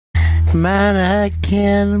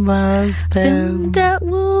Mannequin was found at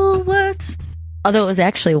Woolworths. Although it was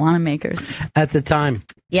actually Wanamaker's. At the time.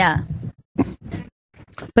 Yeah.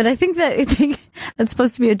 But I think that's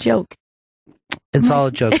supposed to be a joke. It's all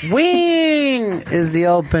a joke. Wing is the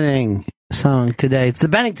opening song today. It's the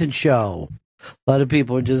Bennington Show. A lot of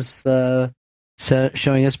people are just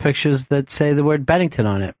showing us pictures that say the word Bennington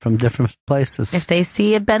on it from different places. If they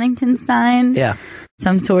see a Bennington sign,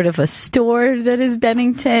 some sort of a store that is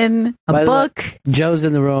Bennington, a book. Joe's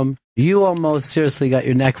in the room. You almost seriously got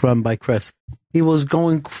your neck run by Chris. He was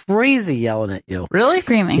going crazy yelling at you. Really?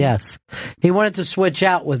 Screaming. Yes. He wanted to switch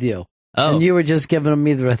out with you. Oh. And you were just giving him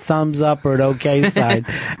either a thumbs up or an okay sign.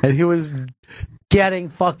 And he was getting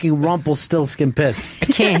fucking Rumpelstiltskin pissed.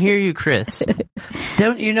 I can't hear you, Chris.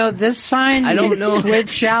 Don't you know this sign? I don't know.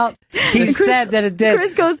 Switch out. He said that it did.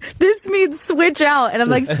 Chris goes, this means switch out. And I'm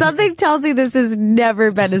like, something tells me this has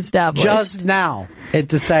never been established. Just now it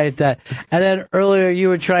decided that. And then earlier he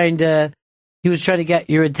was trying to get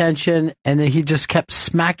your attention, and then he just kept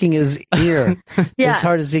smacking his ear as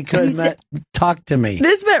hard as he could. Talk to me.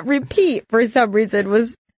 This meant repeat for some reason,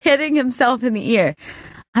 was hitting himself in the ear.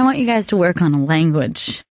 I want you guys to work on a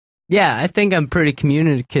language. Yeah, I think I'm pretty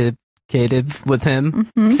communicative with him,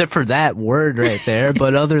 except for that word right there.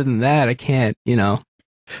 But other than that, I can't, No.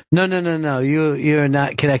 You're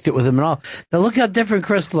not connected with him at all. Now look how different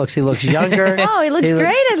Chris looks. He looks younger. Oh, he looks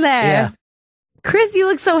great in there. Yeah. Chris, you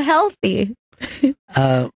look so healthy.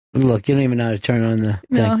 Look, you don't even know how to turn on the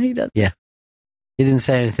thing. No, he doesn't. Yeah. He didn't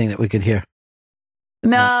say anything that we could hear.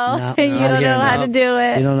 No, you don't know how to do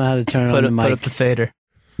it. You don't know how to turn on the mic. Put up the fader.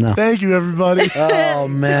 No. Thank you, everybody. Oh,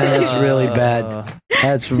 man, that's really bad.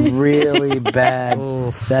 That's really bad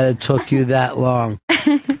that it took you that long.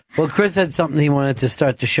 Well, Chris had something he wanted to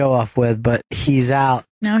start the show off with, but he's out.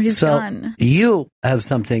 No, he's gone. You have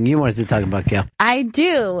something you wanted to talk about, Gail. I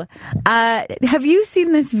do. Have you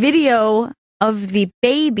seen this video of the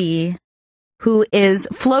baby who is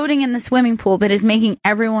floating in the swimming pool that is making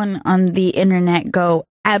everyone on the internet go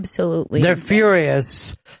absolutely They're insane?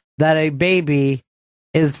 furious that a baby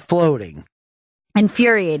is floating.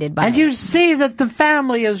 Infuriated by it. And you see that the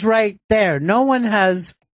family is right there. No one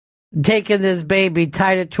has taken this baby,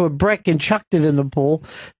 tied it to a brick, and chucked it in the pool.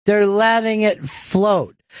 They're letting it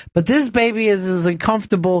float. But this baby is as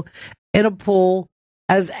uncomfortable in a pool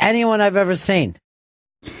as anyone I've ever seen.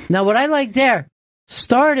 Now, what I like there,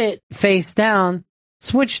 start it face down,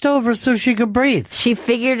 switched over so she could breathe. She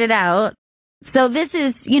figured it out. So this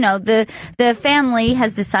is, the family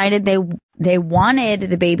has decided they wanted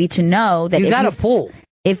the baby to know that you got a pool.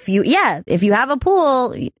 If you have a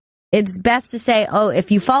pool, it's best to say, oh,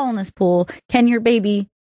 if you fall in this pool, can your baby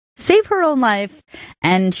save her own life?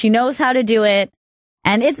 And she knows how to do it.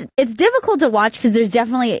 And it's difficult to watch because there's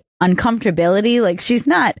definitely uncomfortability. Like, she's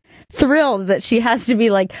not thrilled that she has to be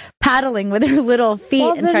like paddling with her little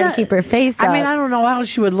feet and trying to keep her face up. I mean, I don't know how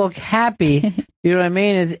she would look happy. You know what I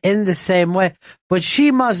mean? It's in the same way, but she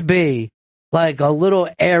must be like a little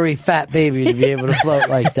airy fat baby to be able to float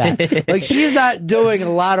like that. Like, she's not doing a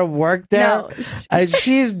lot of work there. No. And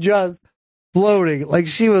she's just floating like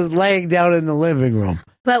she was laying down in the living room.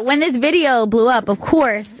 But when this video blew up, of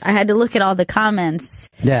course, I had to look at all the comments.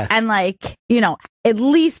 Yeah. And at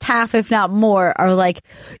least half, if not more, are like,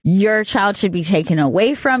 your child should be taken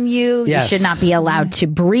away from you. Yes. You should not be allowed to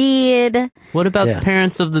breed. What about the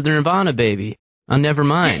parents of the Nirvana baby? Oh, never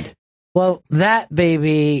mind. Well, that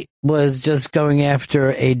baby was just going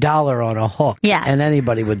after $1 on a hook. Yeah. And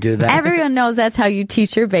anybody would do that. Everyone knows that's how you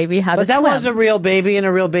teach your baby how to swim. But that was a real baby and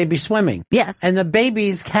a real baby swimming. Yes. And the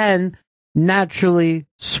babies can naturally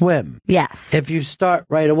swim. Yes. If you start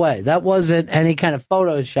right away. That wasn't any kind of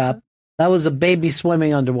Photoshop. That was a baby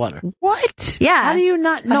swimming underwater. What? Yeah. How do you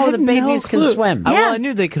not know that babies can swim? Well, I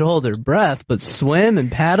knew they could hold their breath, but swim and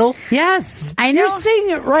paddle? Yes. I know. You're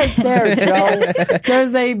seeing it right there, Joe.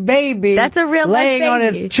 There's a baby That's a real laying on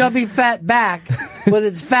baby. its chubby fat back with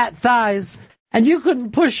its fat thighs, and you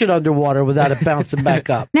couldn't push it underwater without it bouncing back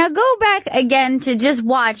up. Now go back again to just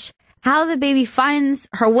watch how the baby finds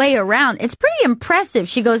her way around. It's pretty impressive.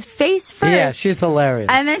 She goes face first. Yeah, she's hilarious.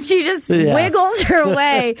 And then she just wiggles her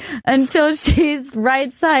way until she's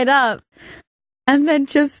right side up. And then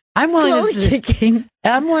just slowly kicking.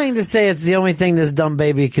 I'm willing to say it's the only thing this dumb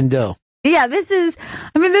baby can do. Yeah, this is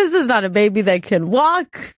not a baby that can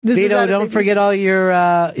walk. Vito, don't forget all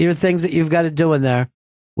your things that you've got to do in there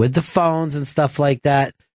with the phones and stuff like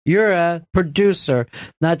that. You're a producer,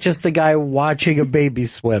 not just the guy watching a baby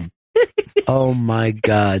swim. Oh, my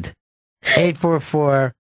God.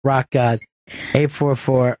 844 Rock God.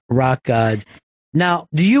 844 Rock God. Now,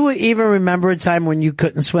 do you even remember a time when you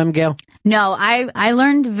couldn't swim, Gail? No, I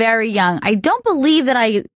learned very young. I don't believe that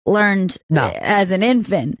I learned as an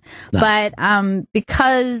infant, but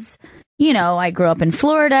because I grew up in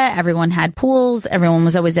Florida, everyone had pools, everyone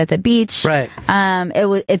was always at the beach. Right.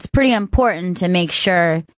 It's pretty important to make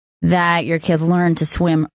sure that your kids learn to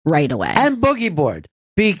swim right away. And boogie board,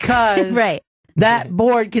 because right. that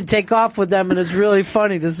board can take off with them, and it's really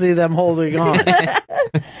funny to see them holding on. The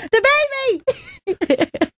baby!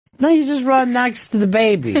 No, you just run next to the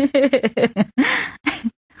baby.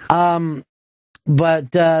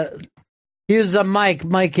 But here's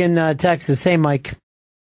Mike in Texas. Hey, Mike.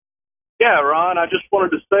 Yeah, Ron, I just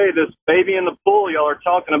wanted to say this baby in the pool y'all are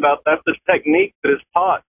talking about, that's a technique that is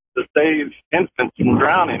taught to save infants from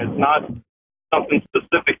drowning. It's not something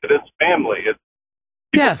specific to this family.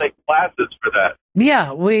 People take classes for that.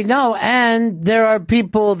 Yeah, we know. And there are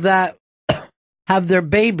people that have their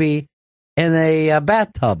baby in a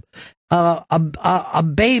bathtub. A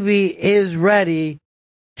baby is ready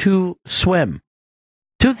to swim.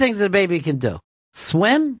 Two things that a baby can do: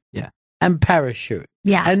 swim and parachute.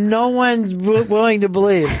 Yeah. And no one's willing to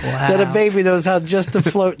believe that a baby knows how just to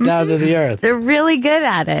float down to the earth. They're really good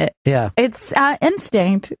at it. Yeah. It's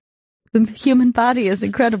instinct. The human body is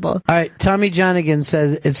incredible. All right. Tommy Jonigan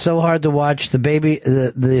said it's so hard to watch. The baby,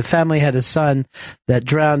 the family had a son that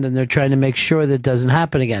drowned, and they're trying to make sure that doesn't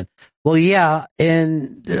happen again. Well, yeah,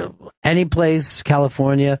 in any place,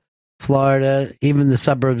 California, Florida, even the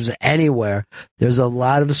suburbs, anywhere, there's a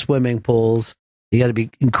lot of swimming pools. You got to be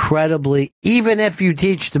incredibly, even if you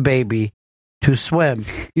teach the baby to swim,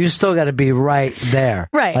 you still got to be right there.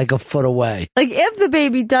 Right. Like a foot away. Like, if the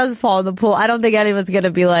baby does fall in the pool, I don't think anyone's going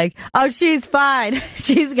to be like, oh, she's fine.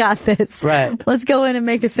 She's got this. Right. Let's go in and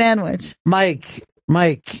make a sandwich. Mike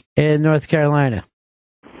in North Carolina.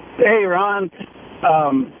 Hey, Ron.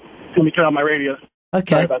 Let me turn on my radio.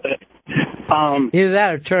 Okay. Sorry about that. Either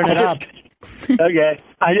that or turn it up. Okay.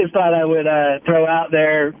 I just thought I would throw out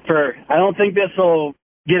there I don't think this will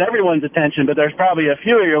get everyone's attention, but there's probably a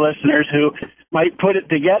few of your listeners who might put it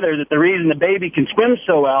together that the reason the baby can swim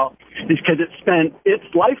so well is because it spent its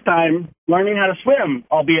lifetime learning how to swim,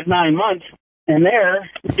 albeit 9 months. And there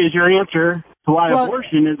is your answer to why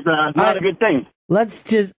abortion is not a good thing. Let's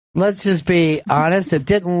just be honest. It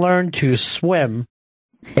didn't learn to swim.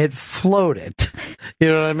 It floated. You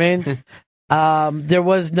know what I mean? There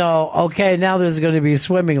was now there's going to be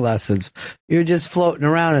swimming lessons. You're just floating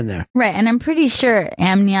around in there. Right. And I'm pretty sure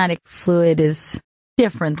amniotic fluid is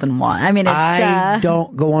different than water. I mean, I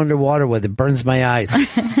don't go underwater with it. Burns my eyes.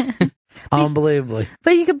 Unbelievably.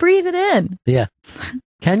 But you could breathe it in. Yeah.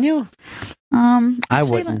 Can you? I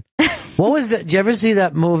wouldn't. What was it? Did you ever see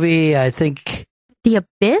that movie? I think The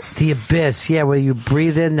Abyss? The Abyss, yeah, where you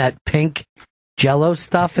breathe in that pink Jello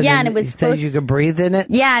stuff, and and it was you could breathe in it.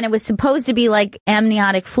 Yeah, and it was supposed to be like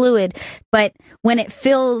amniotic fluid, but when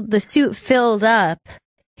the suit filled up,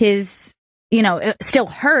 it still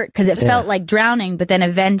hurt because it felt like drowning. But then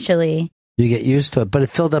eventually, you get used to it. But it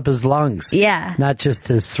filled up his lungs. Yeah, not just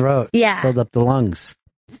his throat. Yeah, it filled up the lungs.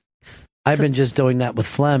 I've been just doing that with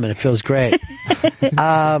phlegm, and it feels great.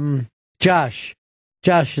 Josh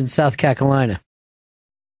in South Carolina.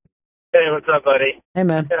 Hey, what's up, buddy? Hey,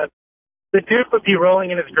 man. Yeah. The Duke would be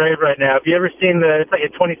rolling in his grave right now. Have you ever seen it's like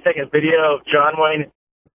a 20-second video of John Wayne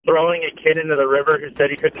throwing a kid into the river who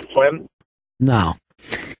said he couldn't swim? No.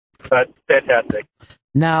 That's fantastic.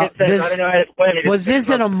 Now, I don't know how to explain it. Was this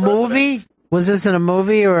in a movie? Was this in a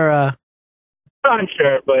movie or a... I'm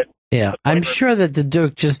sure, but... Yeah, I'm sure that the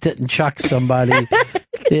Duke just didn't chuck somebody,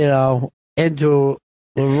 into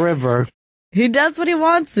the river. He does what he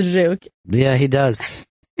wants, the Duke. Yeah, he does.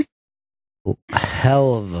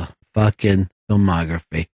 Hell of a fucking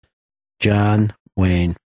filmography. John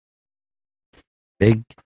Wayne. Big,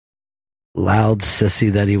 loud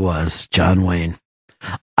sissy that he was. John Wayne.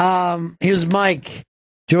 Here's Mike.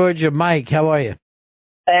 Georgia. Mike, how are you?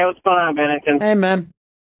 Hey, what's going on, Bennington? Hey, man.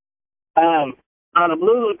 On a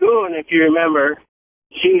Blue Lagoon, if you remember,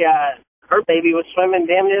 her baby was swimming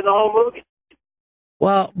damn near the whole movie.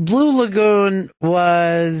 Well, Blue Lagoon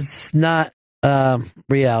was not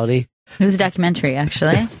reality. It was a documentary,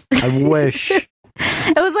 actually. I wish.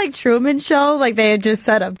 It was like Truman Show. Like, they had just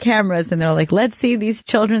set up cameras, and they were like, let's see these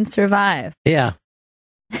children survive. Yeah.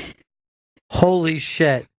 Holy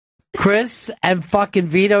shit. Chris and fucking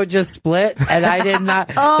Vito just split, and I did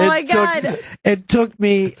not. My God. It took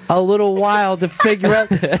me a little while to figure out.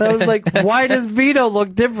 I was like, why does Vito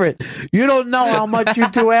look different? You don't know how much you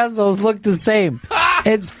two assholes look the same.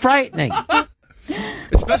 It's frightening.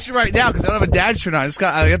 Especially right now because I don't have a dad shirt on.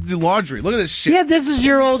 I have to do laundry. Look at this shit. Yeah, this is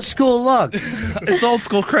your old school look. It's old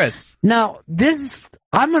school Chris. Now,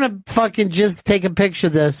 I'm going to fucking just take a picture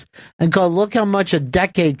of this and go, look how much a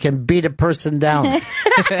decade can beat a person down. Let's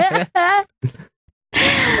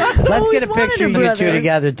get a picture of you two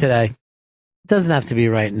together today. It doesn't have to be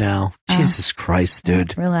right now. Jesus Christ,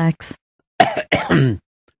 dude. Relax.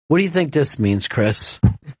 What do you think this means, Chris?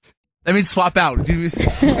 That means swap out. I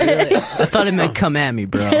thought it meant come at me,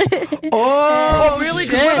 bro. Oh, really?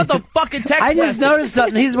 Because what about the fucking text I just noticed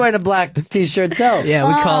something. He's wearing a black t-shirt, though. Yeah,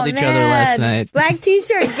 we called each other last night. Black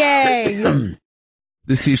t-shirt gang.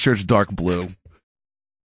 This t-shirt's dark blue.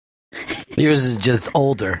 Yours is just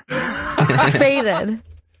older. It's faded.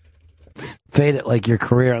 Faded like your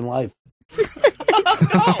career in life.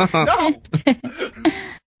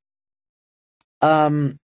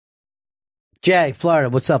 No. Jay, Florida,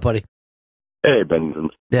 what's up, buddy? Hey,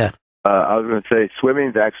 Bennington. Yeah. I was going to say swimming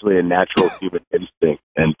is actually a natural human instinct,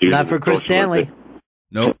 and not for Chris Stanley.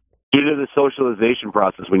 Nope. Due to the socialization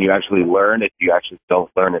process, when you actually learn it, you actually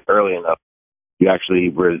don't learn it early enough.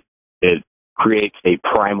 It creates a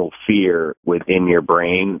primal fear within your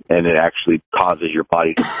brain, and it actually causes your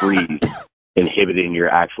body to freeze, inhibiting your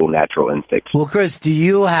actual natural instincts. Well, Chris, do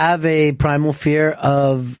you have a primal fear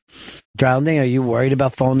of drowning? Are you worried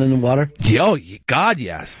about falling in the water? Oh, God,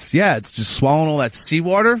 yes. Yeah, it's just swallowing all that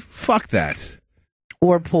seawater. Fuck that.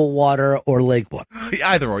 Or pool water or lake water?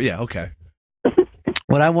 Either or, yeah, okay.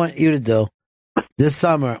 What I want you to do, this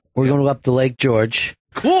summer, we're going to go up to Lake George.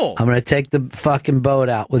 Cool. I'm going to take the fucking boat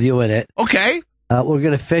out with you in it. Okay. We're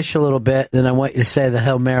going to fish a little bit, and I want you to say the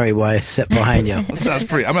Hail Mary while I sit behind you. That sounds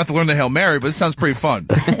pretty. I'm going to have to learn the Hail Mary, but it sounds pretty fun.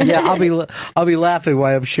 Yeah, I'll be laughing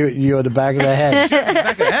while I'm shooting you in the back of the head.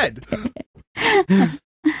 Back of the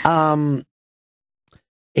head.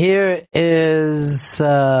 Here is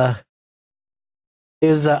our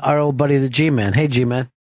old buddy, the G-Man. Hey, G-Man.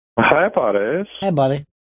 Hi, buddies. Hey, buddy.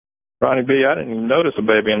 Ronnie B, I didn't even notice a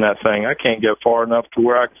baby in that thing. I can't get far enough to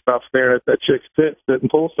where I can stop staring at that chick's tit sitting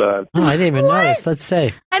poolside. Oh, I didn't even notice. Let's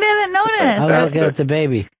see. I didn't notice. I was looking at the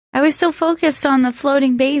baby. I was so focused on the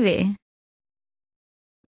floating baby.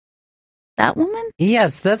 That woman?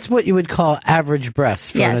 Yes, that's what you would call average breasts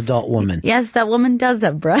for an adult woman. Yes, that woman does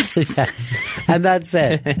have breasts. Yes, and that's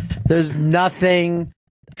it. There's nothing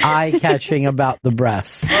eye-catching about the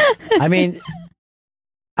breasts. I mean,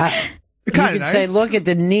 you could say, look at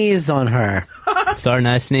the knees on her. So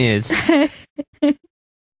nice knees. Look at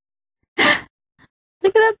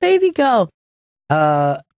that baby go.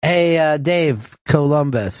 Hey, Dave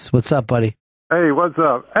Columbus. What's up, buddy? Hey, what's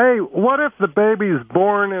up? Hey, what if the baby's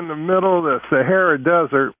born in the middle of the Sahara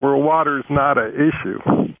Desert where water's not an issue?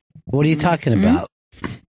 What are you talking about?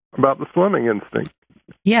 About the swimming instinct.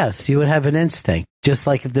 Yes, you would have an instinct, just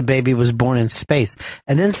like if the baby was born in space.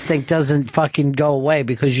 An instinct doesn't fucking go away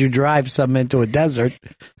because you drive something into a desert.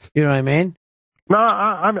 You know what I mean? No,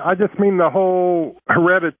 I just mean the whole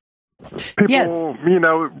hereditary people,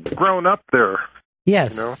 grown up there.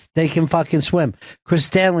 Yes, they can fucking swim. Chris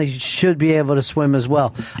Stanley should be able to swim as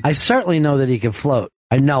well. I certainly know that he can float.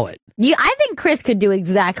 I know it. I think Chris could do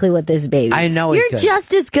exactly what this baby. I know You're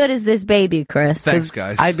just as good as this baby, Chris. Thanks,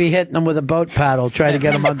 guys. I'd be hitting him with a boat paddle, trying to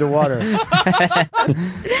get him underwater.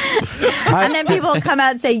 And then people come out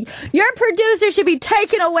and say, your producer should be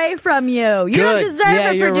taken away from you. You don't deserve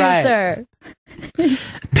a producer. Right.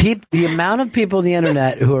 The amount of people on the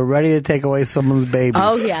internet who are ready to take away someone's baby.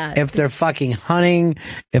 Oh, yeah. If they're fucking hunting,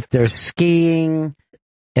 if they're skiing,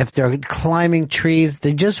 if they're climbing trees,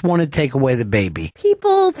 they just want to take away the baby.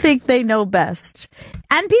 People think they know best.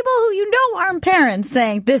 And people who aren't parents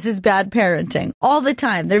saying this is bad parenting all the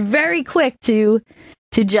time. They're very quick to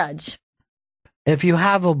judge. If you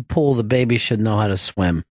have a pool, the baby should know how to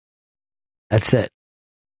swim. That's it.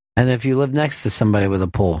 And if you live next to somebody with a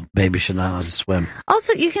pool, baby should know how to swim.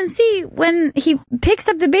 Also, you can see when he picks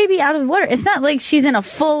up the baby out of the water, it's not like she's in a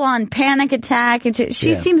full-on panic attack.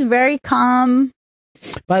 She seems very calm.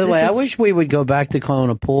 By the way, I wish we would go back to calling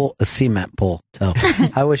a pool a cement pool. So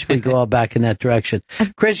I wish we'd go all back in that direction.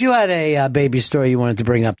 Chris, you had a baby story you wanted to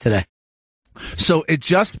bring up today. So it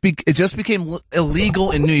just became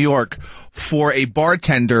illegal in New York for a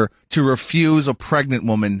bartender to refuse a pregnant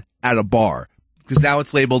woman at a bar because now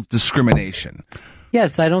it's labeled discrimination.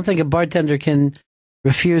 Yes, I don't think a bartender can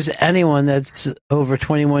refuse anyone that's over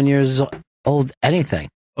 21 years old anything.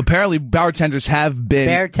 Apparently, bartenders have been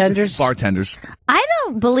bartenders. I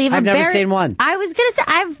don't believe I've never seen one. I was gonna say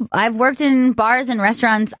I've worked in bars and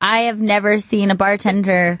restaurants. I have never seen a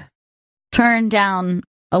bartender turn down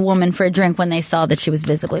a woman for a drink when they saw that she was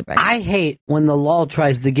visibly pregnant. I hate when the law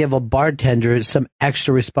tries to give a bartender some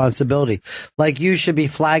extra responsibility. Like, you should be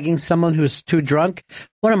flagging someone who's too drunk.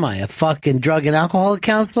 What am I, a fucking drug and alcohol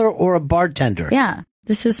counselor or a bartender? Yeah.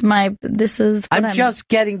 I'm just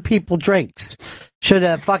getting people drinks. Should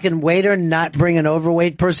a fucking waiter not bring an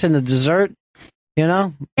overweight person a dessert? You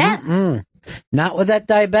know? Yeah. Mm-mm. Not with that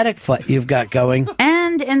diabetic foot you've got going.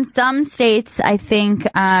 And in some states, I think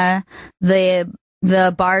the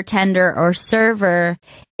bartender or server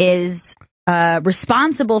is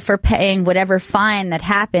responsible for paying whatever fine that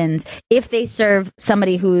happens if they serve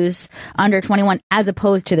somebody who's under 21 as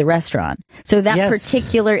opposed to the restaurant. So that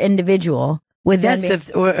particular individual would then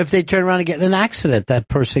if they turn around and get in an accident, that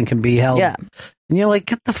person can be held. Yeah. And you're like,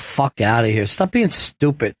 get the fuck out of here. Stop being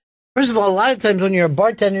stupid. First of all, a lot of times when you're a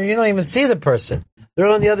bartender, you don't even see the person. They're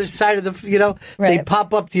on the other side of the, they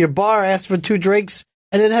pop up to your bar, ask for 2 drinks,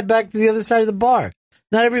 and then head back to the other side of the bar.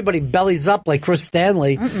 Not everybody bellies up like Chris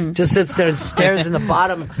Stanley, just sits there and stares in the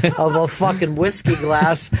bottom of a fucking whiskey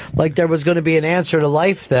glass like there was going to be an answer to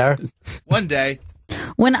life there. One day.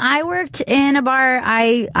 When I worked in a bar,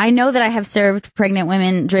 I know that I have served pregnant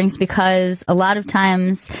women drinks because a lot of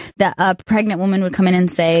times that a pregnant woman would come in and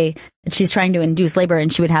say that she's trying to induce labor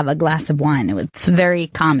and she would have a glass of wine. It's very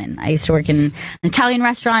common. I used to work in an Italian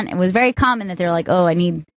restaurant. It was very common that they're like, oh, I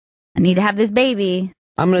need to have this baby.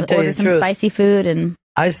 I'm going to tell you the some truth. Spicy food. And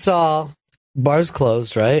I saw bars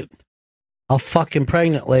closed, right? A fucking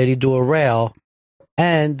pregnant lady do a rail,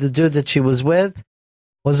 and the dude that she was with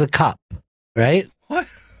was a cop, right? What?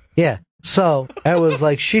 Yeah. So I was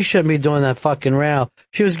like, she shouldn't be doing that fucking rail.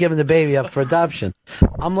 She was giving the baby up for adoption.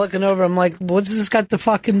 I'm looking over. I'm like, what's this got to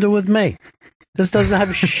fucking do with me? This doesn't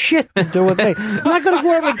have shit to do with me. I'm not going to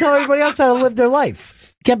go over and tell everybody else how to live their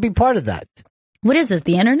life. Can't be part of that. What is this?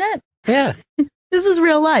 The internet? Yeah. This is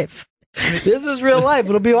real life. This is real life.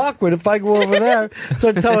 It'll be awkward if I go over there,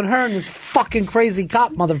 start telling her and this fucking crazy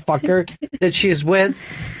cop motherfucker that she's with.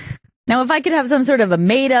 Now, if I could have some sort of a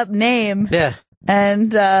made-up name. Yeah.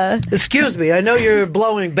 And, excuse me, I know you're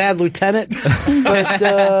blowing bad lieutenant, but,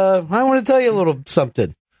 I want to tell you a little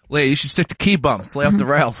something. Leah, you should stick to key bumps. Lay off the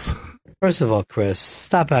rails. First of all, Chris,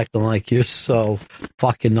 stop acting like you're so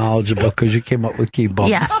fucking knowledgeable because you came up with key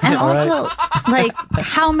bumps. Yeah, and also, like,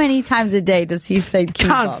 how many times a day does he say key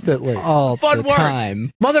Constantly. bumps? All Fun the work.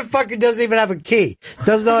 time. Motherfucker doesn't even have a key.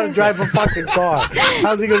 Doesn't know how to drive a fucking car.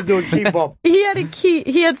 How's he going to do a key bump? He had a key.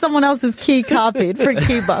 He had someone else's key copied for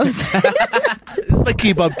key bumps. This is my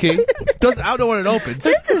key bump key. I don't know when it opens.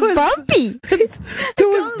 This is bumpy. To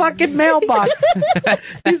his fucking mailbox.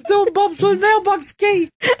 He's doing bumps with mailbox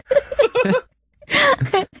key.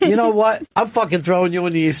 You know what? I'm fucking throwing you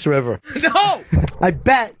in the East River. No! I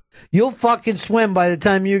bet you'll fucking swim by the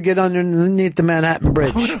time you get underneath the Manhattan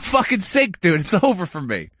Bridge. I'm gonna fucking sink, dude. It's over for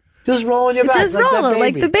me. Just roll on your back. Just roll it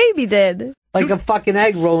like the baby did. Like a fucking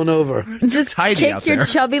egg rolling over. Just tidy kick out your there.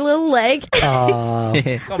 chubby little leg. Come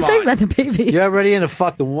Sorry on. about the baby. You're already in a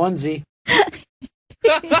fucking onesie.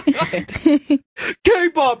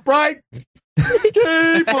 K-pop, right?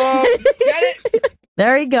 K-pop. Get it?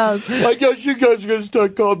 There he goes. I guess you guys are going to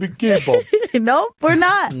start calling me K-pop. Nope, we're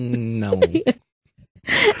not. No.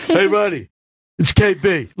 Hey, buddy. It's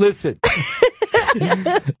KB. Listen.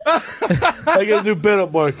 I got a new bit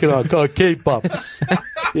I'm working on called K-pop.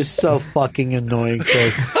 You're so fucking annoying,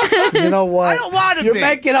 Chris. You know what? I don't want to You're be.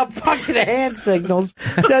 making up fucking hand signals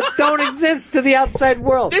that don't exist to the outside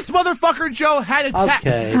world. This motherfucker Joe had a tap.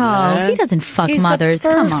 Okay, Oh, man. he doesn't fuck He's a mothers.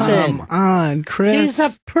 Come person. on. Come on, Chris. He's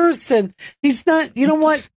a person. He's not, you know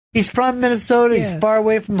what? He's from Minnesota. He's far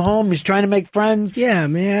away from home. He's trying to make friends. Yeah,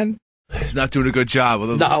 man. He's not doing a good job.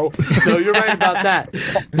 No, you're right about that.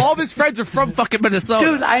 All of his friends are from fucking Minnesota.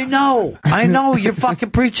 Dude, I know. You're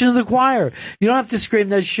fucking preaching to the choir. You don't have to scream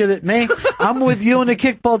that shit at me. I'm with you and the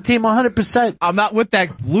kickball team 100%. I'm not with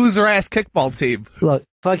that loser-ass kickball team. Look,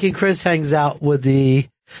 fucking Chris hangs out with the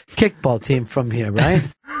kickball team from here, right?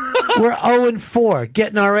 We're 0-4,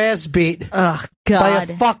 getting our ass beat Oh, by a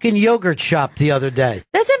God. fucking yogurt shop the other day.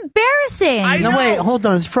 That's embarrassing. I No, know. wait, hold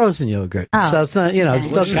on. It's frozen yogurt. Oh. So it's not, it's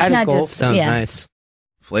still It's kind not of cool just- Sounds Yeah. nice.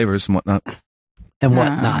 Flavors and whatnot. and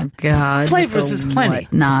whatnot. Oh, God. Flavors is plenty.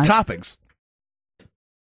 Not. Toppings.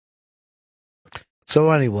 So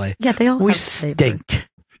anyway, Yeah, they all we have flavor. stink.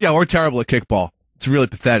 Yeah, we're terrible at kickball. It's really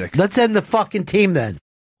pathetic. Let's end the fucking team then.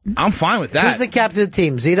 I'm fine with that. Who's the captain of the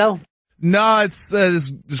team? Zito? No, it's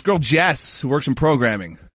this girl Jess who works in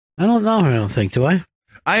programming. I don't know her, I don't think, do I?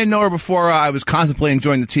 I didn't know her before I was contemplating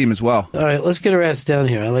joining the team as well. All right, let's get her ass down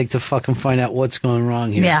here. I like to fucking find out what's going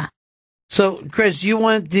wrong here. Yeah. So, Chris, you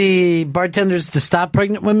want the bartenders to stop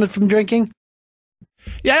pregnant women from drinking?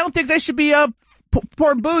 Yeah, I don't think they should be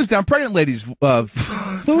pouring booze down pregnant ladies. They're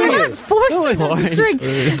not forcing them to drink.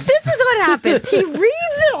 This is what happens. He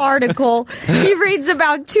reads an article. He reads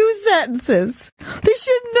about 2 sentences. They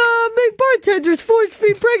shouldn't make bartenders force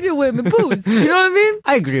feed pregnant women booze. You know what I mean?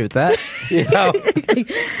 I agree with that.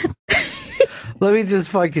 Let me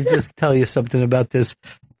just tell you something about this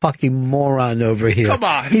fucking moron over here. Come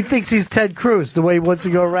on. He thinks he's Ted Cruz, the way he wants to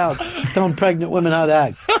go around telling pregnant women how to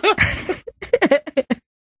act.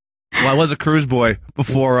 Well, I was a cruise boy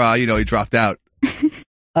before, he dropped out.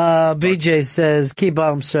 BJ says, keep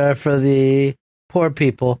on, sir, for the poor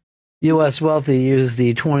people. U.S. wealthy use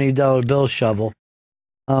the $20 bill shovel.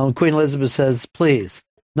 Queen Elizabeth says, please,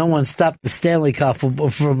 no one stop the Stanley couple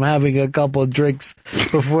from having a couple of drinks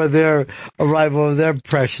before their arrival of their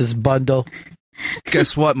precious bundle.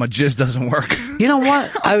 Guess what? My jizz doesn't work. You know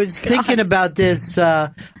what? I was thinking about this.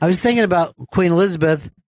 I was thinking about Queen Elizabeth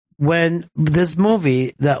when this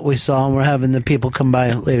movie that we saw, and we're having the people come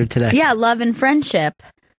by later today. Yeah, Love and Friendship.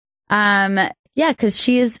 Because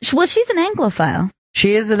she's an Anglophile.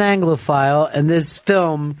 She is an Anglophile, and this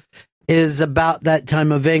film is about that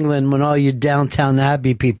time of England when all you Downtown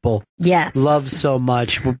Abbey people love so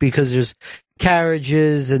much, because there's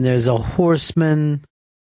carriages and there's a horseman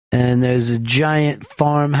and there's a giant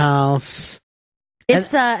farmhouse.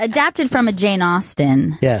 It's adapted from a Jane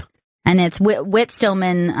Austen. Yeah. And it's Whit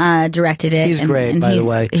Stillman directed it. He's great, by the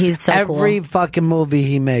way. He's so cool. Every fucking movie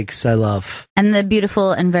he makes, I love. And the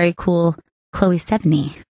beautiful and very cool Chloe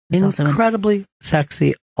Sevigny. Incredibly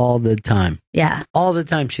sexy all the time. Yeah. All the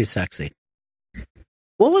time she's sexy.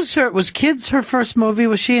 What was Kids her first movie?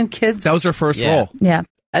 Was she in Kids? That was her first role. Yeah.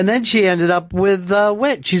 And then she ended up with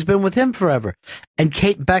Whit. She's been with him forever. And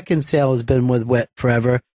Kate Beckinsale has been with Whit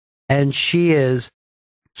forever. And she is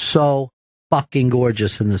so fucking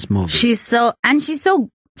gorgeous in this movie. She's so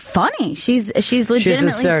funny. She's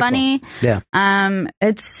legitimately funny. Yeah.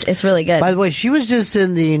 It's really good. By the way, she was just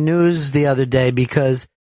in the news the other day because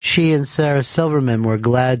she and Sarah Silverman were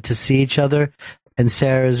glad to see each other, and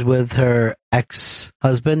Sarah's with her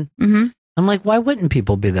ex-husband. Mm-hmm. I'm like, why wouldn't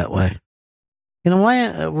people be that way? You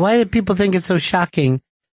know, why do people think it's so shocking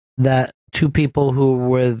that two people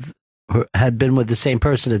who had been with the same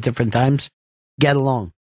person at different times get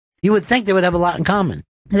along? You would think they would have a lot in common.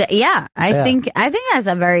 Yeah, I think that's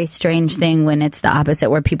a very strange thing when it's the opposite,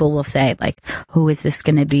 where people will say, like, "Oh, is this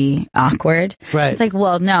going to be awkward?" Right. It's like,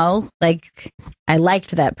 well, no. Like, I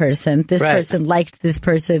liked that person. This person liked this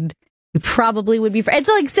person. You probably would be. It's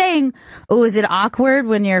like saying, "Oh, is it awkward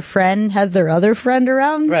when your friend has their other friend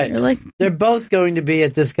around?" Right. You're like, they're both going to be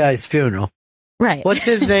at this guy's funeral. Right. What's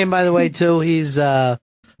his name, by the way? Too. He's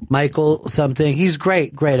Michael something. He's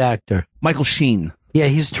great actor. Michael Sheen. Yeah,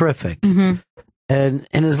 he's terrific. Mm-hmm. And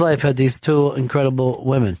in his life had these two incredible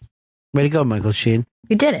women. Way to go, Michael Sheen.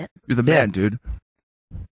 You did it. You're the man, dude.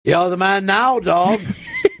 You're the man now, dog.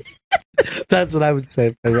 That's what I would say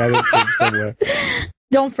if I ran into him somewhere.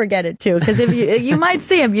 Don't forget it, too, because if you might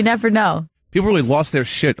see him, you never know. People really lost their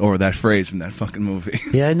shit over that phrase from that fucking movie.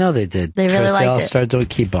 Yeah, I know they did. They really Chris, liked they all it. started doing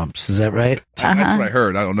key bumps. Is that right? That's what I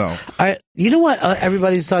heard. I don't know. You know what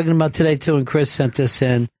everybody's talking about today, too, and Chris sent this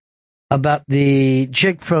in, about the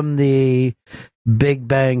chick from the Big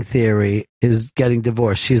Bang Theory is getting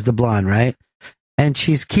divorced. She's the blonde, right? And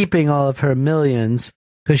she's keeping all of her millions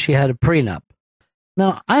because she had a prenup.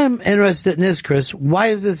 Now, I am interested in this, Chris. Why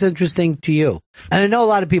is this interesting to you? And I know a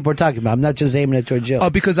lot of people are talking about it. I'm not just aiming it towards you. Oh,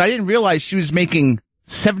 because I didn't realize she was making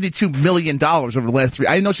 $72 million over the last 3.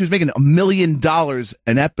 I didn't know she was making $1 million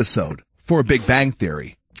an episode for Big Bang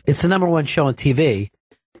Theory. It's the #1 show on TV.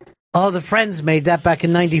 All the Friends made that back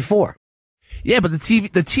in '94. Yeah, but the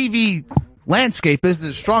TV landscape isn't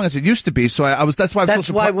as strong as it used to be. So that's why That's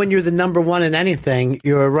why when you're the #1 in anything,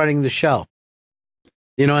 you're running the show.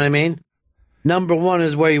 You know what I mean? #1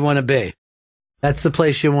 is where you want to be. That's the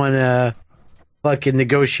place you want to fucking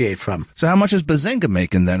negotiate from. So how much is Bazinga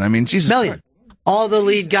making then? I mean, Jesus. $1 million. All the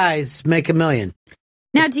lead guys make $1 million.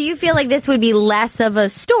 Now, do you feel like this would be less of a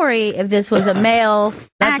story if this was a male That's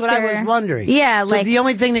actor? what I was wondering. Yeah, so the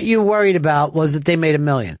only thing that you worried about was that they made $1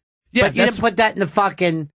 million. Yeah, but you didn't put that in the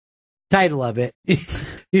fucking title of it.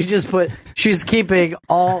 You just put, she's keeping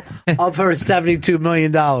all of her $72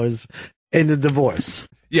 million in the divorce.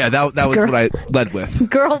 Yeah, that was what I led with.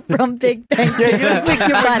 Girl from Big Bang. Yeah, you don't think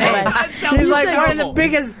you're right. She's like one of the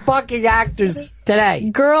biggest fucking actors today.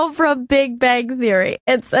 Girl from Big Bang Theory.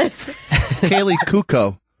 It's Kaylee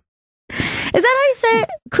Kuko. Is that how you say it?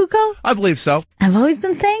 Kuko? I believe so. I've always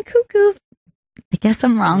been saying cuckoo. I guess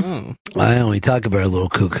I'm wrong. I only talk about a little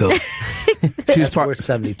cuckoo. She was part worth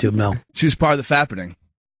 72 mil. She was part of the fappening.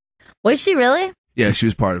 Was she really? Yeah, she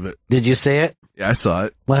was part of it. Did you see it? Yeah, I saw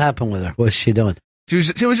it. What happened with her? What's she doing? She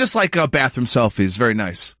was just like bathroom selfies. Very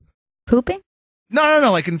nice. Pooping? No.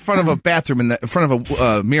 Like in front of a bathroom, in front of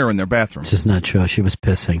a mirror in their bathroom. This is not true. She was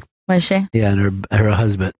pissing. Was she? Yeah, and her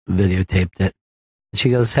husband videotaped it. She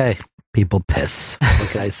goes, "Hey, people piss. What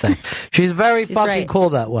can I say?" She's very She's fucking right. cool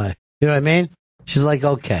that way. You know what I mean? She's like,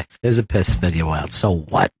 "Okay, there's a piss video out. So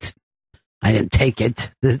what? I didn't take it.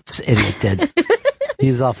 This idiot did."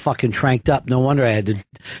 He's all fucking tranked up. No wonder I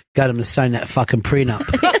got him to sign that fucking prenup.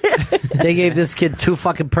 They gave this kid 2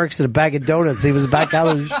 fucking perks and a bag of donuts. He was back out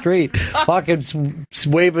on the street, fucking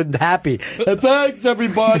waving happy. Thanks,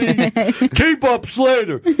 everybody. Keep up,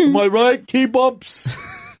 Slater. Am I right? Keep ups.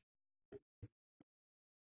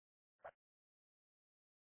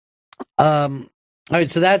 All right,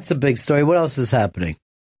 so that's the big story. What else is happening?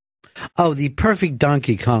 Oh, the perfect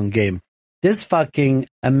Donkey Kong game. This fucking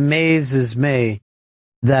amazes me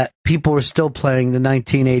that people are still playing the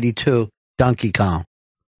 1982 Donkey Kong.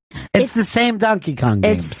 It's the same Donkey Kong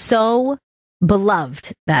game. It's so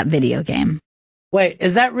beloved, that video game. Wait,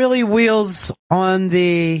 is that really Wheels on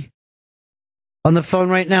the phone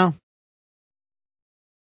right now?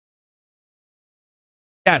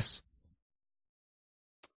 Yes.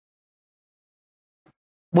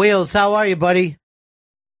 Wheels, how are you, buddy?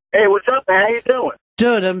 Hey, what's up, man? How you doing?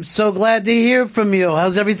 Dude, I'm so glad to hear from you.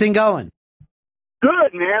 How's everything going?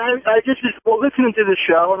 Good, man. I just listening to the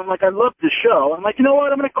show, and I'm like, I love the show. I'm like, you know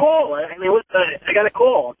what? I'm going to call. I got to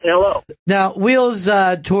call. Say hello. Now, Wheels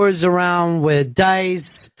tours around with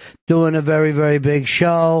Dice, doing a very, very big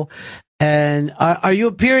show. And are you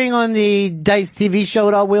appearing on the Dice TV show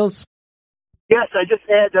at all, Wheels? Yes, I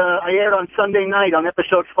aired on Sunday night on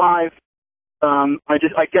episode 5.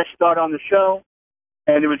 I guest starred on the show,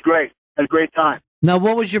 and it was great. I had a great time. Now,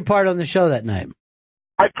 what was your part on the show that night?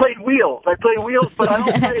 I played Wheels, but I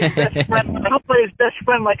don't play his best friend. I don't play his best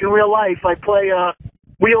friend like in real life. I play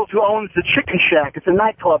Wheels, who owns the Chicken Shack. It's a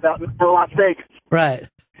nightclub out in Las Vegas. Right.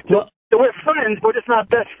 So we're friends, we're just not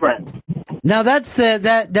best friends. Now,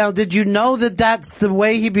 now, did you know that that's the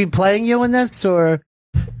way he'd be playing you in this, or?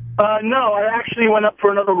 No, I actually went up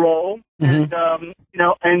for another role, and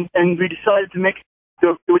and we decided to make.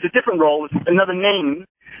 It was a different role, it was another name.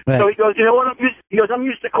 Right. So he goes, you know what? I'm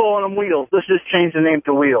used to calling him Wheels. Let's just change the name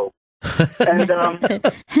to Wheels. And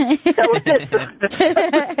that was it.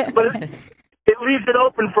 But it leaves it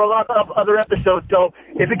open for a lot of other episodes. So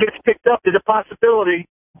if it gets picked up, there's a possibility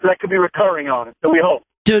that could be recurring on it. So we hope.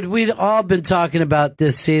 Dude, we'd all been talking about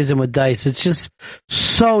this season with Dice. It's just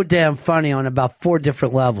so damn funny on about 4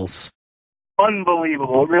 different levels.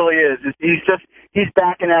 Unbelievable. It really is. He's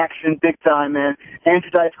back in action big time, man. Andrew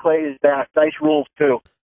Dice Clay is back. Dice rules, too.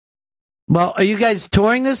 Well, are you guys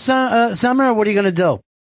touring this summer, or what are you going to do?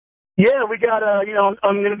 Yeah, we got, I'm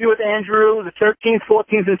going to be with Andrew the 13th,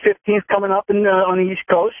 14th, and 15th coming up on the East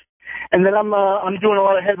Coast. And then I'm doing a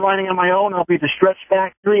lot of headlining on my own. I'll be at the Stress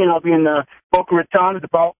Factory, and I'll be in Boca Raton at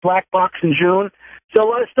the Black Box in June. So a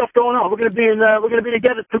lot of stuff going on. We're going to be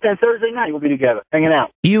together. And Thursday night we'll be together, hanging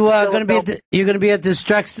out. You going to be at the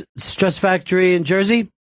Stress Factory in Jersey?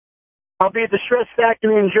 I'll be at the Stress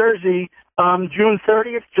Factory in Jersey June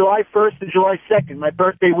 30th, July 1st, and July 2nd, my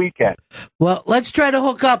birthday weekend. Well, let's try to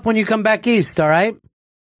hook up when you come back east, all right?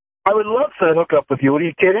 I would love to hook up with you. What are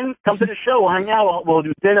you kidding? Come to the show. We'll hang out. We'll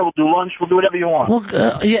do dinner. We'll do lunch. We'll do whatever you want.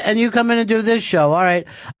 Well, yeah, and you come in and do this show. All right.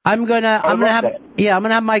 I'm gonna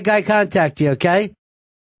have my guy contact you. Okay.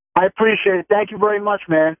 I appreciate it. Thank you very much,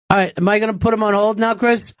 man. All right. Am I gonna put him on hold now,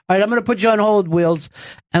 Chris? All right. I'm gonna put you on hold, Wheels,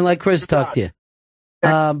 and let Chris talk to you.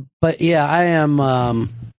 But yeah, I am.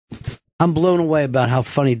 I'm blown away about how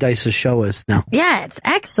funny Dice's show is now. Yeah, it's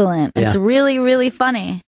excellent. Yeah. It's really, really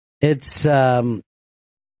funny. It's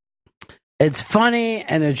funny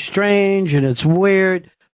and it's strange and it's weird,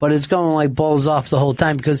 but it's going like balls off the whole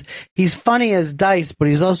time because he's funny as Dice, but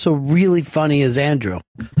he's also really funny as Andrew.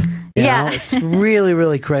 You know? It's really,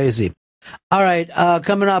 really crazy. All right,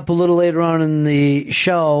 coming up a little later on in the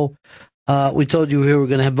show, we told you we were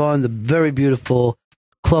going to have on the very beautiful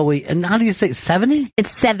Chloe. And how do you say it, 70?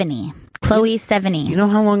 It's 70. Chloe 70. You know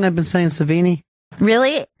how long I've been saying Savini?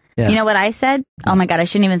 Really? Yeah. You know what I said? Oh my God, I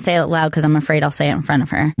shouldn't even say it loud because I'm afraid I'll say it in front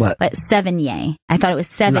of her. What? But 7-yay. I thought it was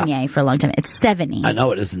 7-yay for a long time. It's 70. I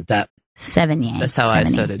know it isn't that. 7-yay. That's how 70.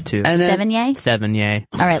 I said it too. 7-yay? 7-yay.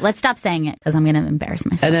 All right, let's stop saying it because I'm going to embarrass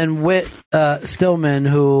myself. And then Whit Stillman,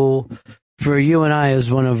 who for you and I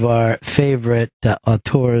is one of our favorite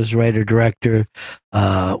auteurs, writer, director.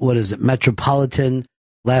 What is it? Metropolitan,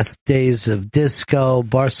 Last Days of Disco,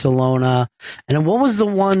 Barcelona. And then what was the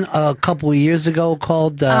one a couple of years ago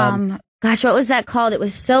called? gosh, what was that called? It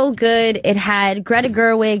was so good. It had Greta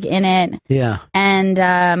Gerwig in it. Yeah. And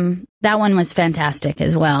that one was fantastic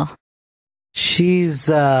as well. She's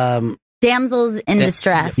Damsels in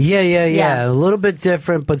Distress. Yeah. A little bit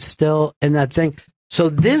different, but still in that thing. So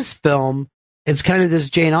this film, it's kind of this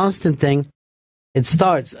Jane Austen thing. It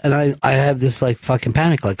starts, and I have this like fucking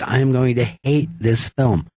panic, like I am going to hate this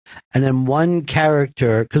film. And then one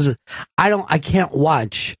character, because I can't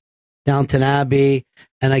watch Downton Abbey,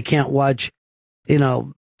 and I can't watch,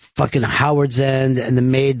 fucking Howard's End, and The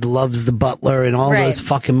Maid Loves the Butler, and all those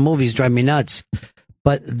fucking movies drive me nuts.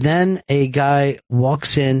 But then a guy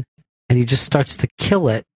walks in, and he just starts to kill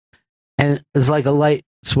it, and it's like a light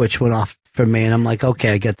switch went off for me, and I'm like,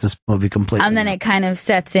 okay, I get this movie completely. And then it kind of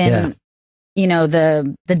sets in,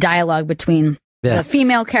 the dialogue between the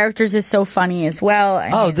female characters is so funny as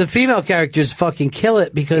well. The female characters fucking kill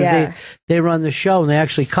it because they run the show and they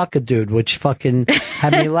actually cuck a dude, which fucking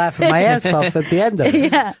had me laughing my ass off at the end of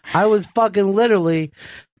it. Yeah. I was fucking literally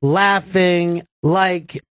laughing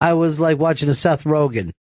like I was like watching a Seth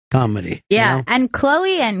Rogen comedy. Yeah, and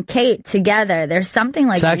Chloe and Kate together, there's something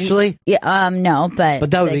like... Sexually? No, but...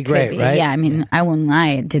 But that would be great, right? Yeah, I mean, I wouldn't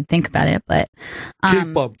lie, I did think about it, but... Key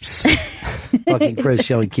bumps. Fucking Chris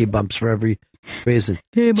showing key bumps for every reason.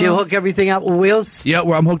 Did you hook everything up with Wheels? Yeah,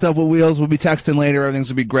 I'm hooked up with Wheels. We'll be texting later. Everything's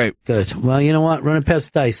will be great. Good. Well, you know what? Run it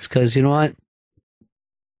past Dice, because you know what?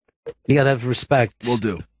 You gotta have respect. Will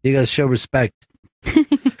do. You gotta show respect.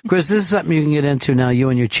 Chris, this is something you can get into now, you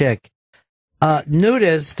and your chick.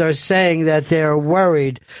 Nudists are saying that they're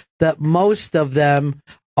worried that most of them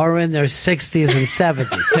are in their 60s and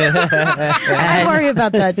 70s. I worry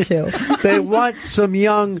about that too. They want some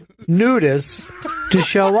young nudists to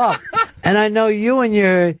show up. And I know you and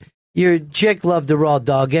your chick love to raw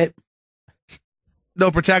dog it.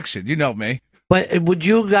 No protection. You know me. But would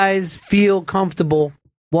you guys feel comfortable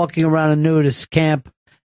walking around a nudist camp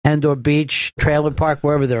and or beach, trailer park,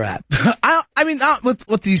 wherever they're at?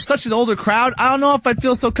 With such an older crowd, I don't know if I'd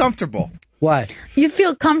feel so comfortable. Why? You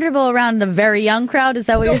feel comfortable around a very young crowd? Is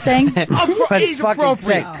that what you're saying? Age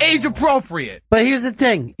appropriate. Age appropriate. But here's the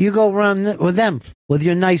thing. You go around with them with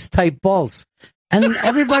your nice tight balls. And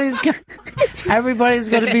everybody's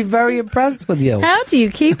going to be very impressed with you. How do you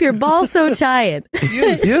keep your balls so tight?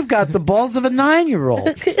 You've got the balls of a 9-year-old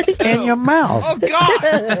in your mouth. Oh,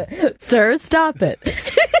 God. Sir, stop it.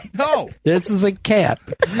 No. This is a camp,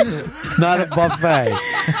 not a buffet.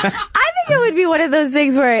 I think it would be one of those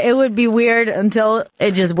things where it would be weird until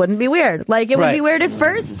it just wouldn't be weird. Like, it would be weird at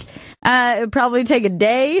first. It would probably take a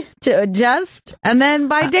day to adjust. And then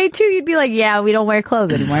by day 2, you'd be like, yeah, we don't wear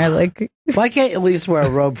clothes anymore. Like, why can't you at least wear a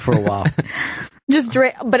robe for a while?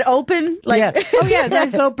 But open? Like, yeah. Oh, yeah,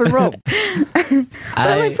 nice open robe.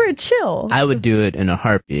 like for a chill. I would do it in a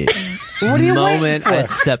heartbeat. What are you The moment waiting for? I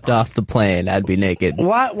stepped off the plane, I'd be naked.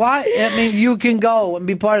 Why? I mean, you can go and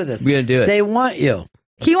be part of this. We're going to do it. They want you.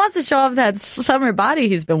 He wants to show off that summer body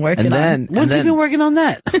he's been working on. When's he been working on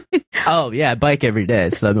that? Oh, yeah, I bike every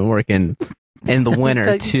day, so I've been working in the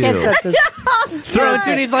winter, too. Throwing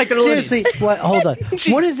tunies like the Seriously, hold on.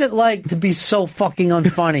 What is it like to be so fucking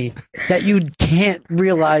unfunny that you can't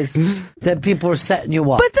realize that people are setting you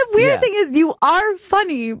up? But the weird thing is you are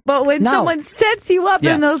funny, but when someone sets you up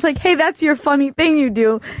and they're like, hey, that's your funny thing you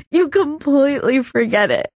do, you completely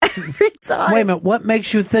forget it every time. Wait a minute, what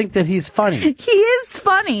makes you think that he's funny? He is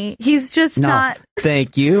funny. He's just not...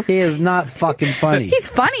 Thank you. He is not fucking funny. He's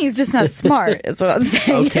funny, he's just not smart, is what I'm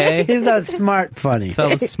saying. Okay. He's not smart funny. If I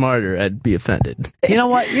was smarter, I'd be offended. You know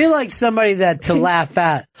what? You're like somebody that to laugh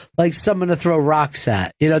at, like someone to throw rocks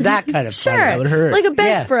at. You know, that kind of funny. That would hurt. Like a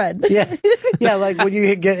bedspread. Yeah, like when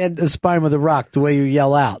you get in the spine with a rock, the way you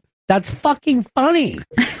yell out. That's fucking funny.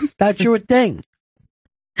 That's your thing.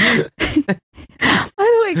 By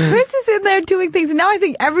the way, Chris is in there doing things, and now I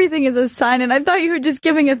think everything is a sign, and I thought you were just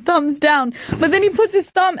giving a thumbs down, but then he puts his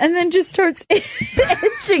thumb and then just starts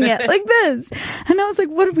itching it like this. And I was like,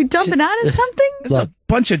 what, are we dumping out of something? There's a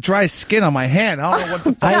bunch of dry skin on my hand. I don't know what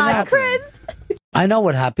the fuck happened. Chris. I know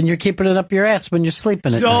what happened. You're keeping it up your ass when you're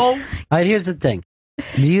sleeping at night. All right, here's the thing.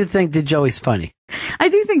 Do you think that Joey's funny? I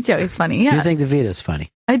do think Joey's funny, yeah. You think DeVito's funny?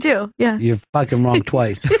 I do, yeah. You're fucking wrong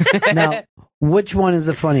twice. Now, which one is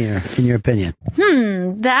the funnier, in your opinion?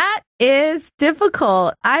 That is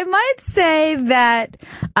difficult. I might say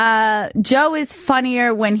that Joe is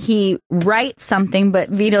funnier when he writes something, but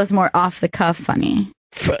Vito's more off the cuff funny.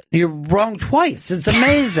 You're wrong twice. It's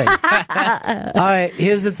amazing. All right,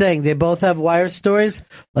 here's the thing. They both have wire stories.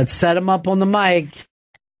 Let's set them up on the mic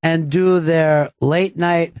and do their late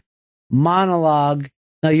night monologue.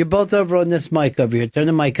 Now, you're both over on this mic over here. Turn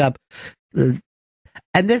the mic up.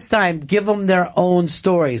 And this time, give them their own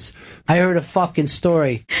stories. I heard a fucking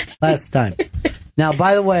story last time. Now,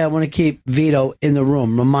 by the way, I want to keep Vito in the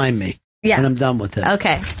room. Remind me when I'm done with him.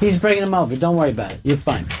 Okay. He's bringing him over. Don't worry about it. You're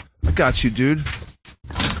fine. I got you, dude.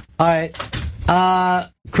 All right.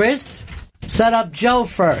 Chris, set up Joe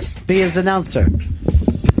first. Be his announcer.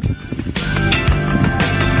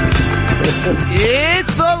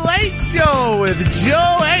 It's the Late Show with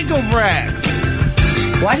Joe Engelbrecht.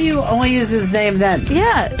 Why do you only use his name then?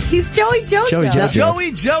 Yeah, he's Joey Jojo.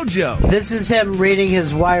 Joey Jojo. This is him reading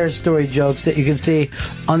his wire story jokes that you can see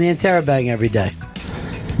on the Interrobang every day.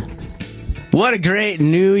 What a great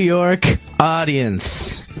New York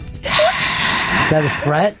audience. Is that a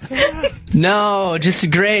threat? No, just a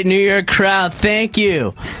great New York crowd. Thank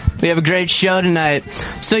you. We have a great show tonight.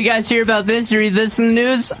 So you guys hear about this? You read this in the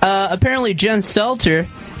news? Apparently Jen Selter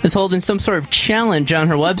is holding some sort of challenge on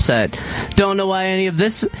her website. Don't know why any of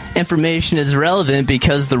this information is relevant,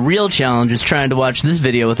 because the real challenge is trying to watch this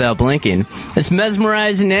video without blinking. It's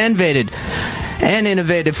mesmerizing and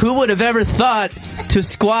innovative. Who would have ever thought to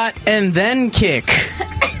squat and then kick?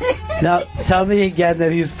 Now, tell me again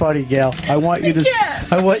that he's funny, Gail. I want you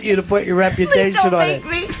to put your reputation on it.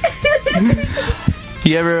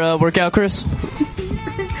 You ever work out, Chris?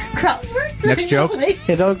 Crowd work? Next joke.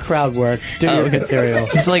 You don't crowd work. Do your material.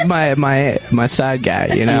 He's like my side guy,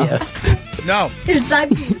 you know? Yeah. No. It's side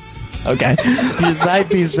piece. Okay. Your side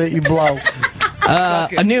piece that you blow.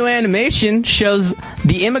 A new animation shows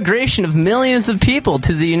the immigration of millions of people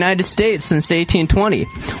to the United States since 1820.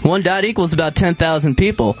 One dot equals about 10,000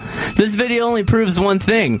 people. This video only proves one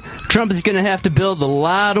thing. Trump is going to have to build a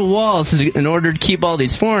lot of walls in order to keep all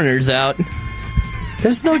these foreigners out.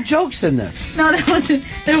 There's no jokes in this. No,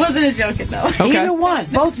 there wasn't a joke in though. Okay. Either one.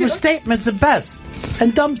 Both were statements at best.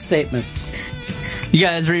 And dumb statements. You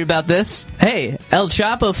guys read about this? Hey, El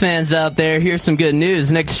Chapo fans out there, here's some good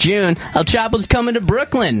news. Next June, El Chapo's coming to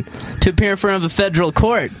Brooklyn to appear in front of a federal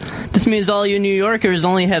court. This means all you New Yorkers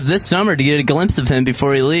only have this summer to get a glimpse of him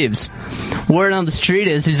before he leaves. Word on the street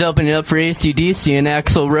is he's opening up for AC/DC and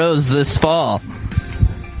Axl Rose this fall.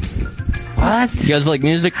 What? You guys like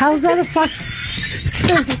music? How's that a fuck?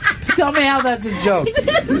 Seriously, tell me how that's a joke.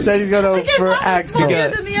 That he's going to open for Axl.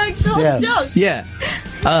 Than the actual joke. Yeah.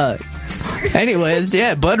 Anyways,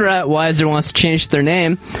 yeah, Budweiser wants to change their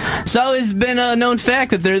name. It's always been a known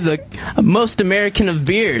fact that they're the most American of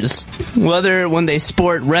beers. Whether when they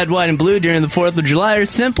sport red, white, and blue during the 4th of July or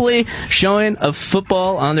simply showing a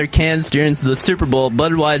football on their cans during the Super Bowl,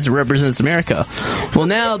 Budweiser represents America. Well,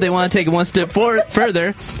 now they want to take it one step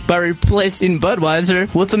further by replacing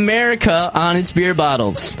Budweiser with America on its beer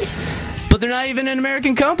bottles. But they're not even an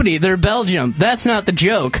American company. They're Belgium. That's not the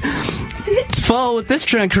joke. To follow with this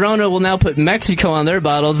trend, Corona will now put Mexico on their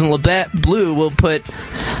bottles, and Labatt Blue will put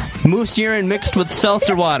moose urine mixed with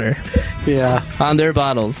seltzer water on their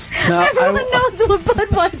bottles. Now, Everyone knows what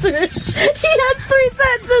Budweiser is. He has 3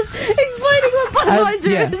 sentences explaining what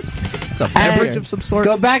Budweiser is. It's a beverage of some sort.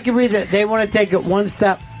 Go back and read it. They want to take it one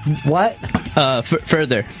step. What?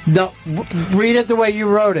 Further. No, read it the way you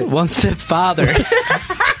wrote it. One step farther.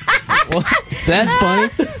 Well, that's funny.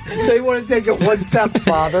 They want to take it one step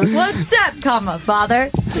farther. One step, comma, father.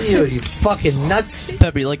 You fucking nuts.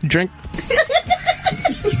 Pepper, you like to drink?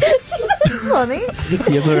 That's funny.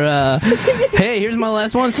 You ever, hey, here's my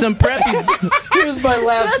last one. Some preppy. Here's my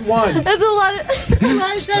last one. That's a lot of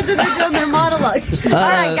times that they're doing their monologue. All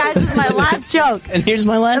right, guys, this is my last joke. And here's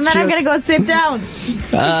my last And then joke. I'm going to go sit down.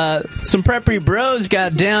 Some preppy bros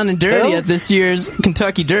got down and dirty at this year's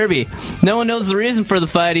Kentucky Derby. No one knows the reason for the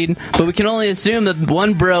fighting, but we can only assume that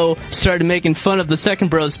one bro started making fun of the second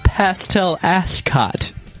bro's pastel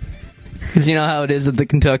ascot. Because you know how it is at the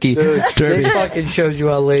Kentucky Derby. This fucking shows you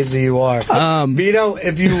how lazy you are. Vito,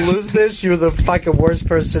 if you lose this, you're the fucking worst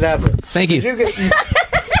person ever. Thank you.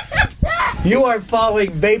 You are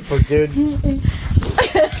falling vapor, dude. It's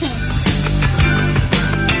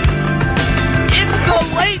the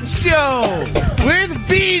Late Show with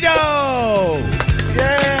Vito.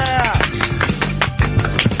 Yeah.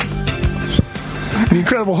 The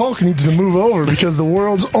Incredible Hulk needs to move over because the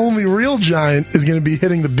world's only real giant is going to be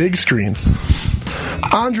hitting the big screen.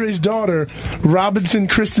 Andre's daughter, Robinson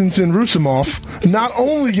Christensen Rusimov, not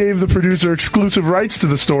only gave the producer exclusive rights to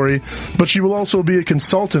the story, but she will also be a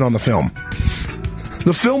consultant on the film.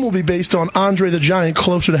 The film will be based on Andre the Giant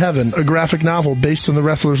Closer to Heaven, a graphic novel based on the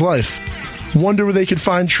wrestler's life. Wonder where they could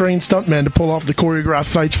find trained stuntmen to pull off the choreographed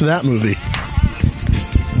fights for that movie.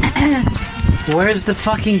 Where's the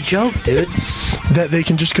fucking joke, dude? That they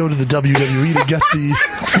can just go to the WWE to get the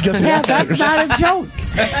Yeah, actors. that's not a joke.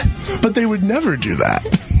 But they would never do that.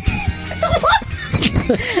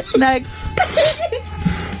 Next.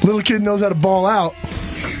 Little kid knows how to ball out.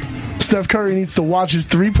 Steph Curry needs to watch his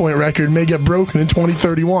three-point record may get broken in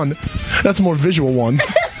 2031. That's a more visual one.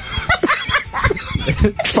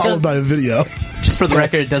 Followed by a video. Just for the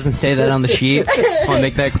record, it doesn't say that on the sheet. I want to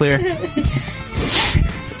make that clear.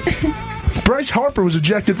 Bryce Harper was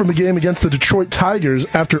ejected from the game against the Detroit Tigers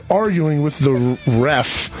after arguing with the ref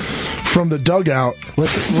from the dugout.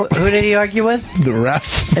 Who did he argue with? The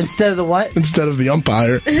ref. Instead of the what? Instead of the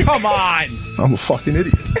umpire. Come on! I'm a fucking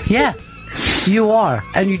idiot. Yeah. You are,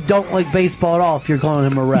 and you don't like baseball at all if you're calling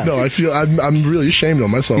him a ref. No, I'm really ashamed of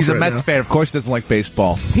myself. He's a right Mets now. fan. Of course, he doesn't like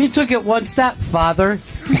baseball. You took it one step, father.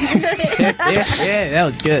 Yeah, that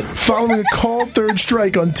was good. Following a called third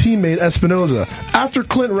strike on teammate Espinoza. After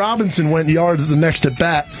Clint Robinson went yard at the next at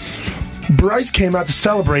bat, Bryce came out to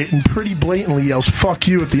celebrate and pretty blatantly yells, "Fuck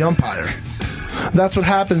you" at the umpire. That's what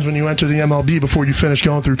happens when you enter the MLB before you finish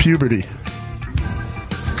going through puberty.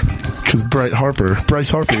 Because Bryce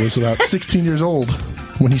Harper was about 16 years old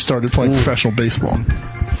when he started playing professional baseball.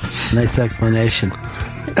 Nice explanation.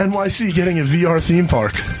 NYC getting a VR theme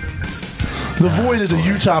park. The Void is a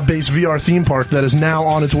Utah-based VR theme park that is now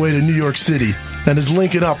on its way to New York City and is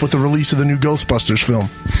linking up with the release of the new Ghostbusters film.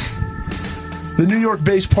 The New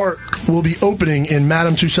York-based park will be opening in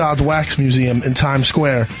Madame Tussauds Wax Museum in Times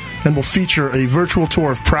Square and will feature a virtual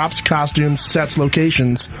tour of props, costumes, sets,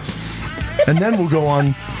 locations, and then we'll go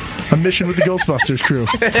on a mission with the Ghostbusters crew.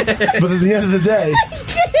 But at the end of the day...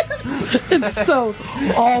 It's so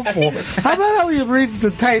awful. How about how he reads the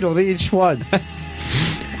title to each one?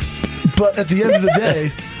 But at the end of the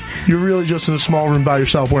day, you're really just in a small room by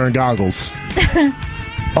yourself wearing goggles.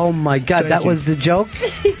 Oh my God, that was the joke?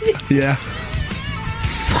 Yeah.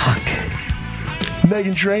 Fuck.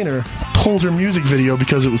 Meghan Trainor pulls her music video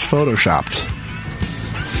because it was photoshopped.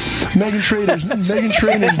 Meghan Trainor's...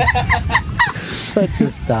 Let's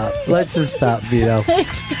just stop, Vito. All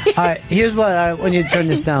right, here's what when you turn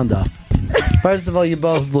the sound off. First of all, you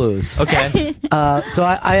both lose. Okay. So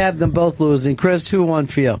I have them both losing. Chris, who won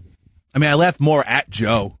for you? I mean, I laughed more at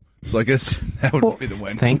Joe, so I guess that would be the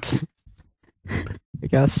win. Thanks. I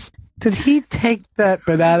guess. Did he take that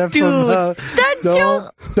banana from her? That's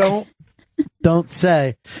Joe. Don't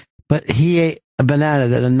say. But he ate a banana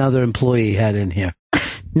that another employee had in here. All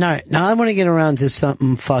right, now I want to get around to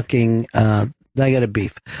something fucking... I got a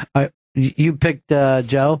beef. All right, you picked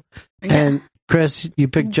Joe, and Chris, you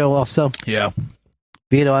picked Joe also? Yeah.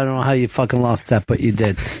 Vito, I don't know how you fucking lost that, but you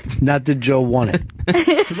did. Not that Joe won it.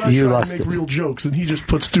 You lost to make it. real jokes, and he just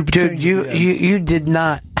put stupid Dude, things. you did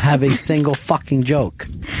not have a single fucking joke.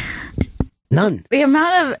 None. The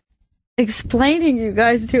amount of explaining you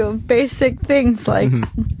guys do of basic things like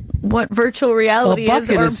what virtual reality A bucket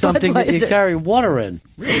is, or is something that you Budweiser. carry water in.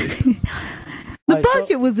 The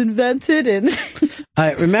bucket was invented in. All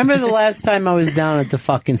right, remember the last time I was down at the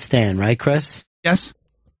fucking stand, right, Chris? Yes.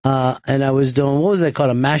 And I was doing, what was it called,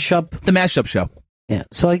 a mashup? The mashup show. Yeah,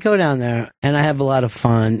 so I go down there, and I have a lot of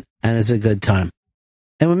fun, and it's a good time.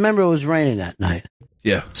 And remember, it was raining that night.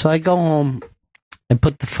 Yeah. So I go home and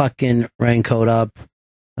put the fucking raincoat up.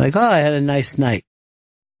 Like, I had a nice night.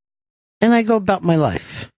 And I go about my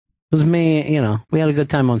life. It was me, we had a good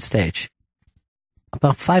time on stage.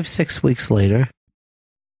 About 5-6 weeks later,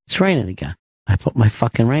 it's raining again. I put my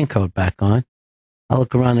fucking raincoat back on. I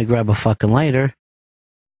look around and grab a fucking lighter.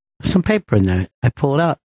 Some paper in there. I pull it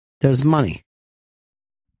out. There's money.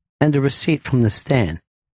 And a receipt from the stand.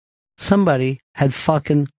 Somebody had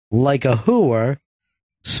fucking, like a hooer,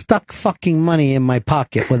 stuck fucking money in my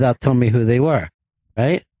pocket without telling me who they were.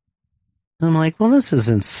 Right? And I'm like, well, this is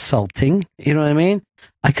insulting. You know what I mean?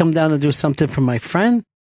 I come down to do something for my friend,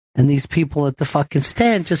 and these people at the fucking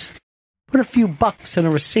stand just put a few bucks in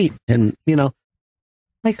a receipt. And,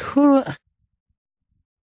 like, who...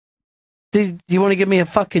 Do you want to give me a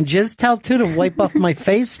fucking jizz towel, too, to wipe off my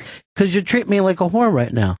face? Because you treat me like a whore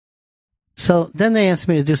right now. So then they asked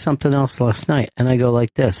me to do something else last night, and I go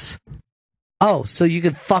like this. Oh, so you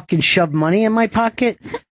could fucking shove money in my pocket?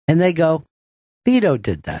 And they go, Vito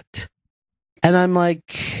did that. And I'm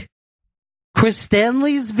like, Chris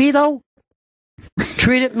Stanley's Vito?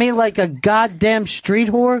 Treated me like a goddamn street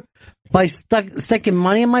whore by sticking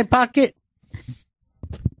money in my pocket?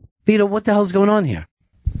 Vito, what the hell's going on here?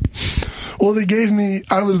 Well,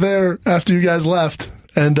 I was there after you guys left,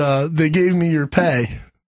 and they gave me your pay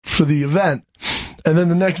for the event. And then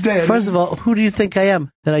the next day... First of all, who do you think I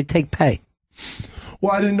am that I take pay?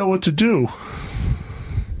 Well, I didn't know what to do.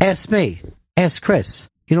 Ask me. Ask Chris.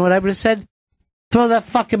 You know what I would have said? Throw that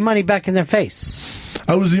fucking money back in their face.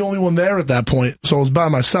 I was the only one there at that point, so I was by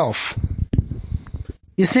myself.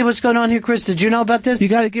 You see what's going on here, Chris? Did you know about this? You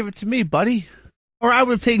got to give it to me, buddy. Or I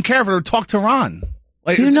would have taken care of it or talked to Ron.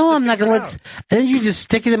 Like, You just know to I'm not figure going it to out. and then you just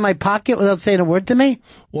stick it in my pocket without saying a word to me?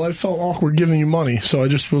 Well, I felt awkward giving you money, so I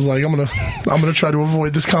just was like, I'm gonna try to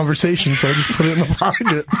avoid this conversation, so I just put it in the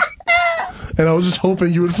pocket. And I was just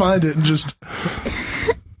hoping you would find it and just...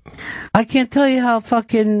 I can't tell you how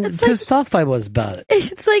fucking pissed off I was about it.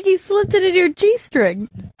 It's like he slipped it in your G-string.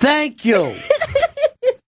 Thank you.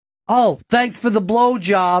 Oh, thanks for the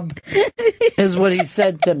blowjob, is what he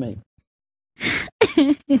said to me.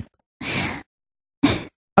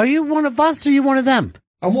 Are you one of us or are you one of them?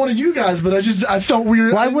 I'm one of you guys, but I felt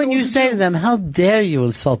weird. Why wouldn't you say to them, how dare you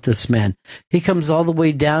insult this man? He comes all the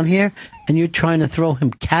way down here and you're trying to throw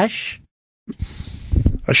him cash?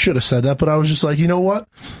 I should have said that, but I was just like, you know what?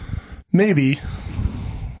 Maybe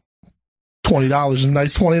 $20 is a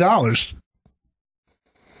nice $20.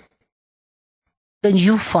 Then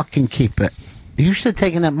you fucking keep it. You should have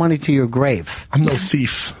taken that money to your grave. I'm no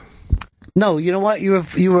thief. No, you know what? You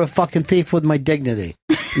were a fucking thief with my dignity.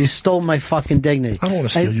 You stole my fucking dignity. I don't want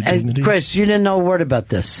to steal your dignity. Chris, you didn't know a word about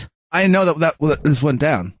this. I know that this went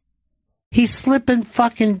down. He's slipping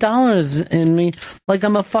fucking dollars in me like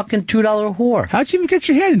I'm a fucking $2 whore. How'd you even get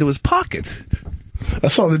your hand into his pocket? I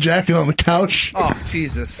saw the jacket on the couch. Oh,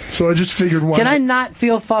 Jesus. So I just figured why Can I not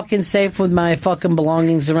feel fucking safe with my fucking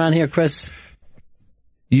belongings around here, Chris?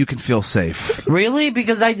 You can feel safe. Really?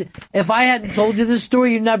 Because if I hadn't told you this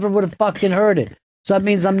story, you never would have fucking heard it. So that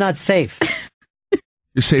means I'm not safe.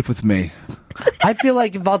 You're safe with me. I feel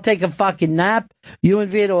like if I'll take a fucking nap, you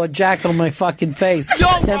and Vito would jack on my fucking face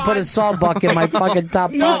and put a sawbuck in my fucking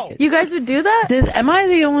top pocket. You guys would do that? Am I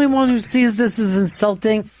the only one who sees this as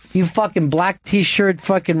insulting? You fucking black t-shirt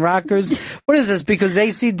fucking rockers. What is this? Because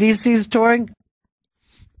AC/DC's touring?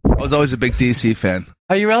 I was always a big DC fan.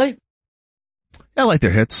 Are you really? I like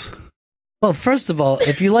their hits. Well, first of all,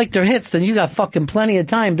 if you like their hits, then you got fucking plenty of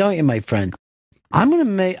time, don't you, my friend? I'm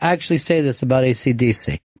going to actually say this about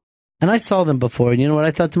AC/DC. And I saw them before, and you know what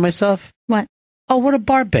I thought to myself? What? Oh, what a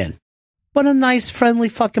bar band. What a nice, friendly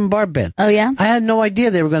fucking bar band. Oh, yeah? I had no idea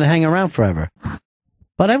they were going to hang around forever.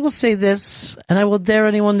 But I will say this, and I will dare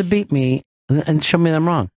anyone to beat me and show me that I'm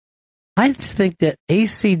wrong. I think that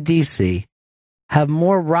AC/DC have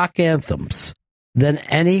more rock anthems than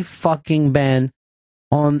any fucking band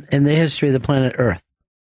in the history of the planet Earth.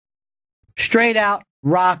 Straight out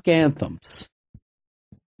rock anthems.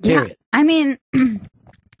 Period. Yeah, I mean,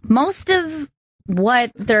 most of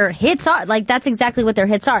what their hits are, like, that's exactly what their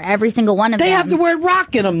hits are. Every single one of them. They have the word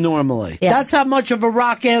rock in them normally. Yeah. That's how much of a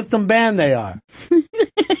rock anthem band they are.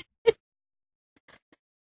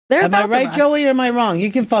 Am I right, Joey, or am I wrong?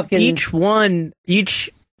 You can fucking... Each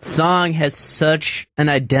song has such an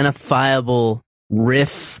identifiable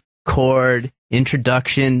riff, chord,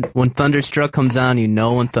 introduction. When Thunderstruck comes on, you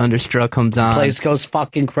know when Thunderstruck comes on. Place goes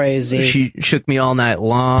fucking crazy. She shook me all night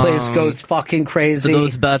long. Place goes fucking crazy. For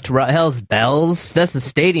those about to rock. Hell's Bells. That's the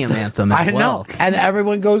stadium anthem as I well. know. And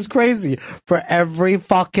everyone goes crazy for every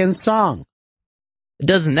fucking song. It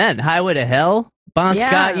doesn't end. Highway to Hell, Bon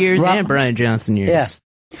Scott years and Brian Johnson years. Yeah.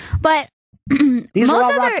 But these are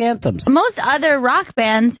all rock anthems. Most other rock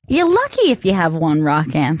bands, you're lucky if you have one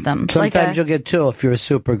rock anthem. Sometimes you'll get two if you're a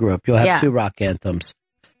super group. You'll have Yeah. two rock anthems.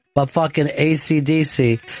 But fucking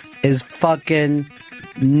AC/DC is fucking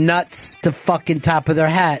nuts to fucking top of their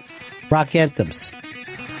hat. Rock anthems.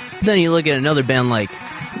 Then you look at another band like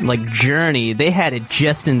Journey. They had it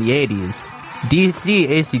just in the 80s.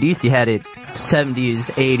 AC/DC had it 70s,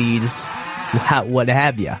 80s. What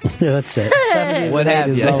have you? Yeah, that's it. 70s What and have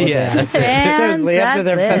 80s you? all of Yeah, that. that's it. And Seriously, after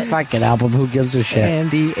their that's it. fucking album, who gives a shit?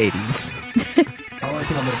 And the 80s. I like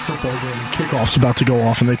when I'm at a football game and kickoff's about to go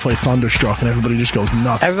off and they play Thunderstruck and everybody just goes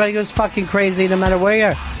nuts. Everybody goes fucking crazy no matter where you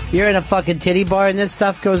are. You're in a fucking titty bar and this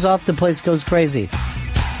stuff goes off, the place goes crazy.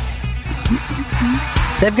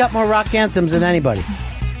 They've got more rock anthems than anybody.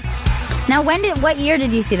 Now, what year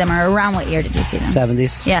did you see them, or around what year did you see them?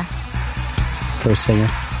 70s. Yeah. First singer.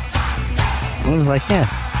 I was like, yeah.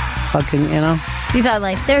 Fucking, you know. You thought,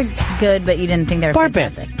 like, they're good, but you didn't think they were Bar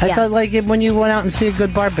band. fantastic. I Yeah. thought like it when you went out and see a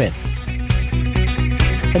good bar band.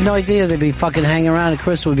 I had no idea they'd be fucking hanging around and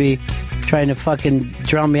Chris would be trying to fucking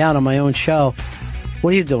drown me out on my own show.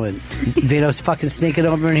 What are you doing? Vito's fucking sneaking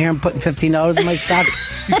over in here and putting $15 in my sock.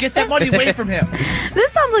 You get that money away from him.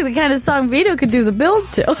 This sounds like the kind of song Vito could do the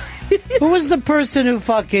build to. Who was the person who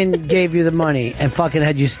fucking gave you the money and fucking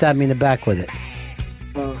had you stab me in the back with it?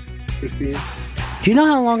 Christine. Do you know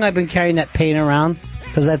how long I've been carrying that pain around?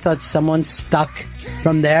 Because I thought someone stuck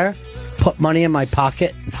from there put money in my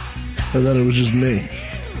pocket. And then it was just me.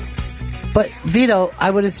 But Vito, I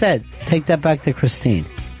would have said, take that back to Christine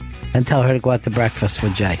and tell her to go out to breakfast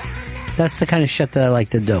with Jay. That's the kind of shit that I like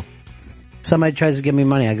to do. Somebody tries to give me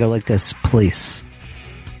money, I go like this, please.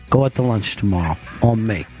 Go out to lunch tomorrow. On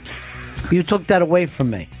me. You took that away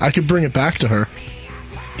from me. I could bring it back to her.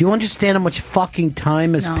 Do you understand how much fucking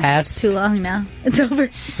time has passed? It's too long now. It's over.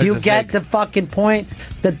 Do you get the fucking point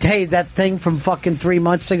that, hey, that thing from fucking 3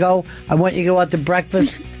 months ago, I want you to go out to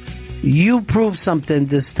breakfast? You prove something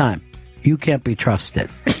this time. You can't be trusted.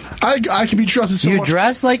 I can be trusted so you much. You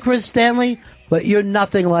dress like Chris Stanley, but you're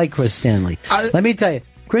nothing like Chris Stanley. Let me tell you,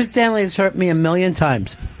 Chris Stanley has hurt me a million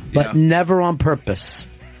times, but never on purpose.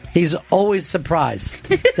 He's always surprised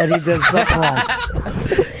that he did something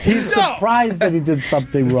wrong. He's surprised that he did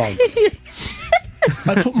something wrong.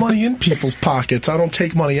 I put money in people's pockets. I don't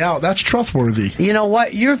take money out. That's trustworthy. You know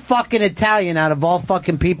what? You're fucking Italian out of all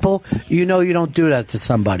fucking people. You know you don't do that to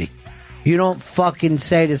somebody. You don't fucking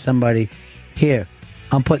say to somebody, here,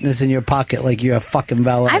 I'm putting this in your pocket like you're a fucking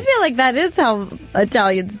valet. I feel like that is how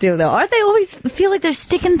Italians do, though. Aren't they always feel like they're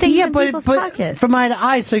sticking things in people's pockets? From eye to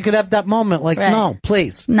eye, so you could have that moment like, no,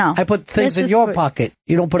 please. No. I put things in your pocket.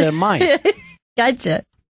 You don't put it in mine. Gotcha.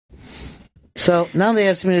 So now they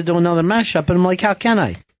asked me to do another mashup, and I'm like, how can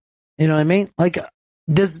I? You know what I mean? Like,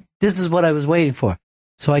 this is what I was waiting for.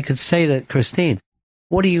 So I could say to Christine,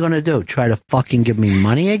 what are you going to do? Try to fucking give me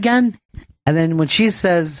money again? And then when she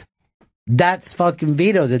says, that's fucking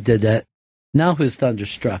Vito that did that, now who's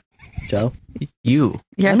thunderstruck, Joe? You.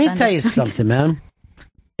 Let me tell you something, man.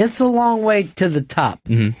 It's a long way to the top.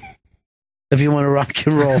 Mm-hmm. If you want to rock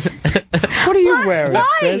and roll. What are you wearing?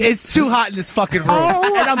 Why? Chris? It's too hot in this fucking room,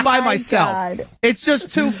 and I'm by myself. God. It's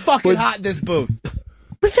just too fucking hot in this booth.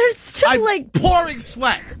 But there's still I'm pouring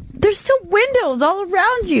sweat. There's still windows all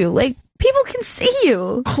around you. Like, people can see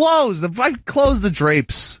you. Close the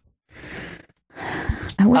drapes.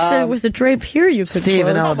 I wish there was a drape here you could Steve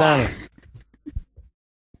in close. Alabama.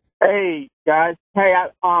 Hey, guys. Hey,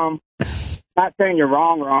 not saying you're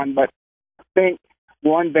wrong, Ron, but I think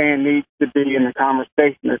one band needs to be in the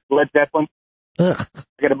conversation. It's Led Zeppelin. Ugh.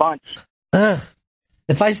 Get a bunch. Ugh.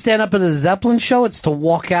 If I stand up at a Zeppelin show, it's to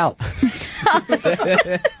walk out.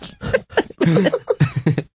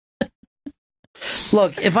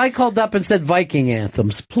 Look, if I called up and said Viking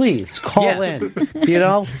anthems, please call in. You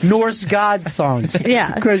know, Norse god songs.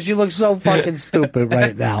 Yeah. Chris, you look so fucking stupid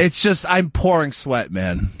right now. It's just, I'm pouring sweat,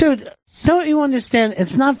 man. Dude, don't you understand?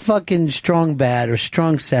 It's not fucking Strong Bad or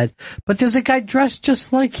Strong Sad, but there's a guy dressed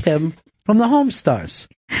just like him from the Homestars.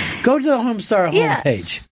 Go to the Homestar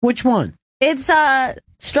homepage. Which one? It's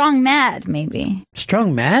Strong Mad, maybe.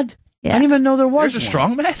 Strong Mad? Yeah. I didn't even know there was There's a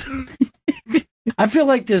one. Strong Man? I feel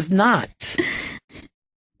like there's not.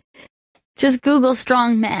 Just Google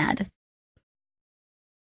Strong Mad.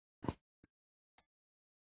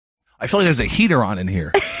 I feel like there's a heater on in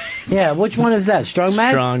here. Yeah, which one is that? Strong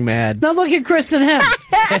Mad? Strong Mad. Now look at Chris and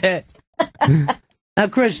him. Now,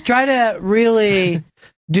 Chris, try to really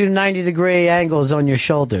do 90-degree angles on your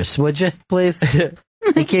shoulders, would you, please?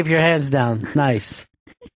 And keep your hands down. Nice.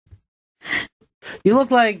 You look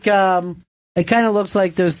like, it kind of looks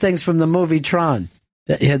like those things from the movie Tron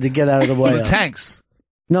that you had to get out of the way The of. tanks.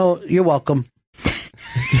 No, you're welcome.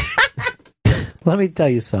 Let me tell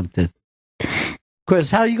you something. Chris,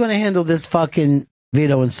 how are you going to handle this fucking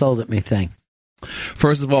Vito insulted me thing?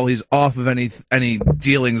 First of all, he's off of any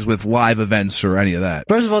dealings with live events or any of that.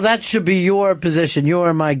 First of all, that should be your position.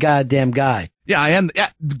 You're my goddamn guy. Yeah, I am. Yeah,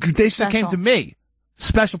 they should have came to me.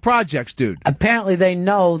 Special projects, dude. Apparently, they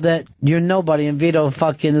know that you're nobody, and Vito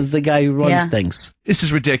fucking is the guy who runs things. This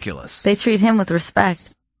is ridiculous. They treat him with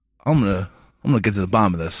respect. I'm gonna get to the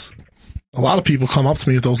bottom of this. A lot of people come up to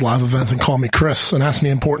me at those live events and call me Chris and ask me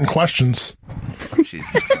important questions. Oh,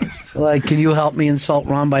 Jesus Christ. Like, can you help me insult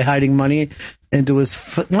Ron by hiding money into his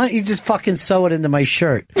why don't you just fucking sew it into my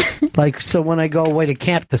shirt? Like, so when I go away to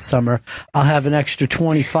camp this summer, I'll have an extra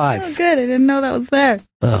 25. Oh, good. I didn't know that was there.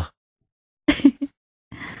 Ugh.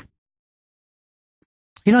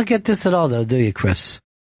 You don't get this at all, though, do you, Chris?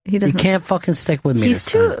 He doesn't. You can't fucking stick with me He's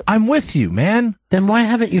this too. time. I'm with you, man. Then why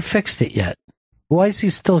haven't you fixed it yet? Why is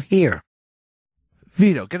he still here?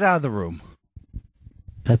 Vito, get out of the room.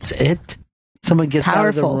 That's it? Someone gets out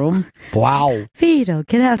of Powerful. the room? Wow. Vito,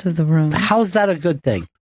 get out of the room. How's that a good thing?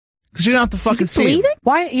 Because you don't have to fucking see him.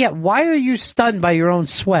 Bleeding? Why are you stunned by your own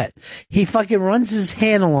sweat? He fucking runs his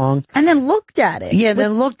hand along. And then looked at it. Yeah, and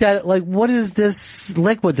then looked at it like, what is this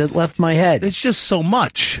liquid that left my head? It's just so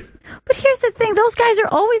much. But here's the thing. Those guys are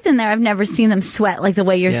always in there. I've never seen them sweat like the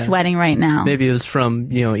way you're sweating right now. Maybe it was from,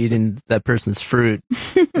 eating that person's fruit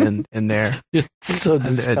in there. It's so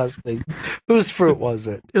disgusting. Whose fruit was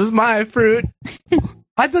it? It was my fruit.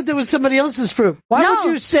 I thought there was somebody else's fruit. Why would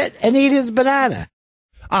you sit and eat his banana?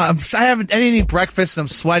 I haven't had any breakfast. I'm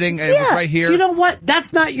sweating. And it was right here. You know what?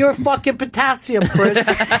 That's not your fucking potassium, Chris.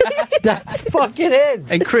 That's fucking is.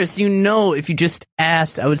 And Chris, if you just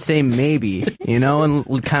asked, I would say maybe, and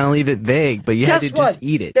kind of leave it vague, but you had to just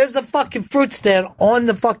eat it. There's a fucking fruit stand on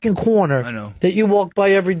the fucking corner that you walk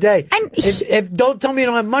by every day. And if don't tell me you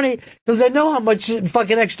don't have money, because I know how much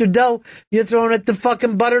fucking extra dough you're throwing at the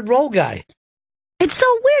fucking buttered roll guy. It's so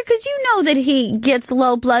weird because you know that he gets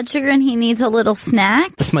low blood sugar and he needs a little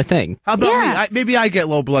snack. That's my thing. How about me? Maybe I get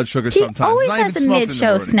low blood sugar sometimes. He always has a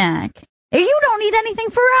mid-show snack. You don't eat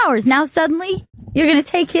anything for hours. Now suddenly you're going to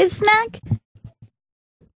take his snack?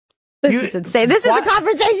 This is insane. This is a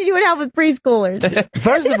conversation you would have with preschoolers.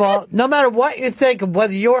 First of all, no matter what you think of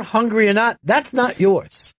whether you're hungry or not, that's not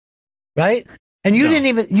yours. Right? And you didn't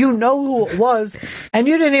even, who it was, and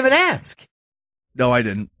you didn't even ask. No, I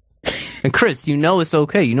didn't. And Chris, it's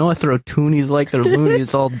okay. I throw toonies like they're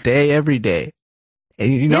loonies all day, every day.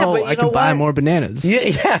 And I can buy more bananas.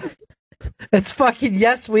 Yeah. It's fucking,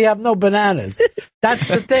 yes, we have no bananas. That's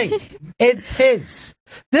the thing. It's his.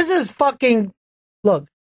 This is fucking, look,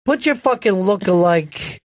 put your fucking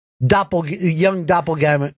lookalike young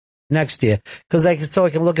doppelganger next to you. So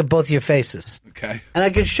I can look at both your faces. Okay. And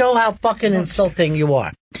I can show how fucking insulting you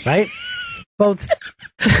are. Right? Both.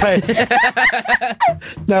 Right.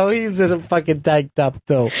 No, he's in a fucking tank top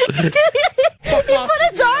too. He put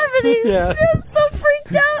his arm in it. Yeah. He's so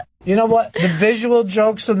freaked out. You know what? The visual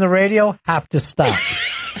jokes on the radio have to stop.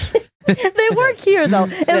 They work here, though.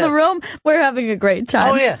 In the room, we're having a great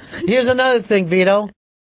time. Oh, yeah. Here's another thing, Vito.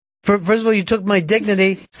 First of all, you took my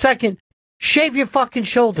dignity. Second, shave your fucking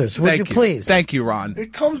shoulders, would you please? Thank you, Ron.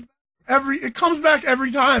 It comes back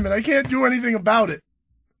every time, and I can't do anything about it.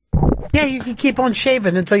 Yeah, you can keep on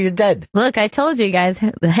shaving until you're dead. Look, I told you guys,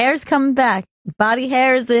 the hair's coming back. Body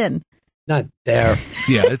hair's in. Not there.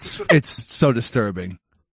 Yeah, it's so disturbing.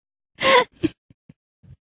 I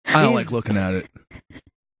don't like looking at it.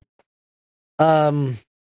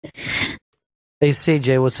 Hey,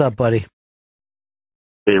 CJ, what's up, buddy?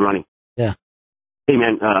 Hey, Ronnie. Yeah. Hey,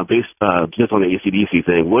 man, based just on the AC/DC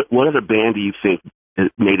thing, what other band do you think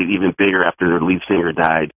made it even bigger after their lead singer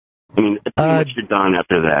died? I mean, pretty much you're done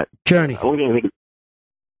after that. Journey.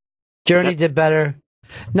 Journey did better.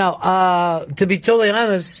 Now, to be totally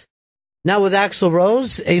honest, now with Axl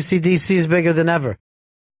Rose, AC/DC is bigger than ever.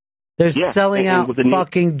 They're selling out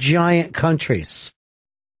fucking giant countries.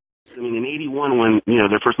 I mean, in '81, when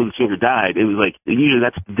their first lead singer died, it was like usually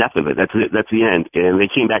that's the death of it. That's it. That's the end. And they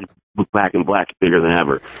came back with Back in Black, bigger than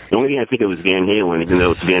ever. The only thing I think of was Van Halen, even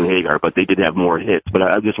though it's Van Hagar, but they did have more hits. But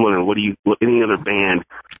I'm just wondering, any other band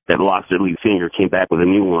that lost their lead singer came back with a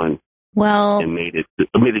new one? Well, and made it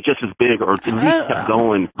just as big, or at least kept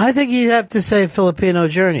going. I think you have to say Filipino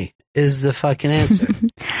Journey is the fucking answer.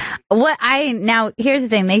 Now here's the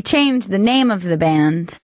thing: they changed the name of the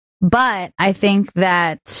band. But I think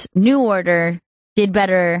that New Order did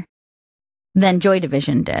better than Joy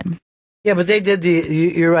Division did. Yeah, but they did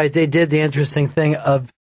you're right, they did the interesting thing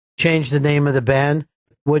of change the name of the band,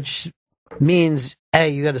 which means, hey,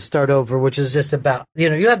 you got to start over, which is just about,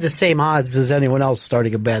 you have the same odds as anyone else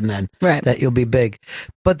starting a band then, right, that you'll be big.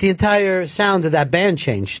 But the entire sound of that band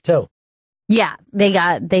changed too. Yeah,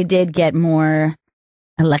 they did get more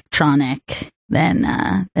electronic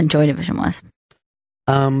than Joy Division was.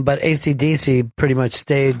 But AC/DC pretty much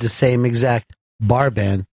stayed the same exact bar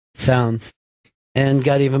band sound and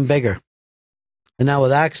got even bigger. And now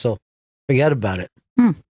with Axl, forget about it.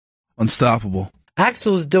 Unstoppable.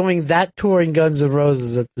 Axl's doing that touring Guns N'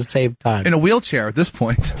 Roses at the same time. In a wheelchair at this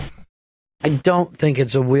point. I don't think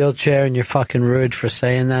it's a wheelchair, and you're fucking rude for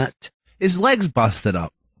saying that. His legs busted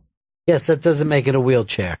up. Yes, that doesn't make it a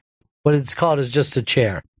wheelchair. What it's called is just a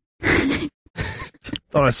chair.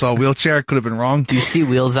 Thought I saw a wheelchair. Could have been wrong. Do you see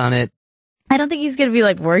wheels on it? I don't think he's going to be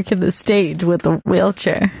working the stage with a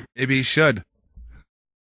wheelchair. Maybe he should.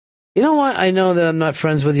 You know what? I know that I'm not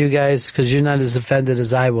friends with you guys because you're not as offended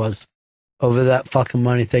as I was over that fucking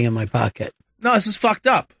money thing in my pocket. No, this is fucked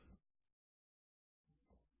up.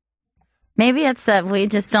 Maybe it's that we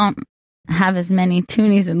just don't have as many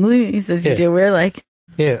toonies and loonies as you do. We're like...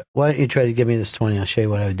 Here, why don't you try to give me this 20? I'll show you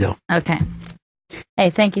what I would do. Okay. Hey,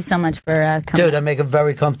 thank you so much for coming. Dude, I make a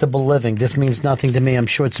very comfortable living. This means nothing to me. I'm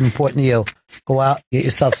sure it's important to you. Go out, get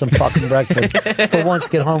yourself some fucking breakfast. For once,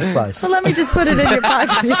 get home fries. Well, let me just put it in your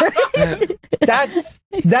pocket.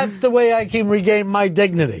 That's the way I can regain my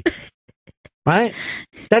dignity. Right?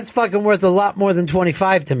 That's fucking worth a lot more than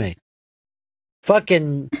 25 to me.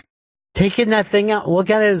 Fucking taking that thing out, look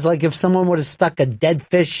at it as like if someone would have stuck a dead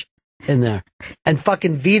fish in there. And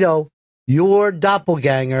fucking Vito, your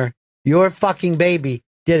doppelganger, your fucking baby,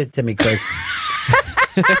 did it to me, Chris.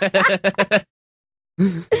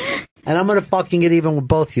 And I'm gonna fucking get even with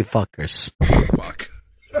both you fuckers. Fuck.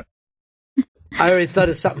 I already thought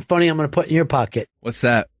of something funny I'm gonna put in your pocket. What's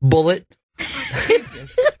that? Bullet.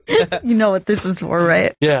 You know what this is for,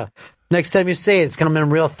 right? Yeah. Next time you see it, it's coming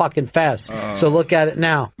real fucking fast. So look at it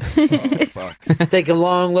now. Fuck. Take a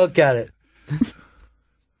long look at it.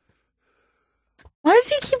 Why does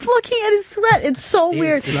he keep looking at his sweat? It's so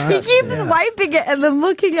weird. He keeps wiping it and then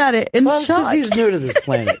looking at it in shock. Because he's new to this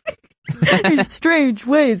planet. In strange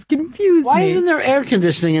ways, confuse Why me. isn't there air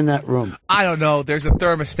conditioning in that room? I don't know. There's a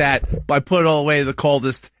thermostat, but I put it all the way to the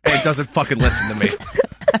coldest, and it doesn't fucking listen to me.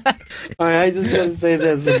 All right, I just got to say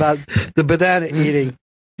this about the banana eating.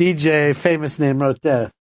 DJ, famous name, wrote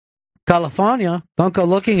there. California, don't go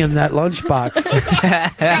looking in that lunchbox.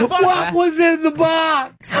 What was in the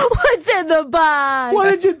box? What's in the box? What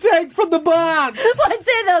did you take from the box? What's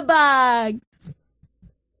in the box?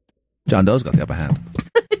 John Doe's got the upper hand.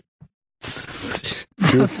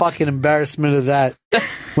 The fucking embarrassment of that.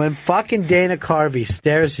 When fucking Dana Carvey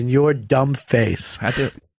stares in your dumb face. I do.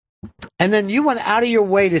 And then you went out of your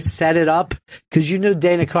way to set it up because you knew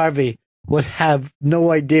Dana Carvey would have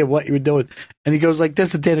no idea what you were doing. And he goes like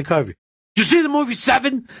this at Dana Carvey. You see the movie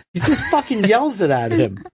Seven? He just fucking yells it at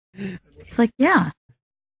him. He's like, yeah.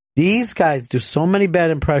 These guys do so many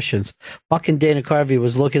bad impressions. Fucking Dana Carvey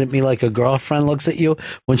was looking at me like a girlfriend looks at you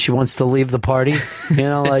when she wants to leave the party. You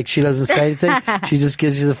know, like she doesn't say anything. She just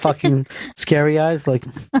gives you the fucking scary eyes. Like,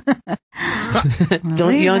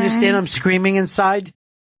 don't you understand I'm screaming inside?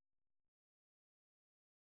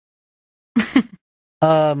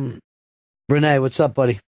 Renee, what's up,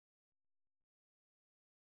 buddy?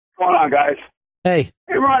 What's going on, guys? Hey.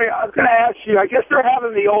 Hey, Ronnie, I was going to ask you, I guess they're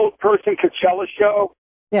having the old person Coachella show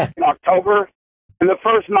in October. And the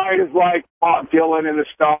first night is like Bob Dylan and the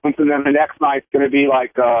Stones, and then the next night's going to be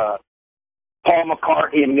like Paul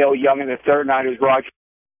McCartney and Neil Young, and the third night is Roger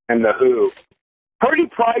and the Who. Pretty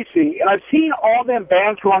pricey, and I've seen all them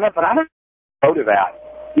bands growing up, but I don't go to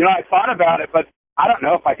that. You know, I thought about it, but I don't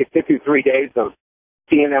know if I could sit through 3 days of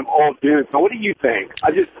seeing them old dudes. So what do you think?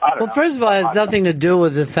 I don't know. Well, first of all, it has nothing to do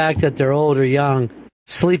with the fact that they're old or young.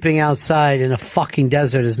 Sleeping outside in a fucking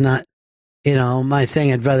desert is not, you know, my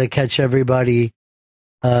thing. I'd rather catch everybody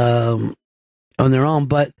on their own.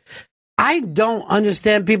 But I don't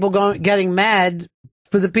understand people getting mad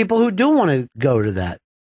for the people who do want to go to that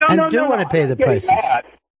want to pay the prices.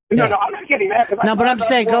 No, I'm not getting mad. No, but I'm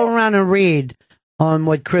saying go around and read on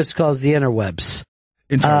what Chris calls the interwebs.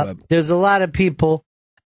 There's a lot of people,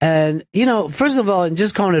 and, you know, first of all, and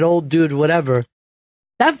just calling it old dude, whatever,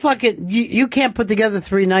 that fucking, you can't put together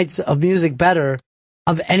 3 nights of music better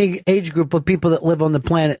of any age group of people that live on the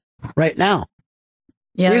planet right now.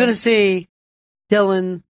 Yeah. You're going to see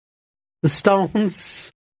Dylan, the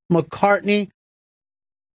Stones, McCartney,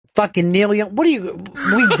 fucking Neil Young. What are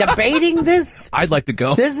we debating this? I'd like to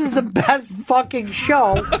go. This is the best fucking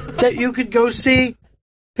show that you could go see,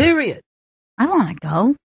 period. I want to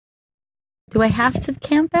go. Do I have to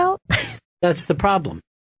camp out? That's the problem.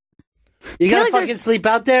 You gotta fucking sleep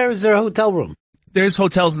out there? Or is there a hotel room? There's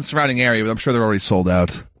hotels in the surrounding area, but I'm sure they're already sold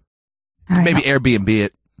out. Right. Maybe Airbnb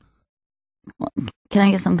it. Can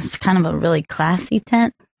I get some kind of a really classy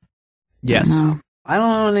tent? Yes. I don't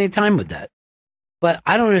have any time with that. But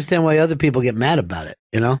I don't understand why other people get mad about it,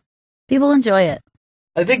 you know? People enjoy it.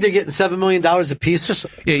 I think they're getting $7 million a piece or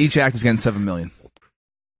something. Yeah, each act is getting $7 million.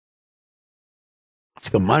 That's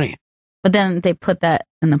good money. But then they put that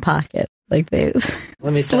in the pocket. Like they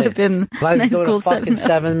Let me slip tell you, in if I was nice doing cool a fucking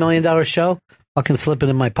 $7 million show, fucking slip it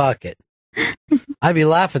in my pocket. I'd be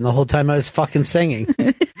laughing the whole time I was fucking singing.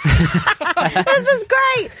 This is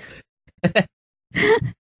great.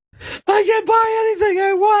 I can buy anything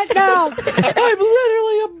I want now. I'm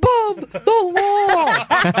literally above the law.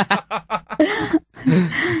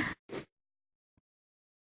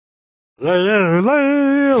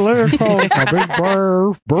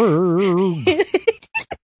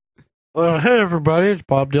 Hey everybody, it's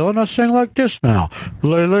Bob Dylan. I sing like this now.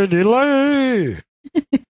 Lay, lady, lay.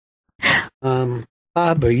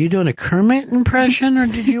 Bob, are you doing a Kermit impression, or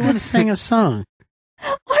did you want to sing a song?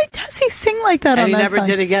 Why does he sing like that? And on he that never song?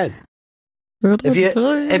 did again.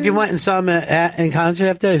 If you went and saw him in concert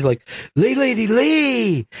after that, he's like, lay, lady,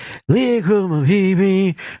 lay, lay, come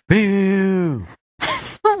baby, baby.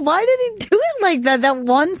 Why did he do it like that? That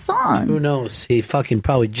one song. Who knows? He fucking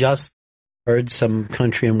probably just heard some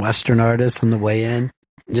country and western artists on the way in.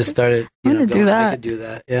 Just started, I'm gonna do that. I could do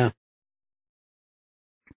that, yeah.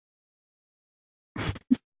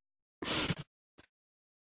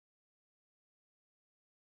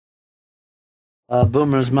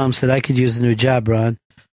 Boomer's mom said, I could use a new job, Ron.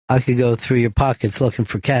 I could go through your pockets looking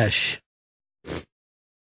for cash.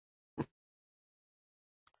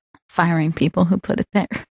 Firing people who put it there.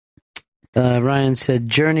 Ryan said,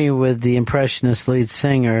 Journey with the impressionist lead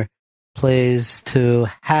singer plays to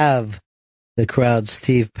have the crowd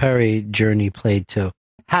Steve Perry Journey played to.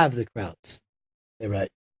 Have the crowds. They're right.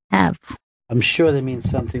 Have. I'm sure they mean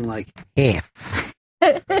something like half.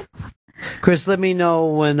 Chris, let me know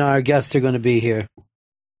when our guests are going to be here.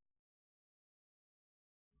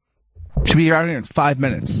 Should be out here in 5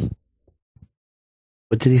 minutes.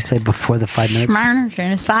 What did he say before the 5 minutes? Schmarner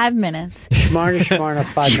in 5 minutes. Schmarner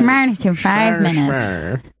 5 minutes. Schmarner in 5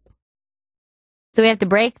 minutes. Do we have to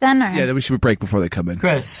break then? Or? Yeah, then we should break before they come in.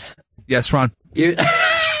 Chris. Yes, Ron?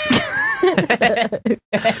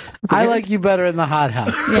 I like you better in the hot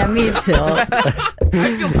house. Yeah, me too.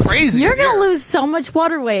 I feel crazy. You're going to lose so much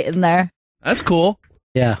water weight in there. That's cool.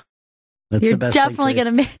 Yeah. That's You're the best definitely going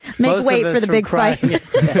to make weight for the big fight.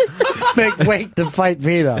 Make weight to fight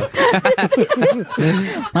Vito.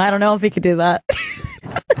 I don't know if he could do that.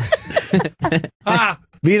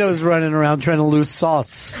 Vito's running around trying to lose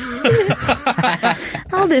sauce.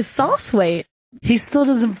 All this sauce weight. He still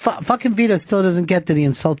doesn't, fucking Vito still doesn't get that he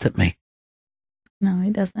insulted me. No, he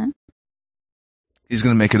doesn't. He's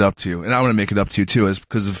going to make it up to you. And I want to make it up to you, too, is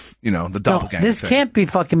because of, the doppelganger. This can't be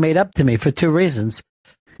fucking made up to me for two reasons.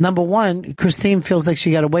 Number one, Christine feels like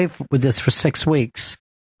she got away with this for 6 weeks,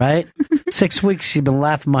 right? 6 weeks she's been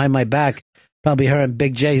laughing behind my back. Probably her and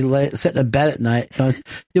Big J sitting in bed at night.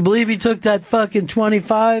 You believe he took that fucking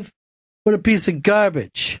 25? What a piece of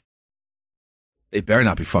garbage. They better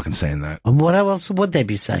not be fucking saying that. What else would they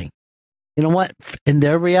be saying? You know what? In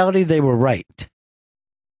their reality, they were right.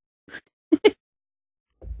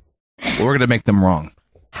 We're going to make them wrong.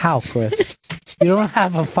 How, Chris? You don't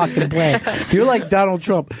have a fucking plan. You're like Donald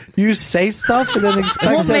Trump. You say stuff and then expect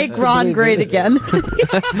We'll us make to Ron believe great it. again.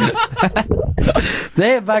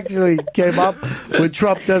 They have actually came up with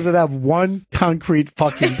Trump doesn't have one concrete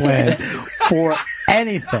fucking plan for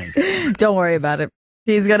anything. Don't worry about it.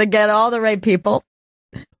 He's going to get all the right people.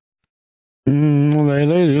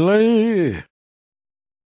 Lady.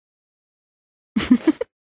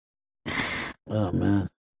 Oh, man.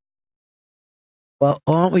 Well,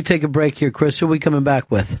 why don't we take a break here, Chris? Who are we coming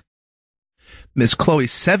back with? Miss Chloe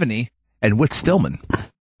Sevigny and Whit Stillman.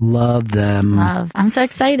 Love them. Love. I'm so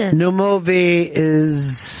excited. New movie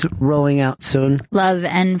is rolling out soon. Love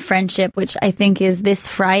and Friendship, which I think is this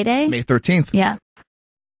Friday. May 13th. Yeah.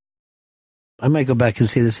 I might go back and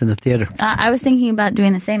see this in the theater. I was thinking about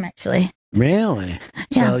doing the same, actually. Really?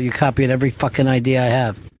 Yeah. So you copied every fucking idea I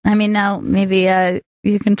have. I mean, now maybe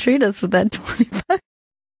you can treat us with that 25.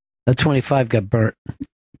 That 25 got burnt.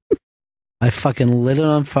 I fucking lit it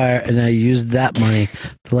on fire, and I used that money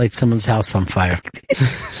to light someone's house on fire.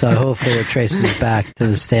 So hopefully it traces back to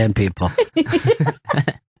the Stan people.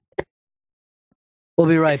 We'll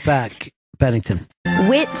be right back. Bennington.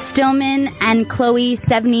 Whit Stillman and Chloe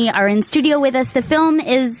Sevigny are in studio with us. The film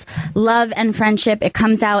is Love and Friendship. It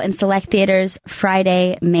comes out in select theaters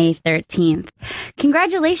Friday, May 13th.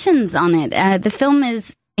 Congratulations on it. The film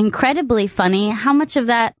is incredibly funny. How much of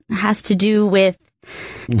that has to do with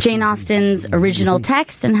Jane Austen's original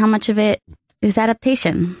text, and how much of it is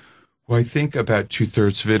adaptation? Well, I think about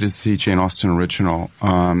 2/3 of it is the Jane Austen original.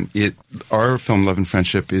 Our film Love and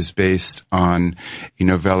Friendship is based on a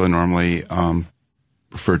novella normally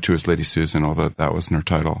referred to as Lady Susan, although that wasn't her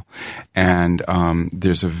title. And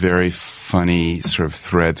there's a very funny sort of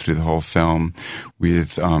thread through the whole film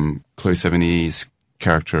with Chloe Sevigny's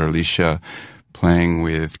character Alicia playing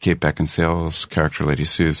with Kate Beckinsale's character Lady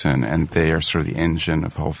Susan, and they are sort of the engine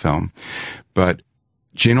of the whole film. But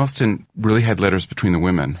Jane Austen really had letters between the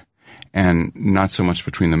women and not so much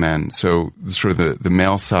between the men. So sort of the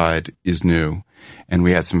male side is new, and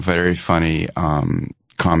we had some very funny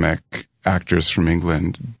comic actors from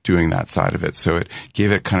England doing that side of it. So it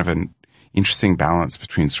gave it kind of an interesting balance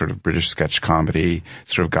between sort of British sketch comedy,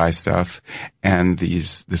 sort of guy stuff, and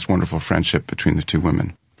this wonderful friendship between the two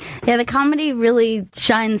women. Yeah, the comedy really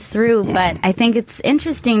shines through, but I think it's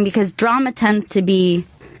interesting because drama tends to be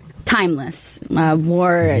timeless.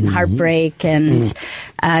 War and heartbreak and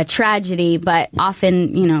tragedy, but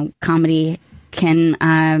often, comedy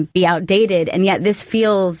can be outdated, and yet this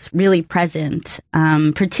feels really present.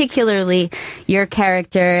 Particularly your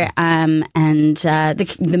character and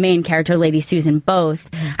the main character, Lady Susan, both.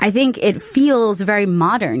 I think it feels very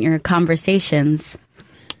modern, your conversations.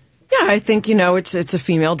 Yeah, I think, it's a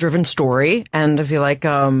female-driven story, and I feel like,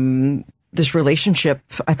 this relationship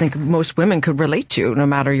I think most women could relate to, no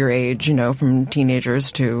matter your age, from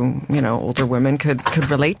teenagers to, older women could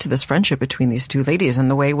relate to this friendship between these two ladies, and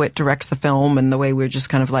the way Whit directs the film and the way we're just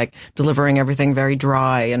kind of like delivering everything very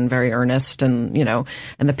dry and very earnest, and,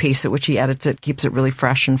 and the pace at which he edits it keeps it really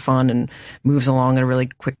fresh and fun and moves along at a really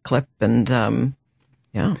quick clip. And,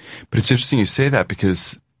 yeah. But it's interesting you say that,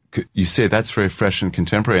 because you say that's very fresh and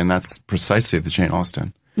contemporary, and that's precisely the Jane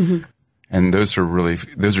Austen. Mm-hmm. And those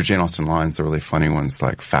are Jane Austen lines, the really funny ones,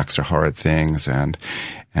 like facts are horrid things, and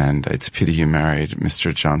it's a pity you married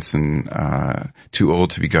Mr. Johnson, too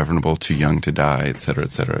old to be governable, too young to die, et cetera,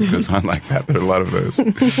 et cetera. It goes on like that. There are a lot of those.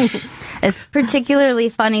 It's particularly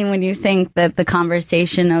funny when you think that the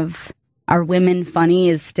conversation of are women funny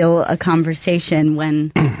is still a conversation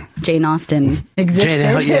when Jane Austen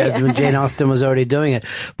existed. When Jane Austen was already doing it.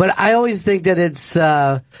 But I always think that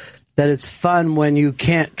it's fun when you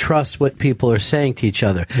can't trust what people are saying to each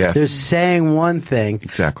other. Yes. They're saying one thing.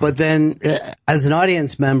 Exactly. But then, as an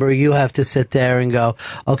audience member, you have to sit there and go,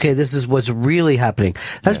 okay, this is what's really happening.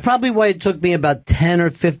 That's probably why it took me about 10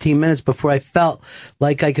 or 15 minutes before I felt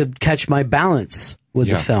like I could catch my balance with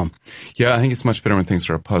the film. Yeah, I think it's much better when things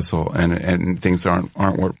are a puzzle and things aren't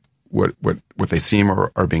what they seem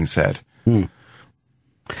or are being said. Hmm.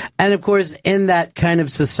 And of course, in that kind of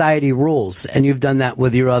society rules, and you've done that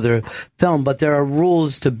with your other film, but there are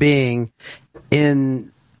rules to being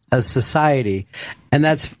in a society, and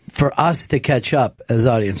that's for us to catch up as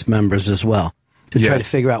audience members as well, to try to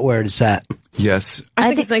figure out where it's at. Yes. I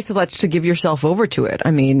think it's nice to give yourself over to it.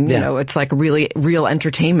 I mean, you know, it's like really real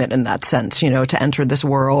entertainment in that sense, to enter this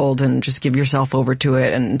world and just give yourself over to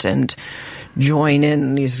it and join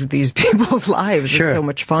in these people's lives. Sure. It's so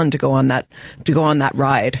much fun to go on that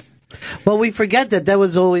ride. Well, we forget that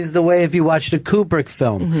was always the way if you watched a Kubrick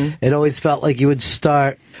film. Mm-hmm. It always felt like you would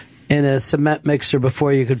start in a cement mixer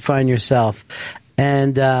before you could find yourself.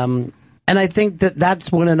 And I think that's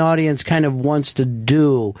what an audience kind of wants to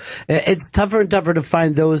do. It's tougher and tougher to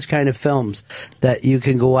find those kind of films that you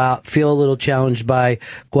can go out, feel a little challenged by,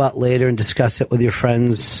 go out later and discuss it with your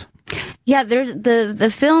friends. Yeah,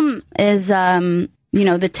 the film is,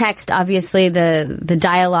 the text, obviously, the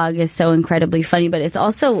dialogue is so incredibly funny, but it's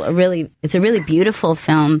also a really beautiful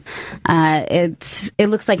film. It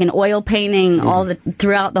looks like an oil painting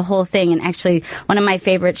throughout the whole thing. And actually, one of my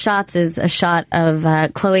favorite shots is a shot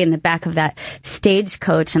of Chloe in the back of that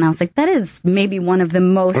stagecoach. And I was like, that is maybe one of the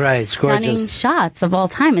most stunning shots of all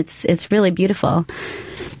time. It's really beautiful.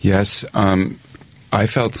 Yes. I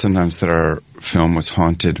felt sometimes that our film was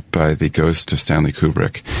haunted by the ghost of Stanley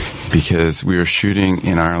Kubrick, because we were shooting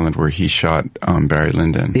in Ireland where he shot Barry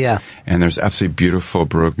Lyndon. Yeah. And there's absolutely beautiful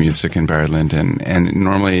Baroque music in Barry Lyndon. And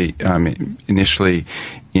normally, initially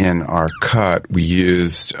in our cut, we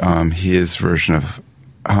used his version of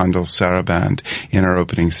Handel's Saraband in our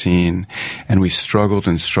opening scene. And we struggled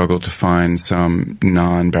to find some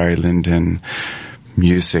non-Barry Lyndon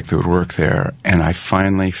music that would work there, and I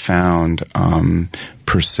finally found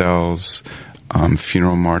Purcell's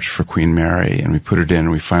Funeral March for Queen Mary, and we put it in,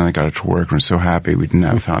 and we finally got it to work, and we're so happy we didn't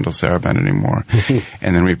have Handel Saraband anymore.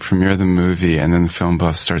 And then we premiered the movie, and then the film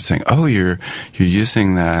buffs started saying, "Oh, you're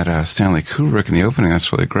using that Stanley Kubrick in the opening.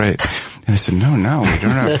 That's really great." And I said, "No, we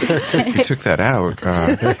don't have. We took that out."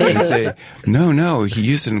 And they say, "No, he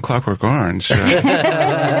used it in Clockwork Orange."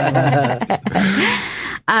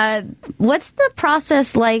 What's the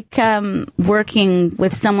process like working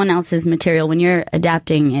with someone else's material when you're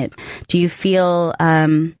adapting it? Do you feel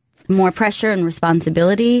more pressure and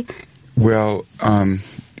responsibility? Well,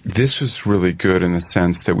 this was really good in the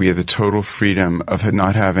sense that we had the total freedom of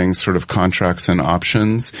not having sort of contracts and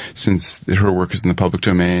options, since her work is in the public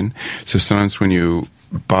domain. So sometimes when you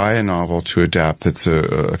buy a novel to adapt that's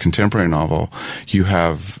a contemporary novel, you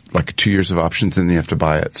have like 2 years of options and then you have to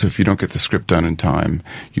buy it. So if you don't get the script done in time,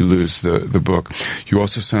 you lose the book. You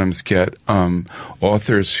also sometimes get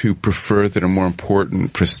authors who prefer that a more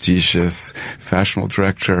important, prestigious, fashionable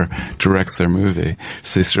director directs their movie.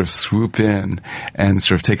 So they sort of swoop in and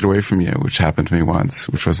sort of take it away from you, which happened to me once,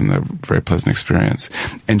 which wasn't a very pleasant experience.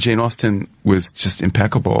 And Jane Austen was just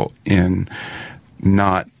impeccable in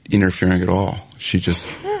not interfering at all. She just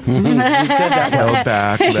held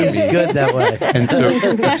back. She's good that way. And so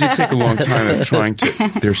it did take a long time of trying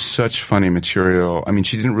to. There's such funny material. I mean,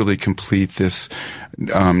 she didn't really complete this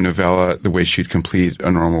novella the way she'd complete a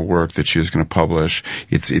normal work that she was going to publish.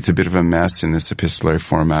 It's a bit of a mess in this epistolary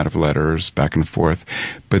format of letters back and forth,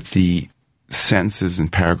 but the sentences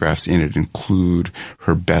and paragraphs in it include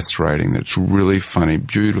her best writing. That's really funny,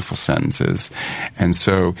 beautiful sentences. And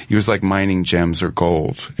so it was like mining gems or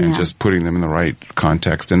gold and just putting them in the right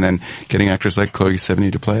context and then getting actors like Chloe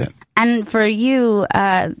Sevigny to play it. And for you,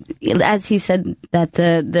 as he said, that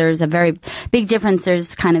there's a very big difference.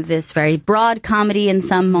 There's kind of this very broad comedy in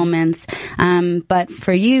some moments. But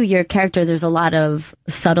for you, your character, there's a lot of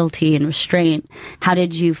subtlety and restraint. How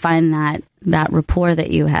did you find that rapport that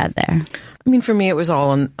you had there? I mean, for me, it was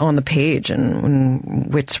all on the page, and when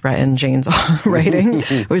Whit's and Jane's writing,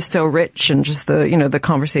 it was so rich, and just the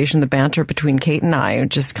conversation, the banter between Kate and I,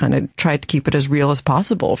 just kind of tried to keep it as real as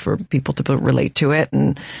possible for people to relate to it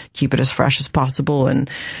and keep it as fresh as possible.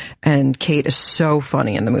 And Kate is so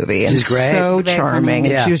funny in the movie and so charming,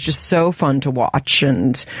 and she was just so fun to watch,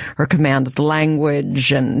 and her command of the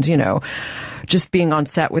language, and just being on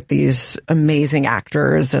set with these amazing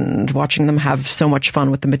actors and watching them have so much fun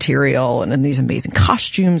with the material and in these amazing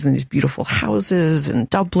costumes and these beautiful houses in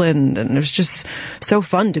Dublin. And it was just so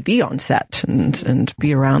fun to be on set and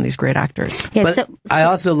be around these great actors. Yeah, but I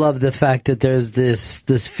also love the fact that there's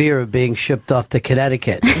this fear of being shipped off to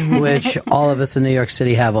Connecticut, which all of us in New York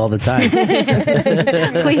City have all the time.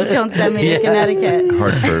 Please don't send me to Connecticut.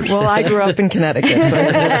 Hartford. Well, I grew up in Connecticut, so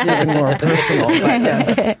it's even more personal. But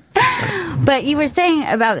yes. But you were saying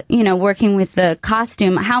about, working with the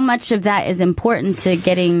costume, how much of that is important to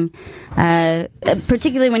getting,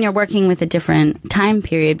 particularly when you're working with a different time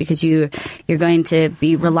period, because you're going to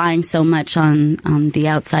be relying so much on the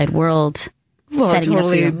outside world. Well, it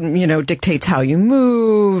totally, dictates how you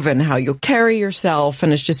move and how you carry yourself,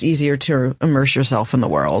 and it's just easier to immerse yourself in the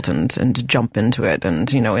world and to jump into it.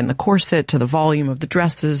 And, in the corset, to the volume of the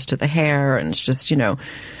dresses, to the hair, and it's just,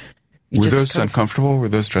 Were those uncomfortable? Were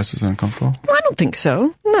those dresses uncomfortable? I don't think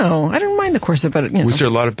so. No, I didn't mind the corset, but Was there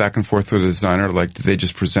a lot of back and forth with the designer? Like, did they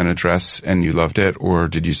just present a dress and you loved it, or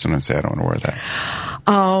did you sometimes say, "I don't want to wear that"?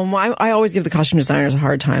 I always give the costume designers a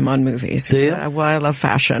hard time on movies. Do you? I love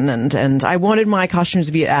fashion, and I wanted my costumes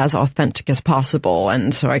to be as authentic as possible,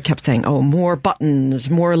 and so I kept saying, "Oh, more buttons,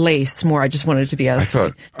 more lace, more." I just wanted it to be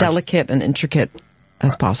as delicate and intricate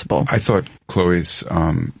as possible. I thought Chloe's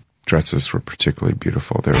dresses were particularly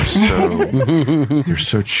beautiful. They're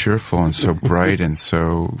so cheerful and so bright and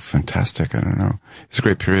so fantastic. I don't know. It's a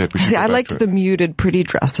great period. I liked the muted, pretty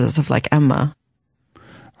dresses of like Emma.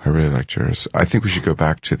 I really liked yours. I think we should go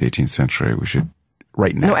back to the 18th century. We should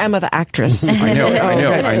right now. No, Emma the actress. I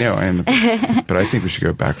know. But I think we should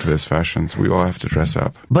go back to those fashions. We all have to dress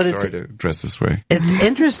up. But Sorry to dress this way. It's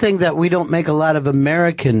interesting that we don't make a lot of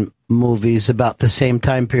American movies about the same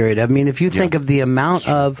time period. I mean, if you think of the amount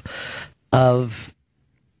of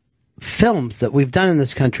films that we've done in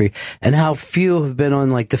this country and how few have been on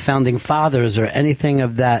like the Founding Fathers or anything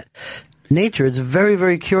of that nature, it's very,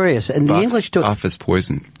 very curious. And the English do Office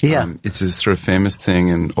Poison. Yeah. It's a sort of famous thing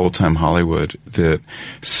in old time Hollywood that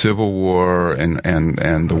Civil War and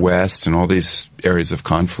the West and all these areas of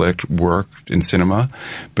conflict worked in cinema,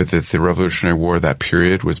 but that the Revolutionary War, that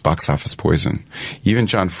period, was box office poison. Even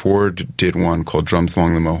John Ford did one called Drums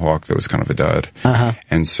Along the Mohawk that was kind of a dud. Uh-huh.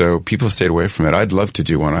 And so people stayed away from it. I'd love to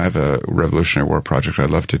do one. I have a Revolutionary War project I'd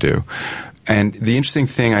love to do. And the interesting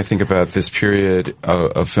thing I think about this period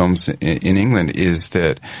of films in England is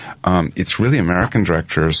that it's really American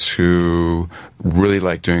directors who really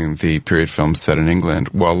like doing the period films set in England,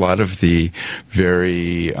 while a lot of the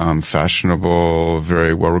very fashionable,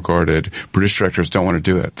 very well-regarded British directors don't want to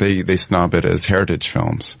do it. They snob it as heritage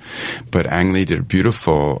films. But Ang Lee did a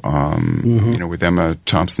beautiful, with Emma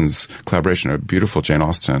Thompson's collaboration, a beautiful Jane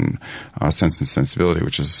Austen Sense and Sensibility,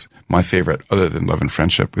 which is my favorite, other than Love and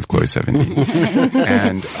Friendship with Chloe Sevigny.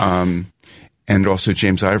 And also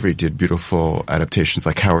James Ivory did beautiful adaptations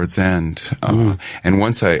like Howard's End. And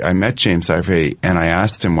once I met James Ivory and I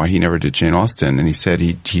asked him why he never did Jane Austen, and he said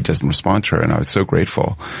he doesn't respond to her. And I was so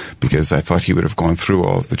grateful because I thought he would have gone through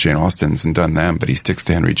all of the Jane Austens and done them, but he sticks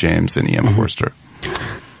to Henry James and E.M. Forster.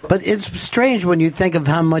 But it's strange when you think of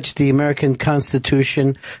how much the American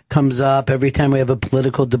Constitution comes up every time we have a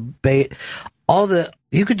political debate.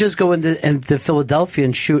 You could just go into Philadelphia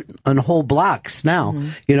and shoot on whole blocks now.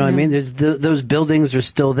 You know what I mean? There's those buildings are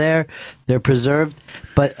still there. They're preserved.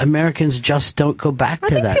 But Americans just don't go back to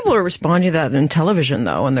that. I think people are responding to that in television,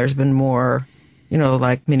 though, and there's been more,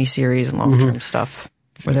 like miniseries and long-term stuff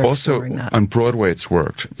where they're exploring that. On Broadway, it's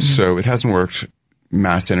worked. So it hasn't worked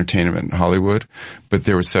mass entertainment in Hollywood, but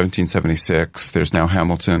there was 1776. There's now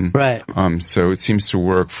Hamilton. Right. So it seems to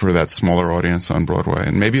work for that smaller audience on Broadway,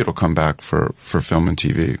 and maybe it'll come back for film and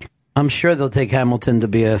TV. I'm sure they'll take Hamilton to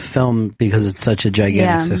be a film because it's such a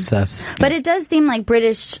gigantic success. But it does seem like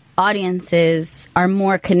British audiences are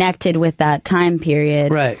more connected with that time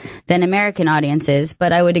period than American audiences.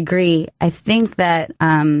 But I would agree. I think that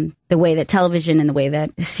the way that television and the way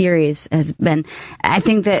that series has been, I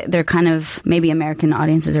think that they're kind of, maybe American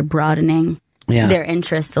audiences are broadening their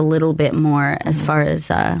interest a little bit more as far as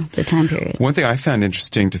the time period. One thing I found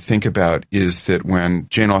interesting to think about is that when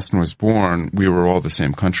Jane Austen was born, we were all the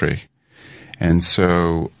same country. And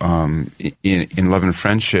so in Love and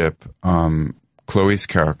Friendship, Chloe's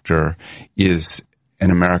character is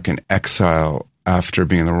an American exile after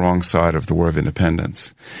being on the wrong side of the War of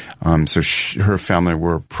Independence. So her family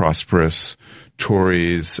were prosperous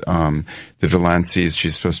Tories. The Delanceys,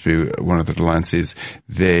 she's supposed to be one of the Delanceys,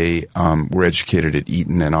 they were educated at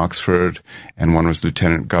Eton and Oxford, and one was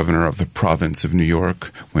lieutenant governor of the province of New York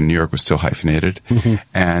when New York was still hyphenated. Mm-hmm.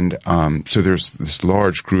 And so there's this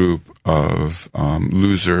large group of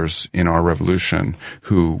losers in our revolution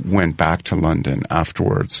who went back to London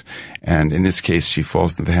afterwards. And in this case, she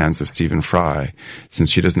falls into the hands of Stephen Fry. Since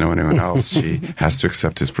she doesn't know anyone else, she has to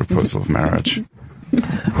accept his proposal of marriage.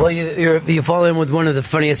 Well, you fall in with one of the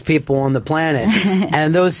funniest people on the planet,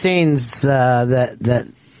 and those scenes that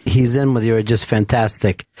he's in with you are just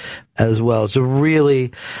fantastic as well.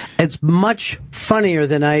 It's much funnier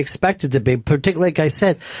than I expected to be. Particularly, like I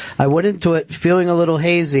said, I went into it feeling a little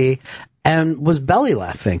hazy and was belly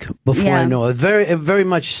laughing before I know it. It very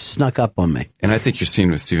much snuck up on me. And I think your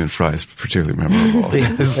scene with Stephen Fry is particularly memorable.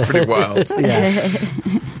 This is pretty wild. Yeah.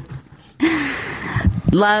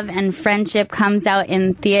 Love and Friendship comes out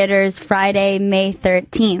in theaters Friday, May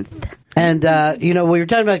 13th. And, we were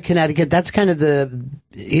talking about Connecticut. That's kind of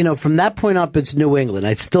from that point up, it's New England.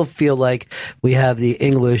 I still feel like we have the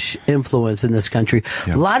English influence in this country.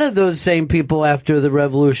 Yeah. A lot of those same people after the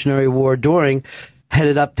Revolutionary War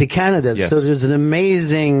headed up to Canada. Yes. So there's an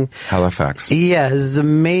amazing... Halifax. Yeah, there's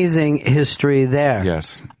amazing history there.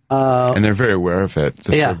 Yes. And they're very aware of it,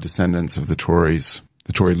 the sort of descendants of the Tories,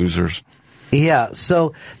 the Tory losers. Yeah,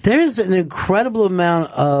 so there's an incredible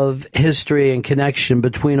amount of history and connection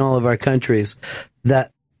between all of our countries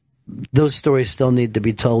that those stories still need to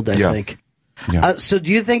be told, I think. Yeah. So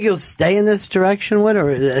do you think you'll stay in this direction, Win, or?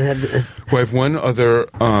 Well,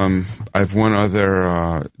 I have one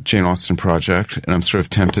other Jane Austen project, and I'm sort of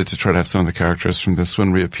tempted to try to have some of the characters from this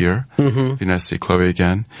one reappear. Mm-hmm. Be nice to see Chloe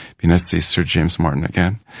again. Be nice to see Sir James Martin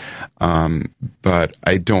again. But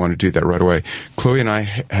I don't want to do that right away. Chloe and I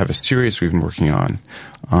have a series we've been working on.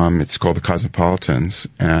 It's called The Cosmopolitans,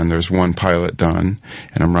 and there's one pilot done,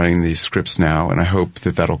 and I'm writing these scripts now, and I hope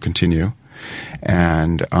that that'll continue.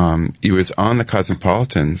 And it was on The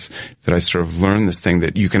Cosmopolitans that I sort of learned this thing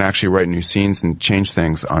that you can actually write new scenes and change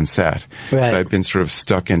things on set. Right. So I'd been sort of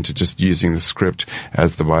stuck into just using the script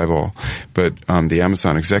as the Bible. But the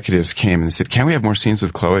Amazon executives came and said, "Can we have more scenes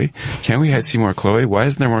with Chloe? Can we see more Chloe? Why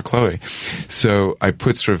isn't there more Chloe?" So I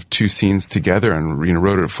put sort of two scenes together and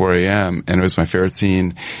wrote it at 4 a.m. And it was my favorite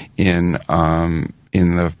scene in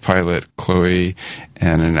the pilot, Chloe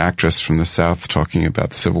and an actress from the South talking about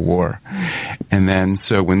the Civil War. And then,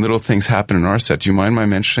 so when little things happen in our set, do you mind my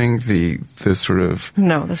mentioning the sort of...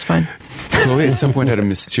 No, that's fine. Chloe at some point had a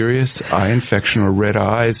mysterious eye infection or red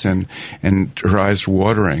eyes, and her eyes were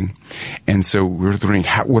watering. And so we were wondering,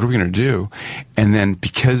 what are we going to do? And then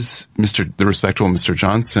because the respectable Mr.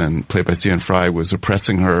 Johnson, played by Stephen Fry, was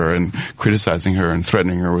oppressing her and criticizing her and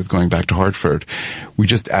threatening her with going back to Hartford, we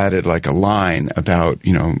just added like a line about,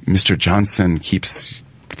 Mr. Johnson keeps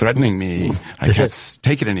threatening me. I can't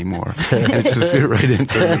take it anymore. And it just fit right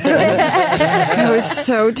into this. I was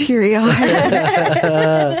so teary-eyed.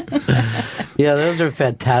 Yeah, those are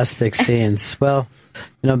fantastic scenes. Well,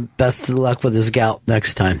 best of luck with his gout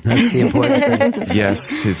next time. That's the important thing. Yes,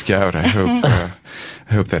 his gout. I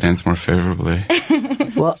hope that ends more favorably.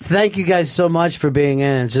 Well, thank you guys so much for being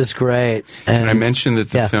in. It's just great. And I mentioned that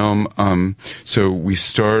the film, so we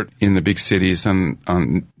start in the big cities on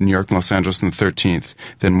New York and Los Angeles on the 13th,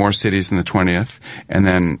 then more cities on the 20th, and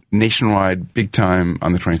then nationwide, big time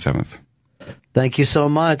on the 27th. Thank you so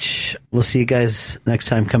much. We'll see you guys next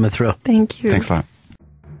time coming through. Thank you. Thanks a lot.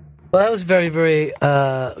 Well, that was very, very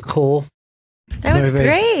cool. That was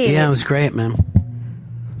great. Yeah, it was great, man.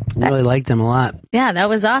 I really liked them a lot. Yeah, that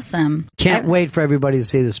was awesome. Can't wait for everybody to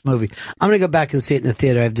see this movie. I'm going to go back and see it in the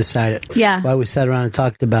theater. I've decided. Yeah. While we sat around and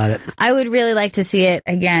talked about it. I would really like to see it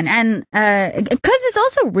again. And because it's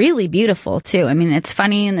also really beautiful, too. I mean, it's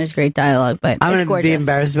funny and there's great dialogue, but I'm going to be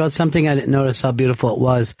embarrassed about something. I didn't notice how beautiful it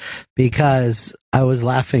was because I was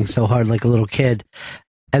laughing so hard like a little kid.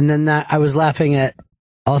 And then I was laughing at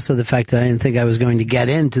also the fact that I didn't think I was going to get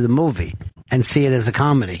into the movie and see it as a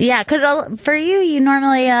comedy. Yeah, because for you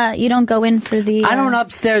normally, you don't go in for the... I don't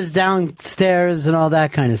upstairs, downstairs, and all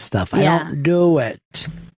that kind of stuff. I don't do it.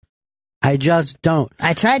 I just don't.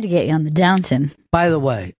 I tried to get you on the Downton. By the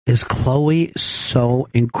way, is Chloe so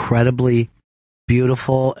incredibly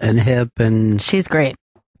beautiful and hip and... She's great.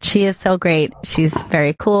 She is so great. She's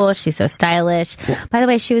very cool. She's so stylish. By the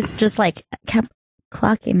way, she was just like, kept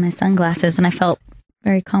clocking my sunglasses, and I felt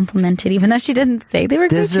very complimented, even though she didn't say they were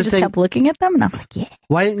good. She just kept looking at them, and I was like, yeah.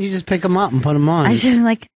 Why didn't you just pick them up and put them on? I should have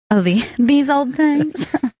like, these old things.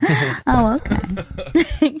 Oh,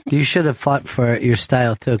 okay. You should have fought for your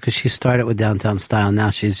style too, because she started with downtown style. Now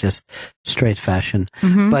she's just straight fashion.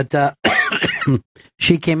 But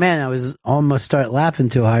she came in. I was almost start laughing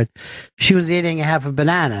too hard. She was eating half a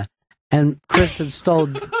banana, and Chris had stole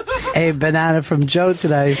a banana from Joe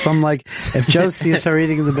today. So I'm like, if Joe sees her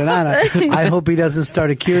eating the banana, I hope he doesn't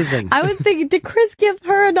start accusing. I was thinking, did Chris give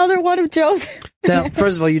her another one of Joe's? Now,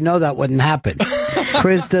 first of all, you know that wouldn't happen.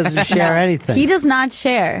 Chris doesn't share anything. He does not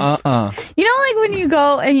share. You know, like when you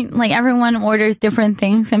go and like everyone orders different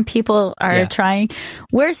things and people are trying.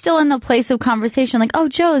 We're still in the place of conversation. Like, oh,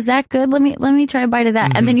 Joe, is that good? Let me try a bite of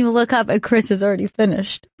that. And then you look up and Chris has already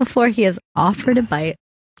finished before he has offered a bite.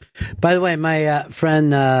 By the way, my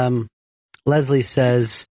friend Leslie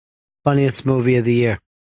says funniest movie of the year.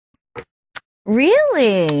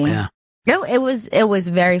 Really? Yeah. It was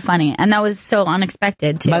very funny, and that was so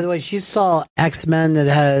unexpected too. By the way, she saw X-Men that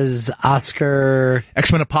has Oscar.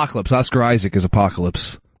 X-Men Apocalypse. Oscar Isaac is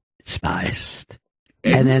Apocalypse. Spiced.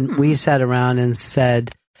 And then we sat around and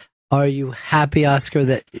said, "Are you happy, Oscar,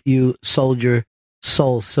 that you sold your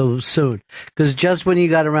soul so soon?" Because just when you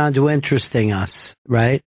got around to interesting us,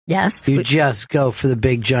 right? Yes. You just go for the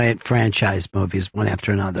big giant franchise movies one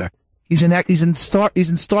after another. He's in Star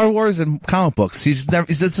Wars and comic books. This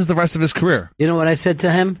is the rest of his career. You know what I said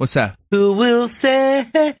to him? What's that? Who will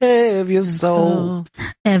save your soul?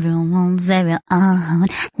 Everyone save your own.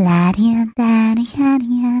 I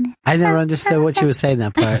never understood what she was saying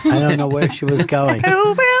that part. I don't know where she was going.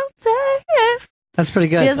 Who will save? That's pretty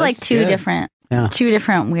good. She has like two different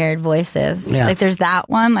weird voices. Yeah. Like there's that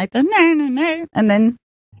one, like the no, and then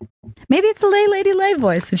maybe it's the Lay Lady Lay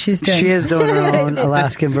voice that she's doing. She is doing her own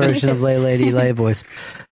Alaskan version of Lay Lady Lay voice.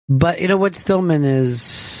 But you know what? Stillman is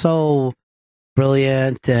so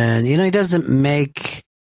brilliant, and you know he doesn't make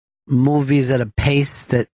movies at a pace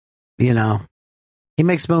that, you know, he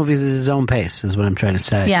makes movies at his own pace, is what I'm trying to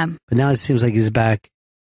say. Yeah. But now it seems like he's back.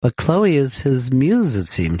 But Chloe is his muse, it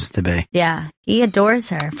seems to be. Yeah, he adores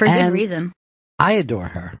her for good reason. I adore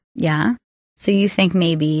her. Yeah. So you think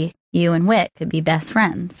maybe you and Whit could be best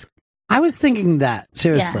friends? I was thinking that,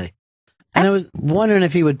 seriously. Yeah. And I was wondering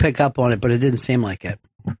if he would pick up on it, but it didn't seem like it.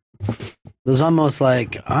 It was almost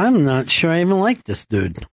like, I'm not sure I even like this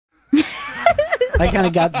dude. I kind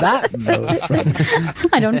of got that note from him.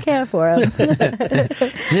 I don't care for him.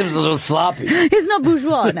 Seems a little sloppy. He's not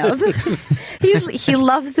bourgeois enough. He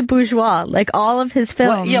loves the bourgeois, like all of his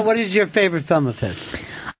films. What is your favorite film of his?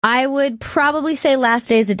 I would probably say Last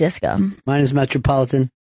Days of Disco. Mine is Metropolitan.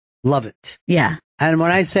 Love it. Yeah. And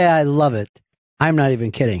when I say I love it, I'm not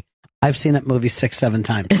even kidding. I've seen that movie 6-7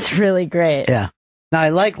 times. It's really great. Yeah. Now, I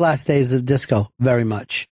like Last Days of Disco very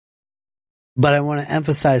much. But I want to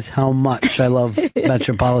emphasize how much I love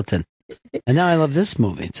Metropolitan. And now I love this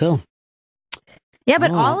movie, too. Yeah,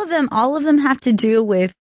 but all of them have to do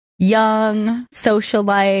with young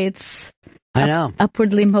socialites. I know.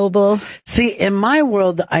 Upwardly mobile. See, in my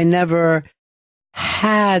world, I never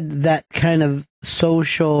had that kind of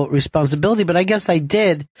social responsibility, but I guess I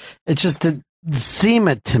did. It just didn't seem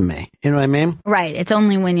it to me. You know what I mean? Right. It's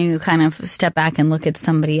only when you kind of step back and look at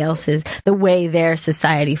somebody else's, the way their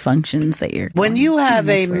society functions that you're... When you have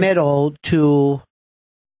a middle to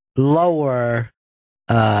lower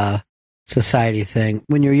society thing,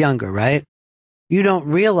 when you're younger, right? You don't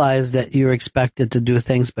realize that you're expected to do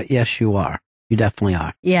things, but yes, you are. You definitely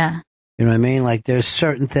are. Yeah. You know what I mean? Like there's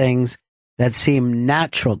certain things that seem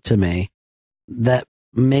natural to me that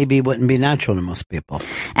maybe wouldn't be natural to most people.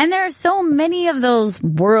 And there are so many of those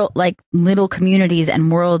little communities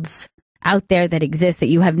and worlds out there that exist that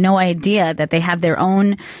you have no idea that they have their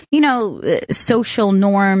own, social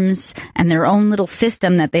norms and their own little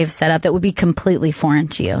system that they've set up that would be completely foreign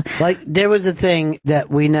to you. Like there was a thing that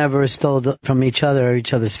we never stole from each other or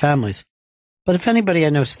each other's families. But if anybody I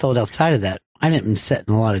know stole outside of that, I didn't sit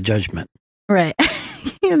in a lot of judgment. Right.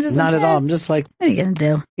 Not at all. I'm just like, what are you going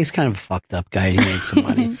to do? He's kind of a fucked up guy. He needs some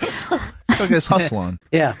money. Go get his hustle on.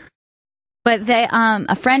 Yeah. But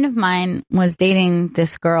a friend of mine was dating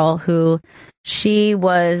this girl who she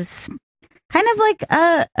was kind of like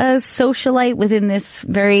a socialite within this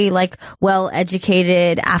very like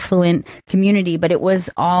well-educated, affluent community, but it was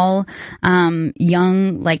all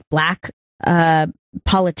young, like black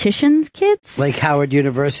politicians' kids. Like Howard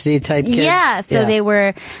University type kids? Yeah, so they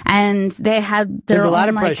were, and they had there's a lot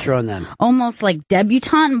of pressure on them. Almost like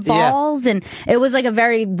debutante balls, and it was like a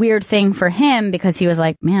very weird thing for him because he was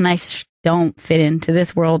like, man, I don't fit into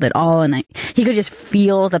this world at all. And he could just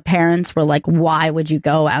feel the parents were like, why would you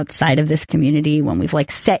go outside of this community when we've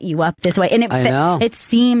like set you up this way? And it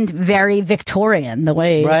seemed very Victorian the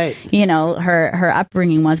way, you know, her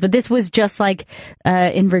upbringing was. But this was just like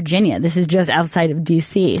in Virginia. This is just outside of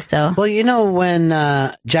DC. So, well, you know, when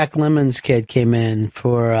Jack Lemon's kid came in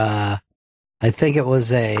for, I think it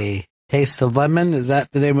was a Taste of Lemon. Is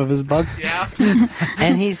that the name of his book? Yeah.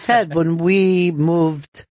 And he said when we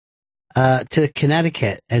moved to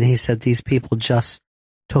Connecticut, and he said these people just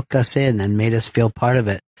took us in and made us feel part of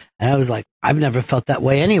it. And I was like, I've never felt that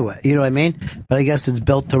way anyway. You know what I mean? But I guess it's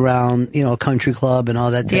built around, you know, a country club and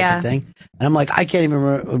all that type of thing. And I'm like, I can't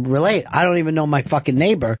even relate. I don't even know my fucking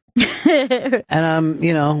neighbor. And I'm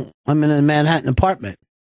in a Manhattan apartment.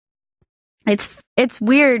 It's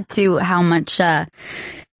weird too how much I'm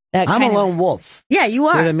a lone wolf. Yeah, you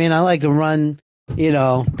are. You know what I mean? I like to run. You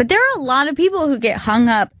know, but there are a lot of people who get hung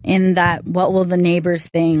up in that. What will the neighbors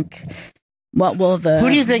think? What will Who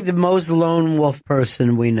do you think the most lone wolf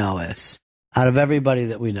person we know is out of everybody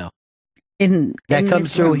that we know? That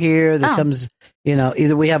comes through here. That comes, you know,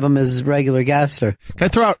 either we have him as regular guests or. Can I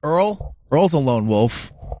throw out Earl? Earl's a lone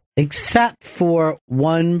wolf. Except for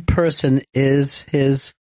one person is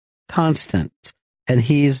his constant, and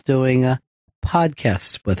he's doing a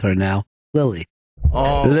podcast with her now, Lily.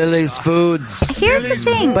 Oh, Lily's Foods. Here's the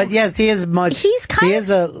thing. But yes, he is much. He is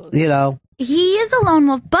a lone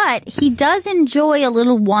wolf, but he does enjoy a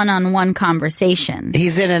little one-on-one conversation.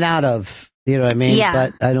 He's in and out of, you know what I mean? Yeah.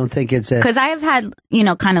 But I don't think it's because I have had, you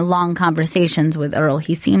know, kind of long conversations with Earl.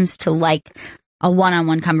 He seems to like a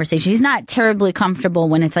one-on-one conversation. He's not terribly comfortable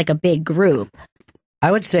when it's like a big group.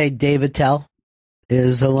 I would say David Tell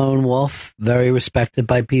is a lone wolf, very respected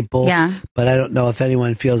by people. Yeah. But I don't know if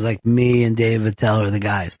anyone feels like me and David Tell are the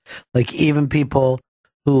guys. Like, even people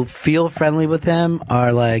who feel friendly with him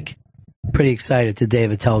are like pretty excited that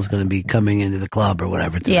David Tell is going to be coming into the club or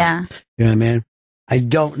whatever tonight. Yeah. You know what I mean? I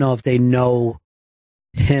don't know if they know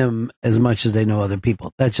him as much as they know other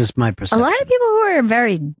people. That's just my perception. A lot of people who are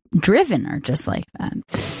very driven are just like that.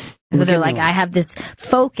 They're like, I have this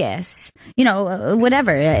focus, you know,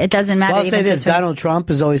 whatever. It doesn't matter. Well, I'll say this. Donald Trump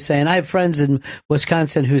is always saying, I have friends in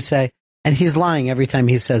Wisconsin who say, and he's lying every time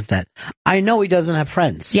he says that, I know he doesn't have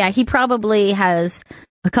friends. Yeah, he probably has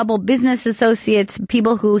a couple business associates,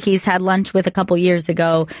 people who he's had lunch with a couple years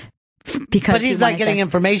ago. But he's not getting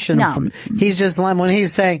information. No. He's just lying. When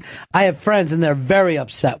he's saying, I have friends and they're very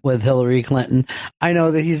upset with Hillary Clinton, I know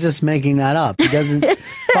that he's just making that up. He doesn't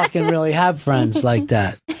fucking really have friends like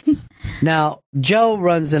that. Now, Joe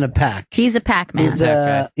runs in a pack. He's a pack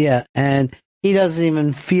man. Yeah, and he doesn't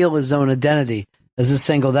even feel his own identity as a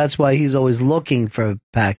single. That's why he's always looking for a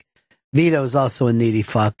pack. Vito's also a needy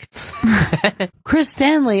fuck. Chris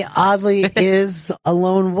Stanley, oddly, is a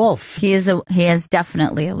lone wolf. He is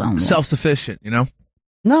definitely a lone wolf. Self-sufficient, you know?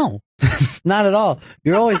 No, not at all.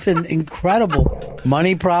 You're always in incredible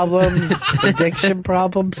money problems, addiction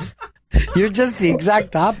problems. You're just the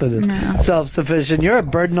exact opposite. No. Self-sufficient. You're a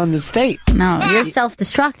burden on the state. No, you're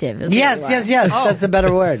self-destructive. Yes. Oh. That's a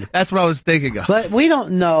better word. That's what I was thinking of. But we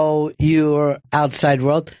don't know your outside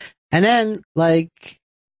world. And then, like,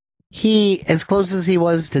 he, as close as he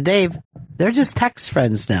was to Dave, they're just text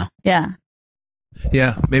friends now. Yeah.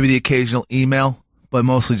 Yeah, maybe the occasional email, but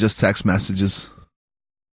mostly just text messages.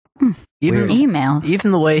 Even email.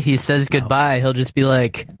 Even the way he says goodbye, he'll just be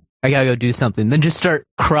like, I gotta go do something. Then just start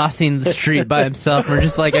crossing the street by himself. We're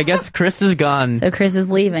just like, I guess Chris is gone. So Chris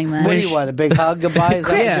is leaving then. What do you want, a big hug goodbye? Is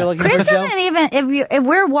that what you're looking Chris for, Joe? doesn't even, if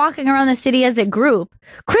we're walking around the city as a group,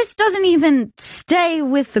 Chris doesn't even stay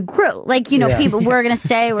with the group. Like, you know, people, we're going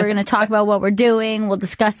to talk about what we're doing. We'll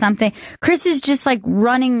discuss something. Chris is just like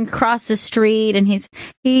running across the street and he's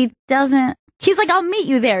like, I'll meet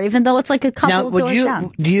you there, even though it's like a couple doors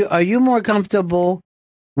down. Are you more comfortable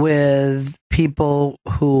with people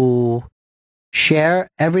who share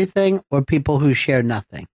everything or people who share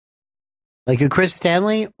nothing? Like a Chris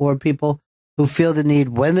Stanley, or people who feel the need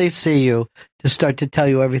when they see you to start to tell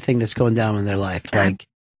you everything that's going down in their life? Like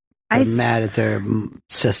they're mad at their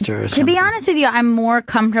sister or something. To be honest with you, I'm more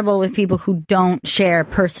comfortable with people who don't share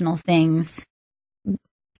personal things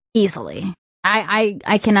easily.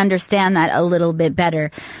 I can understand that a little bit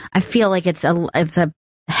better. I feel like it's a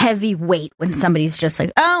heavy weight when somebody's just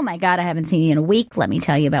like, oh my God, I haven't seen you in a week. Let me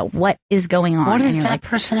tell you about what is going on. What is that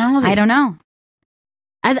personality? I don't know.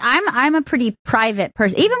 As I'm a pretty private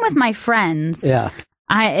person, even with my friends. Yeah.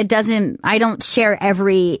 I don't share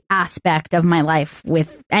every aspect of my life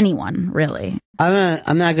with anyone, really.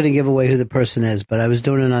 I'm not going to give away who the person is, but I was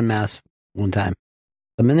doing an unmask one time.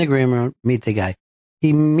 I'm in the green room, meet the guy. He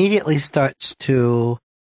immediately starts to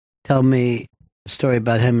tell me a story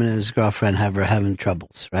about him and his girlfriend having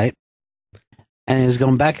troubles, right? And he's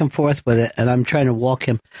going back and forth with it, and I'm trying to walk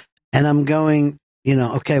him. And I'm going,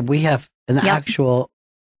 okay, we have an actual,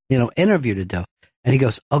 interview to do. And he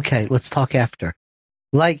goes, okay, let's talk after.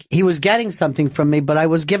 Like he was getting something from me, but I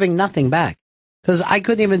was giving nothing back. Because I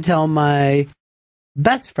couldn't even tell my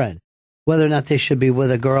best friend whether or not they should be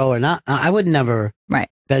with a girl or not. I would never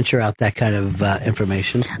venture out that kind of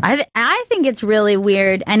information. I think it's really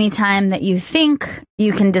weird anytime that you think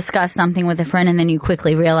you can discuss something with a friend and then you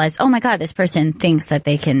quickly realize, oh my God, this person thinks that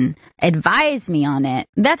they can advise me on it.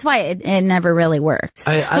 That's why it never really works.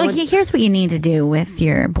 Here's what you need to do with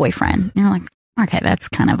your boyfriend. You're like, okay, that's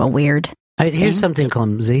kind of a weird thing. Here's something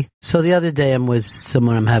clumsy. So the other day I'm with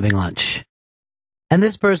someone, I'm having lunch. And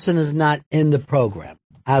this person is not in the program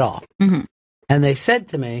at all. Mm-hmm. And they said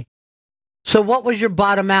to me, so what was your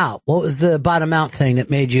bottom out? What was the bottom out thing that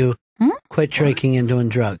made you quit drinking and doing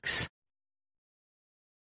drugs?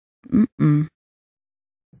 Mm-mm.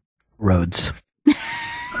 Rhodes.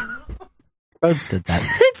 Rhodes did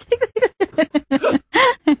that.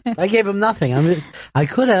 I gave him nothing. I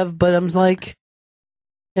could have, but I'm like,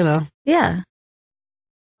 Yeah.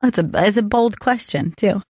 It's a bold question,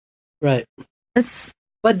 too. Right.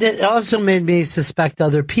 But it also made me suspect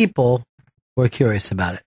other people were curious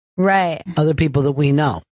about it. Right. Other people that we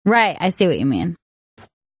know. Right. I see what you mean.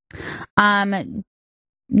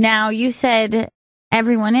 Now you said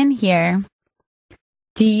everyone in here.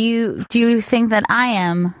 Do you think that I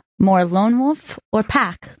am more lone wolf or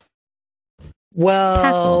pack?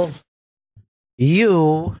 Well,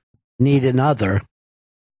 you need another.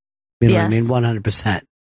 You know what I mean? 100%.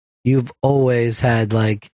 You've always had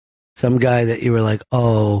like some guy that you were like,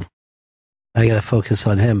 oh, I got to focus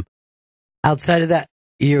on him. Outside of that,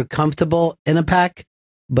 you're comfortable in a pack,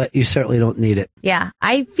 but you certainly don't need it. Yeah,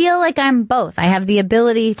 I feel like I'm both. I have the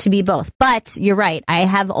ability to be both. But you're right. I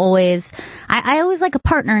have always, I always like a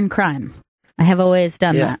partner in crime. I have always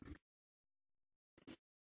done that.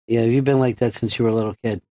 Yeah, you've been like that since you were a little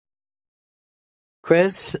kid.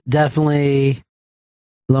 Chris, definitely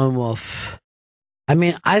lone wolf. I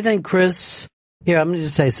mean, I think Chris, here, I'm going to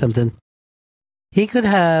just say something. He could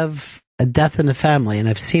have a death in the family, and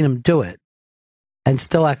I've seen him do it, and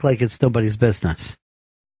still act like it's nobody's business.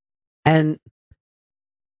 And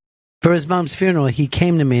for his mom's funeral, he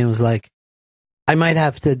came to me and was like, I might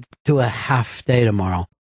have to do a half day tomorrow.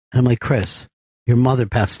 And I'm like, Chris, your mother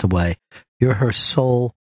passed away. You're her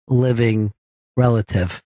sole living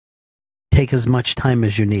relative. Take as much time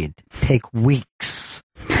as you need. Take weeks.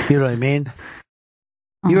 You know what I mean?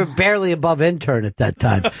 You were barely above intern at that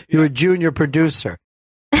time. You were junior producer.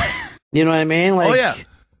 You know what I mean? Like, oh, yeah.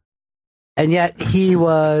 And yet he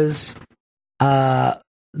was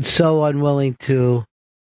so unwilling to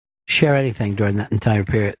share anything during that entire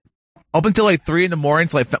period. Up until like 3 a.m,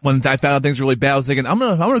 so like when I found out things were really bad, I was thinking, I'm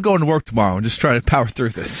gonna go into work tomorrow and just try to power through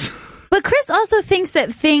this. But Chris also thinks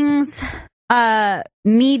that things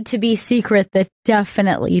need to be secret that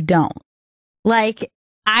definitely don't. Like,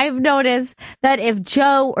 I've noticed that if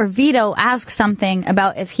Joe or Vito asks something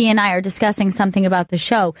about if he and I are discussing something about the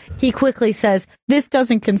show, he quickly says, this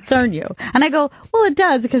doesn't concern you. And I go, well, it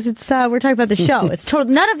does, because it's we're talking about the show. It's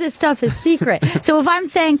total. None of this stuff is secret. So if I'm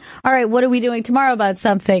saying, all right, what are we doing tomorrow about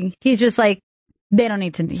something? He's just like, they don't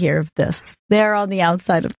need to hear of this. They're on the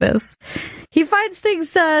outside of this. He finds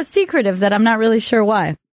things secretive that I'm not really sure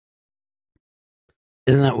why.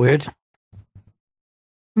 Isn't that weird?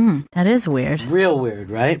 That is weird. Real weird,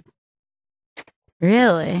 right?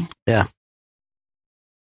 Really? Yeah.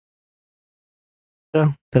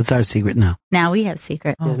 So that's our secret now. Now we have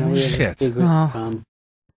secret. Oh, shit. Everyone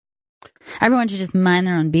should just mind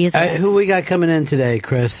their own business. Who we got coming in today,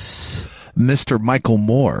 Chris? Mr. Michael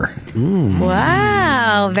Moore.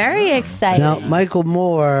 Wow, very exciting. Now, Michael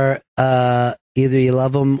Moore, either you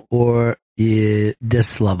love him or you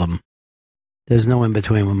dislove him. There's no in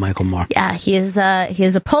between with Michael Moore. Yeah, he is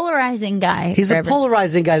a polarizing guy. He's a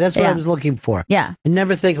polarizing guy. That's what I was looking for. Yeah. I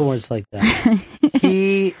never think of words like that.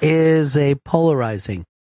 He is a polarizing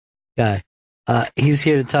guy. He's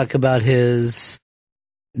here to talk about his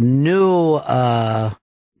new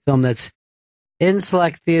film that's in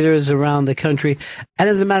select theaters around the country. And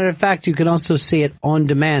as a matter of fact, you can also see it on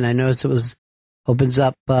demand. I noticed it opens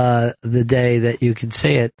up the day that you can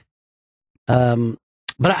see it.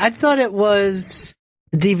 But I thought it was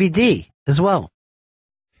DVD as well.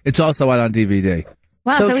 It's also out on DVD.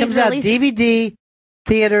 Wow, so it comes out DVD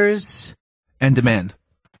theaters. And demand.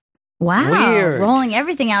 Wow. Weird. Rolling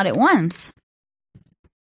everything out at once.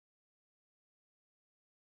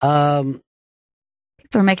 People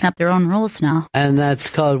are making up their own rules now. And that's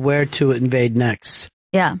called Where to Invade Next.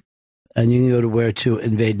 Yeah. And you can go to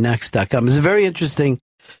wheretoinvadenext.com. It's a very interesting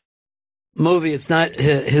movie. It's not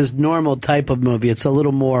his normal type of movie. It's a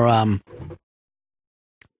little more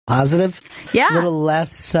positive. Yeah. A little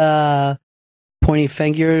less pointy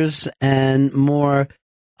fingers and more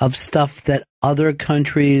of stuff that other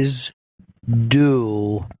countries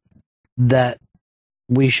do that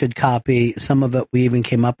we should copy. Some of it we even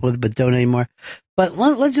came up with, but don't anymore. But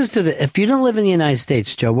let's just do that. If you don't live in the United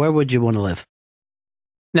States, Joe, where would you want to live?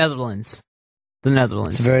 Netherlands. The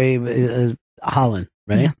Netherlands. It's very Holland,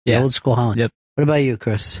 right? Yeah. Old school Holland. Yep. What about you,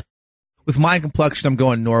 Chris? With my complexion, I'm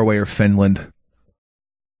going Norway or Finland.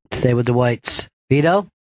 Stay with the whites. Vito?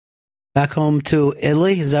 Back home to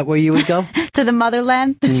Italy? Is that where you would go? To the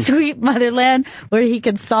motherland, the sweet motherland, where he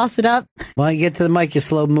can sauce it up. Why don't you get to the mic, you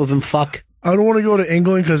slow-moving fuck? I don't want to go to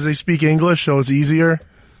England because they speak English, so it's easier.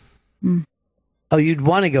 Oh, you'd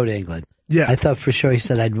want to go to England? Yeah. I thought for sure he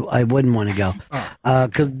said I wouldn't want to go.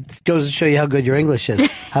 Because it goes to show you how good your English is.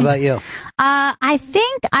 How about you? I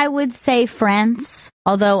think I would say France,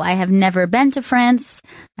 although I have never been to France.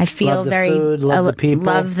 I feel Love the very food, love the people.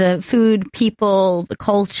 Love the food, people, the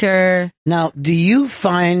culture. Now, do you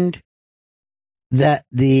find that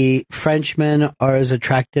the Frenchmen are as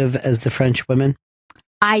attractive as the French women?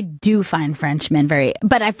 I do find Frenchmen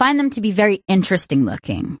but I find them to be very interesting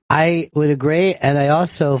looking. I would agree, and I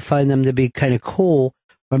also find them to be kind of cool,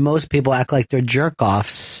 where most people act like they're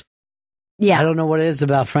jerk-offs. Yeah. I don't know what it is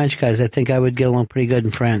about French guys. I think I would get along pretty good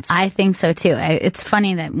in France. I think so too. It's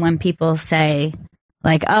funny that when people say,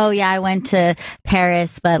 like, oh yeah, I went to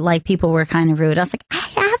Paris, but like people were kind of rude. I was like, I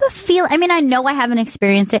have a feel. I mean, I know I haven't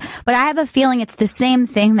experienced it, but I have a feeling it's the same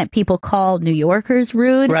thing that people call New Yorkers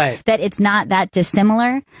rude. Right. That it's not that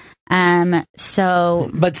dissimilar. But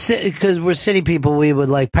because we're city people, we would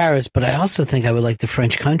like Paris, but I also think I would like the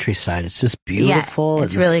French countryside. It's just beautiful. Yeah,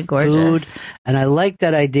 it's and really the gorgeous. Food, and I like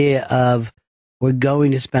that idea of we're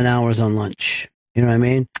going to spend hours on lunch. You know what I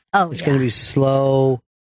mean? Oh, it's going to be slow.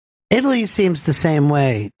 Italy seems the same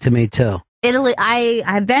way to me too. Italy,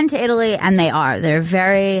 I've been to Italy and they're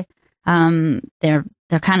very, they're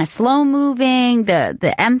kind of slow moving.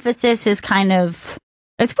 The emphasis is kind of,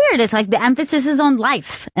 it's weird. It's like the emphasis is on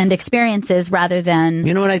life and experiences rather than.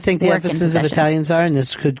 You know what I think the work and emphasis of possessions. Italians are, and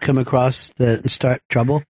this could come across and start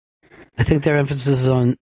trouble. I think their emphasis is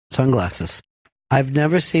on sunglasses. I've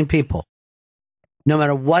never seen people, no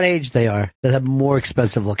matter what age they are, that have more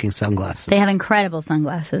expensive looking sunglasses. They have incredible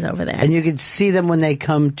sunglasses over there. And you can see them when they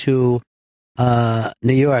come to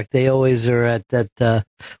New York. They always are at that,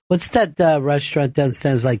 what's that restaurant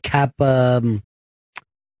downstairs, like Kappa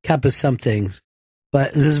something.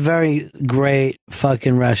 But this is very great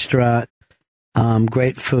fucking restaurant,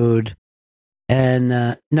 great food. And,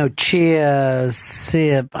 I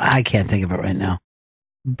can't think of it right now.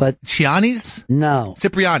 But Ciani's? No.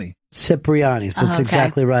 Cipriani's. That's okay.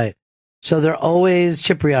 exactly right. So they're always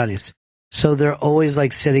Cipriani's. So they're always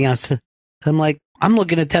like sitting outside. I'm like, I'm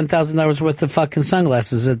looking at $10,000 worth of fucking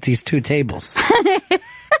sunglasses at these two tables.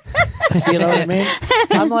 You know what I mean?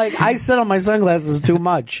 I'm like, I sit on my sunglasses too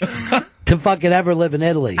much to fucking ever live in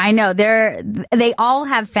Italy. I know they all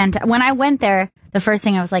have fantastic. When I went there, the first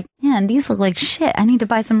thing I was like, man, these look like shit. I need to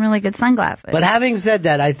buy some really good sunglasses. But having said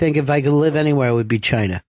that, I think if I could live anywhere, it would be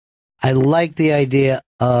China. I like the idea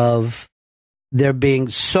of there being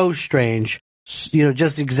so strange,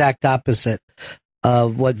 just exact opposite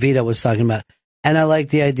of what Vito was talking about. And I like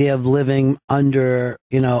the idea of living under,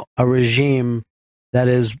 a regime that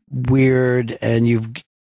is weird and you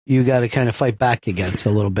got to kind of fight back against a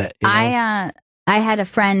little bit. I had a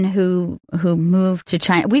friend who moved to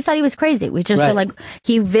China. We thought he was crazy. We just were like,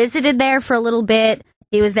 he visited there for a little bit.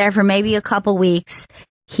 He was there for maybe a couple weeks.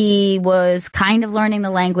 He was kind of learning the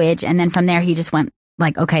language. And then from there, he just went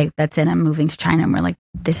like, okay, that's it. I'm moving to China. And we're like,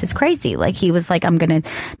 this is crazy. Like he was like, I'm going to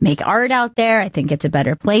make art out there. I think it's a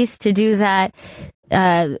better place to do that.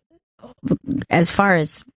 As far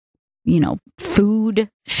as, food,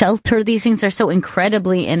 shelter, these things are so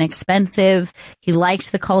incredibly inexpensive. He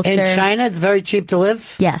liked the culture. In China, it's very cheap to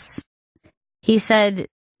live? Yes. He said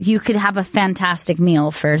you could have a fantastic meal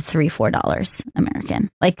for $3-4 American.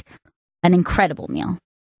 Like an incredible meal.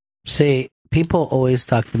 See, people always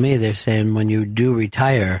talk to me. They're saying when you do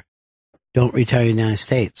retire, don't retire in the United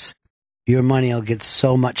States. Your money will get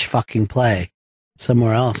so much fucking play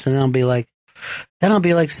somewhere else. And I'll be like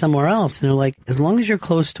somewhere else. And they're like, as long as you're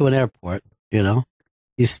close to an airport,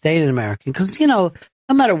 you stayed in America. Because, not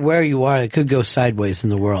no matter where you are, it could go sideways in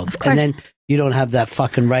the world. And then you don't have that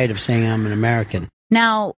fucking right of saying I'm an American.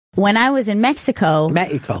 Now, when I was in Mexico,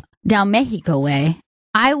 down Mexico way,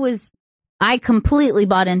 I completely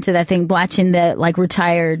bought into that thing, watching the like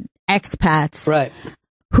retired expats, right,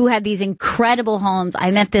 who had these incredible homes.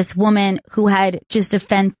 I met this woman who had just a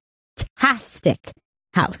fantastic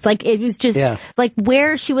house. Like, it was just like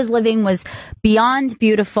where she was living was beyond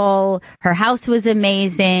beautiful. Her house was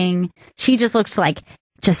amazing. She just looked like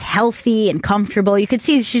just healthy and comfortable. You could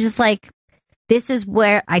see she's just like, this is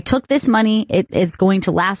where I took this money. It is going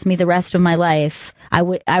to last me the rest of my life.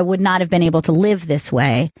 I would not have been able to live this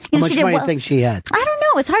way. How much money do you think she had? I don't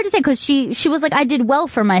know. It's hard to say, because she was like, I did well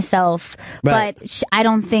for myself, but I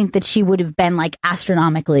don't think that she would have been like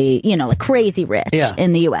astronomically, like crazy rich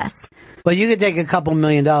in the U.S. But you could take a couple $1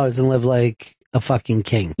 million and live like a fucking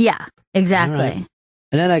king. Yeah, exactly. Right.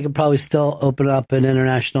 And then I could probably still open up an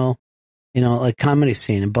international, like comedy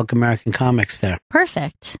scene and book American comics there.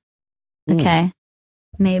 Perfect. Okay.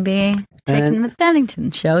 Maybe taking the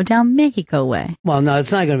Bennington show down Mexico way. Well, no,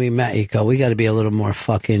 it's not going to be Mexico. We got to be a little more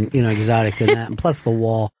fucking, exotic than that. And plus the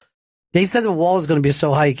wall. They said the wall is going to be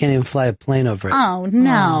so high you can't even fly a plane over it. Oh,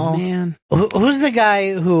 no. Oh, man. Who's the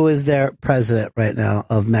guy who is their president right now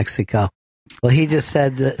of Mexico? Well, he just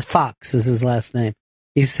said that Fox is his last name.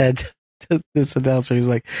 He said to this announcer, he's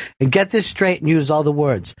like, and get this straight and use all the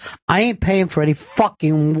words. I ain't paying for any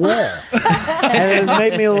fucking wall. And it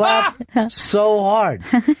made me laugh so hard.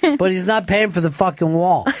 But he's not paying for the fucking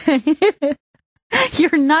wall.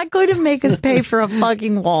 You're not going to make us pay for a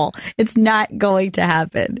fucking wall. It's not going to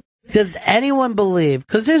happen. Does anyone believe,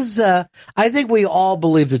 because there's, I think we all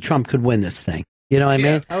believe that Trump could win this thing. You know what I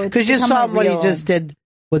mean? Because you saw what he just did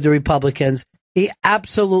with the Republicans. He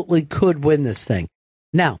absolutely could win this thing.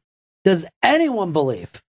 Now, does anyone believe,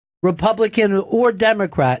 Republican or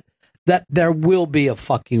Democrat, that there will be a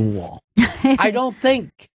fucking wall? I don't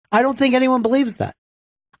think anyone believes that.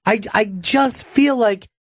 I just feel like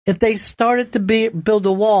if they started to build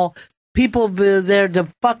a wall, people will be there to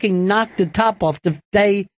fucking knock the top off. The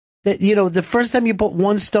first time you put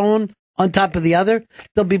one stone on top of the other,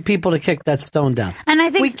 there'll be people to kick that stone down. And I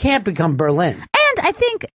think we can't become Berlin. And I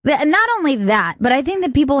think that not only that, but I think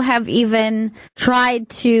that people have even tried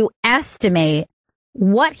to estimate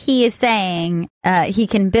what he is saying he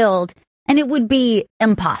can build, and it would be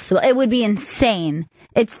impossible. It would be insane.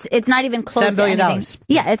 It's not even close $10 billion. to anything.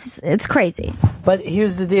 Yeah, it's crazy. But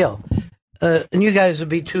here's the deal, and you guys would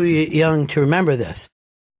be too young to remember this,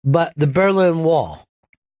 but the Berlin Wall,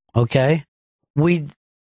 okay,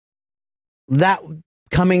 that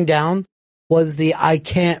coming down was the I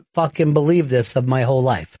can't fucking believe this of my whole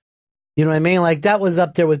life. You know what I mean? Like, that was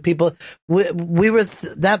up there with people. We were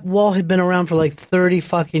that wall had been around for like 30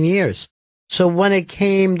 fucking years. So when it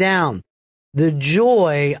came down, the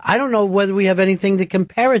joy, I don't know whether we have anything to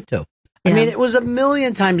compare it to. I mean, it was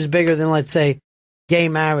 1,000,000 times bigger than, let's say, gay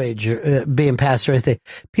marriage being passed or anything.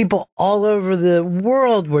 People all over the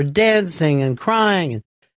world were dancing and crying, and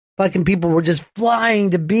fucking people were just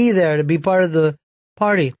flying to be there, to be part of the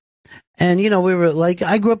party. And, we were like,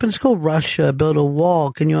 I grew up in school, Russia built a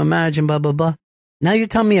wall. Can you imagine, blah, blah, blah. Now you're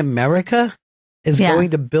telling me America is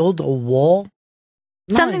going to build a wall?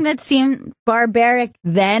 Something that seemed barbaric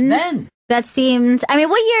then. That seems, I mean,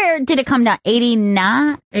 what year did it come down?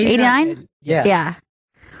 89? 89? Yeah.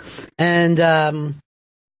 And, I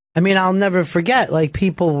mean, I'll never forget, like,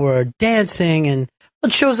 people were dancing, and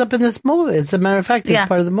it shows up in this movie. It's a matter of fact, it's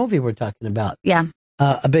part of the movie we're talking about. Yeah.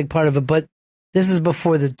 A big part of it. But this is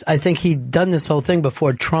before I think he'd done this whole thing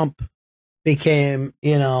before Trump became,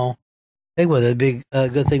 big with it. Big,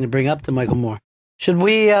 good thing to bring up to Michael Moore. Should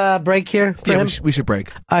we break here for him? We should break.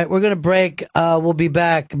 All right, we're going to break. We'll be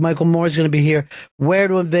back. Michael Moore's going to be here. Where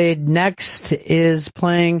to Invade Next is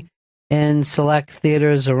playing in select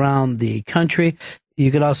theaters around the country.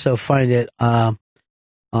 You could also find it on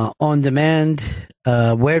demand,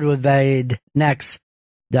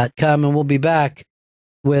 wheretoinvadenext.com, and we'll be back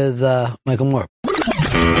with Michael Moore.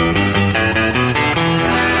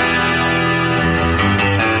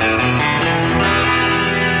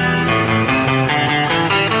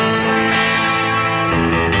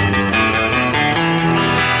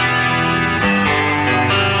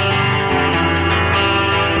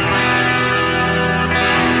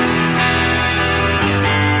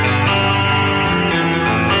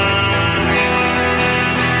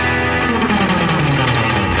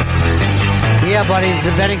 Yeah, buddy, it's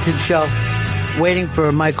the Bennington Show. Waiting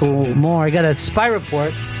for Michael Moore. I got a spy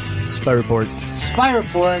report. Spy report.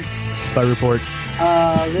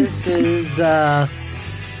 This is a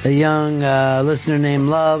young listener named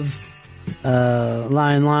Love.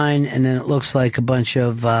 line, and then it looks like a bunch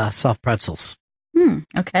of soft pretzels.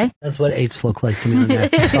 Okay. That's what 8s look like to me on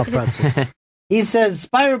there. Soft pretzels. He says,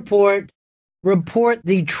 Spy report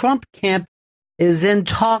the Trump camp is in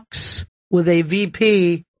talks with a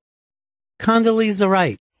VP, Condoleezza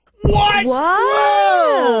Rice. What?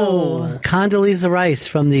 Whoa! Condoleezza Rice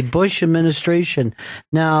from the Bush administration.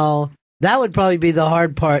 Now, that would probably be the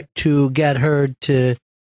hard part to get her to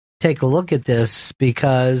take a look at this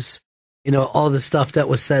because, all the stuff that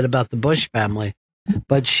was said about the Bush family.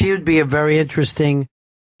 But she would be a very interesting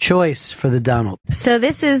choice for the Donald. So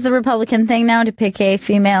this is the Republican thing now, to pick a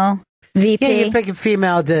female VP? Yeah, you pick a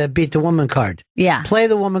female to beat the woman card. Yeah. Play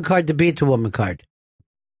the woman card to beat the woman card.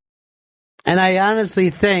 And I honestly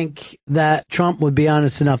think that Trump would be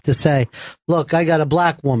honest enough to say, look, I got a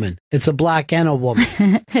black woman. It's a black and a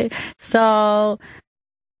woman. So,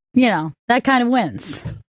 that kind of wins.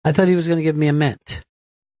 I thought he was going to give me a mint.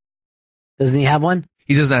 Doesn't he have one?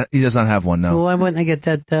 He does not have one, no. Well, why wouldn't I get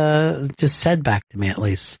that just said back to me at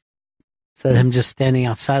least? Instead of him just standing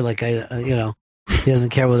outside like he doesn't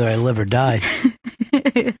care whether I live or die.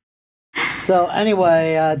 So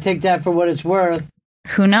anyway, take that for what it's worth.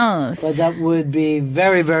 Who knows? But that would be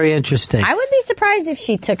very, very interesting. I would be surprised if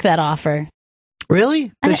she took that offer.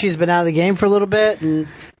 Really? Because she's been out of the game for a little bit, and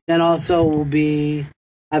then also will be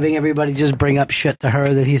having everybody just bring up shit to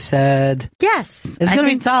her that he said. Yes. It's going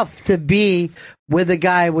to be tough to be with a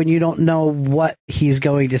guy when you don't know what he's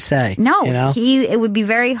going to say. No, it would be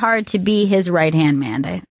very hard to be his right-hand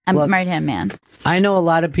man. Right-hand man. I know a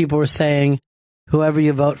lot of people are saying whoever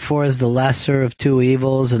you vote for is the lesser of two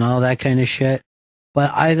evils and all that kind of shit.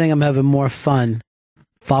 But I think I'm having more fun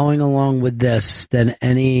following along with this than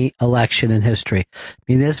any election in history. I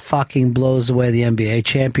mean, this fucking blows away the NBA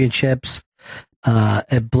championships.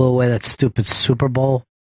 It blew away that stupid Super Bowl.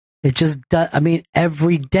 It just does. I mean,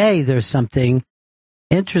 every day there's something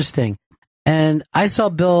interesting. And I saw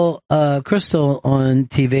Bill Kristol on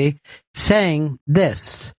TV saying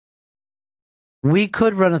this. We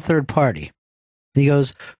could run a third party. And he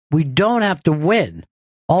goes, we don't have to win.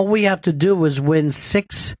 All we have to do is win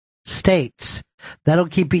 6 states. That'll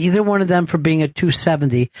keep either one of them from being at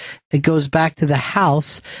 270. It goes back to the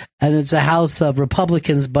House, and it's a House of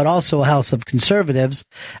Republicans, but also a House of Conservatives,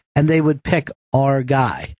 and they would pick our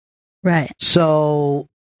guy. Right. So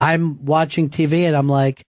I'm watching TV, and I'm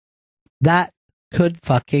like, that could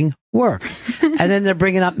fucking work. And then they're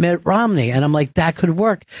bringing up Mitt Romney, and I'm like, that could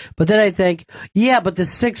work. But then I think, yeah, but the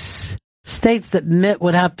 6 states that Mitt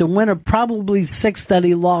would have to win are probably 6 that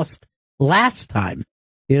he lost last time,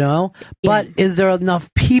 But is there enough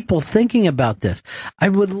people thinking about this? I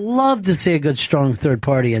would love to see a good, strong third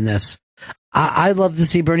party in this. I'd love to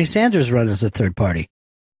see Bernie Sanders run as a third party.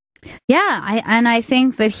 Yeah, I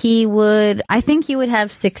think that he would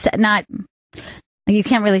have success. You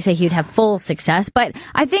can't really say he'd have full success, but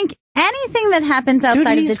I think anything that happens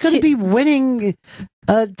outside he's going to be winning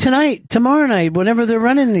tonight, tomorrow night, whenever they're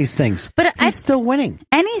running these things. But he's still winning.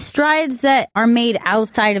 Any strides that are made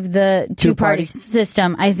outside of the two-party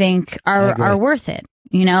system, I think, are worth it.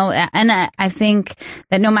 And I think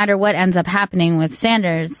that no matter what ends up happening with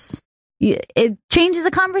Sanders, it changes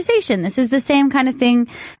the conversation. This is the same kind of thing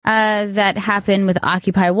that happened with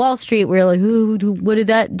Occupy Wall Street, where you're like, ooh, what did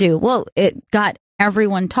that do? Well, it got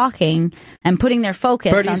everyone talking and putting their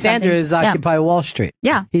focus Bernie on Sanders is Occupy Wall Street.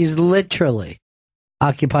 Yeah. He's literally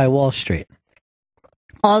Occupy Wall Street.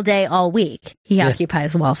 All day, all week, he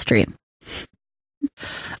occupies Wall Street.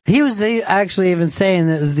 He was actually even saying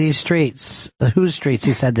that it was these streets. Whose streets,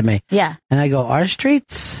 he said to me. Yeah. And I go, our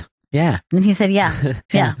streets? Yeah. And he said, yeah.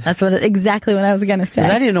 Yeah. That's exactly what I was going to say.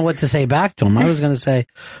 Because I didn't know what to say back to him. I was going to say,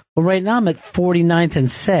 well, right now I'm at 49th and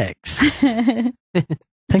 6th.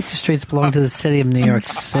 I think the streets belong to the city of New York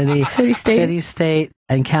City, state,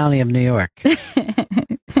 and county of New York.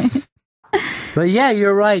 But yeah,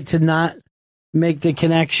 you're right to not make the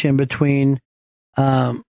connection between,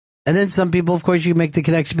 and then some people, of course, you make the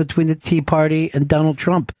connection between the Tea Party and Donald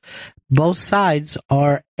Trump. Both sides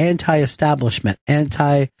are anti-establishment,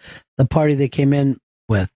 anti the party they came in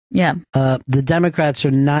with. Yeah. The Democrats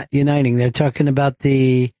are not uniting. They're talking about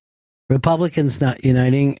the Republicans not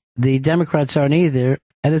uniting. The Democrats aren't either.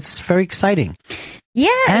 And it's very exciting.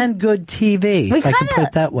 Yeah. And good TV, if I can put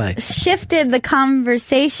it that way. Shifted the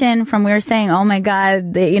conversation from we were saying, oh my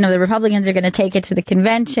God, the Republicans are going to take it to the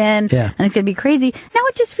convention and it's going to be crazy. Now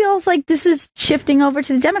it just feels like this is shifting over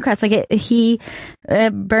to the Democrats. Like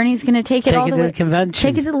Bernie's going to take it all the way to the convention.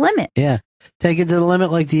 Take it to the limit. Yeah. Take it to the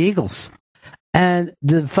limit like the Eagles. And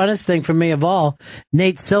the funnest thing for me of all,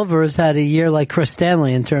 Nate Silver has had a year like Chris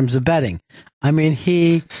Stanley in terms of betting. I mean,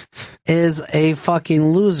 he is a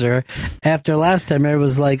fucking loser. After last time, everyone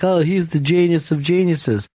was like, oh, he's the genius of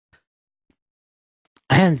geniuses.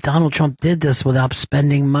 And Donald Trump did this without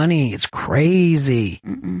spending money. It's crazy.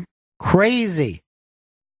 Crazy.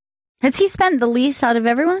 Has he spent the least out of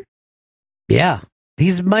everyone? Yeah.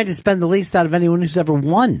 He might have spent the least out of anyone who's ever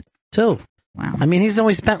won, too. Wow. I mean, he's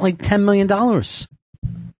only spent like $10 million.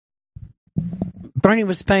 Bernie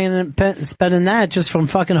was spending that just from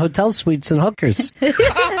fucking hotel suites and hookers.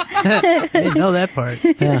 I didn't know that part.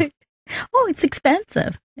 Yeah. Oh, it's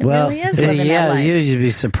expensive. It really is living that life. You'd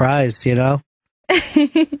be surprised, you know?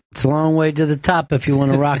 It's a long way to the top if you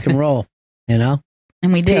want to rock and roll, you know?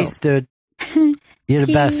 And we do. Peace, dude. You're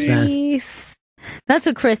the best, man. That's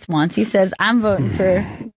what Chris wants. He says, I'm voting for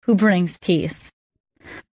who brings peace.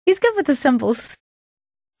 He's good with the symbols.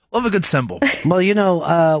 Love a good symbol. Well, you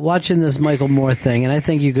know, watching this Michael Moore thing, and I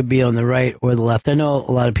think you could be on the right or the left. I know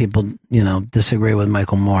a lot of people, you know, disagree with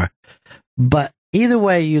Michael Moore. But either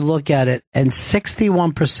way you look at it, and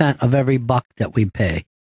 61% of every buck that we pay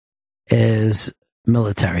is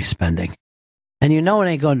military spending. And you know it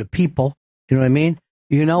ain't going to people. You know what I mean?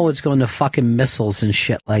 You know it's going to fucking missiles and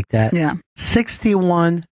shit like that. Yeah.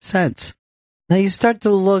 61 cents. Now you start to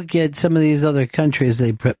look at some of these other countries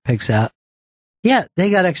they picks out. Yeah, they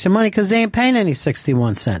got extra money because they ain't paying any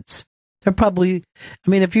 61 cents. They're probably, I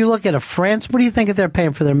mean, if you look at France, what do you think that they're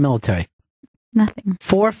paying for their military? Nothing.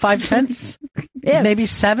 4 or 5 cents? Yeah. Maybe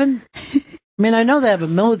 7? I mean, I know they have a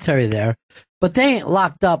military there, but they ain't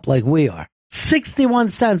locked up like we are. 61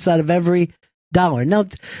 cents out of every dollar. Now,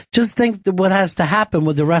 just think what has to happen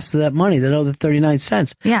with the rest of that money, that other 39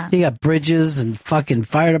 cents. Yeah. You got bridges and fucking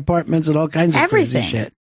fire departments and all kinds of Everything. crazy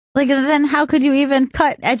shit. Like, then how could you even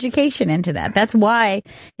cut education into that? That's why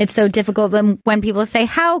it's so difficult when people say,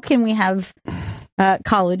 how can we have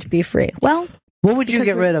college be free? Well, what would you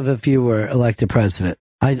get rid of if you were elected president?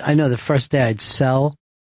 I know the first day I'd sell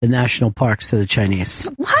the national parks to the Chinese.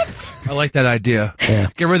 What? I like that idea. Yeah.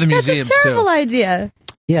 Get rid of the museums, That's a terrible too. idea.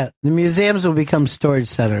 Yeah, the museums will become storage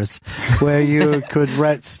centers where you could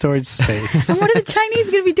rent storage space. And what are the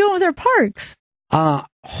Chinese going to be doing with their parks?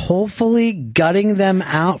 Hopefully gutting them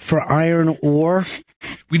out for iron ore.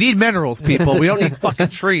 We need minerals, people. We don't need fucking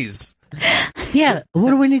trees. Yeah,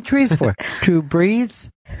 what do we need trees for? To breathe?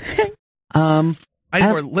 I need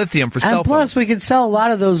more lithium for cell phones. And plus, we could sell a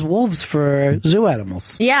lot of those wolves for zoo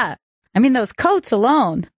animals. Yeah. I mean, those coats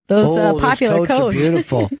alone. Those popular those coats coats. are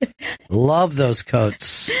beautiful. Love those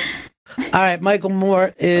coats. All right, Michael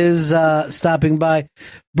Moore is stopping by.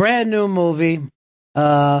 Brand new movie,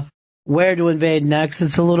 Where to Invade Next.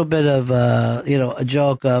 It's a little bit of a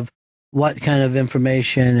joke of what kind of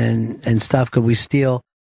information and stuff could we steal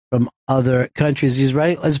from other countries. He's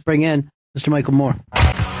ready. Let's bring in Mr. Michael Moore.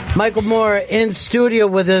 Michael Moore in studio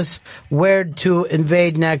with us. Where to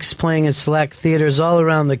Invade Next, playing in select theaters all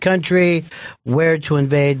around the country.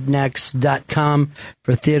 WhereToInvadeNext.com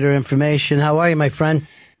for theater information. How are you, my friend?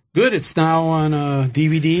 Good. It's now on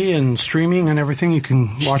DVD and streaming and everything. You can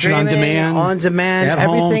watch it on demand. On demand, at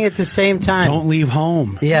everything home. at the same time. Don't leave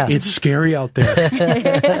home. Yeah. It's scary out there.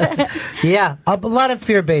 Yeah, a lot of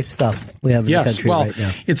fear-based stuff we have in the country right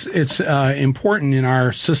now. It's important in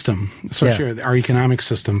our system, especially our economic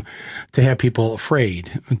system, to have people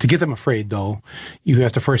afraid. To get them afraid, though, you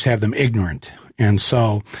have to first have them ignorant. And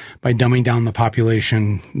so by dumbing down the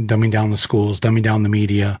population, dumbing down the schools, dumbing down the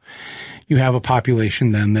media, you have a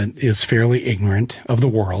population then that is fairly ignorant of the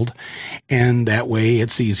world, and that way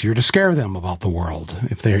it's easier to scare them about the world.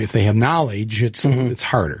 If they have knowledge, it's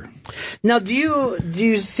harder. Now, do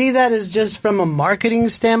you see that as just from a marketing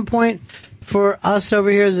standpoint for us over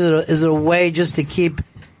here? Is it a way just to keep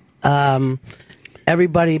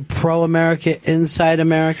everybody pro-America inside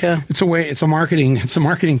America? It's a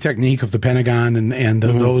marketing technique of the Pentagon and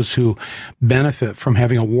those who benefit from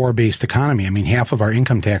having a war-based economy. I mean, half of our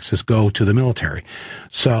income taxes go to the military.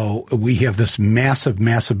 So we have this massive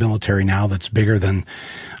military now that's bigger than,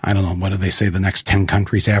 I don't know, what do they say, the next 10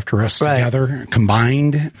 countries after us together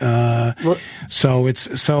combined. So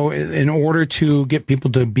in order to get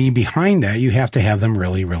people to be behind that, you have to have them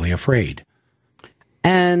really, really afraid.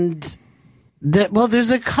 And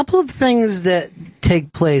there's a couple of things that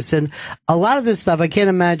take place, and a lot of this stuff I can't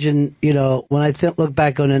imagine. When I look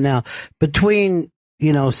back on it now, between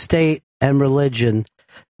state and religion,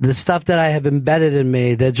 the stuff that I have embedded in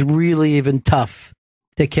me that's really even tough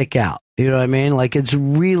to kick out. You know what I mean? Like, it's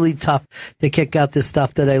really tough to kick out this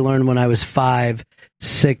stuff that I learned when I was 5,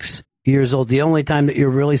 6 years old. The only time that you're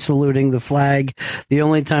really saluting the flag, the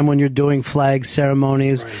only time when you're doing flag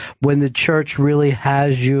ceremonies, when the church really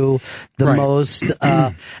has you the most,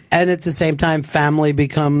 and at the same time, family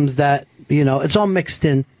becomes that it's all mixed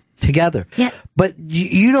in together. Yeah. But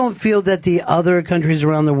you don't feel that the other countries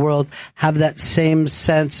around the world have that same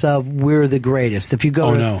sense of we're the greatest. If you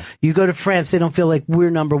go you go to France, they don't feel like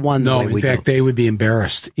we're number one. No, in fact, they would be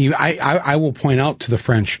embarrassed. I will point out to the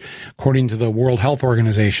French, according to the World Health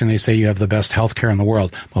Organization, they say you have the best health care in the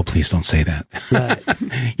world. Well, please don't say that.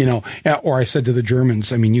 Right. Or I said to the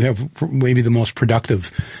Germans, I mean, you have maybe the most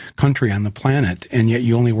productive country on the planet, and yet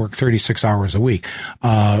you only work 36 hours a week.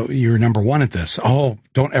 You're number one at this. Oh,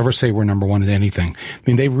 don't ever say we're number one at anything. I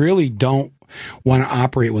mean, they really don't want to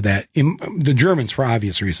operate with that. The Germans, for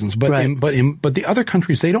obvious reasons, but the other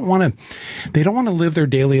countries, they don't want to live their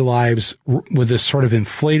daily lives with this sort of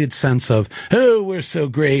inflated sense of, oh, we're so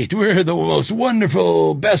great, we're the most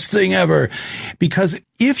wonderful, best thing ever. Because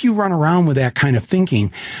if you run around with that kind of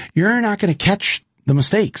thinking, you're not going to catch the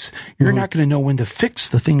mistakes. You're not going to know when to fix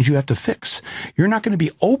the things you have to fix. You're not going to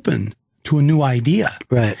be open to a new idea.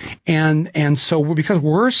 Right. And so because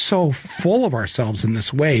we're so full of ourselves in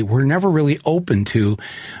this way, we're never really open to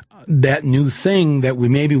that new thing that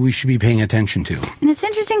we should be paying attention to. And it's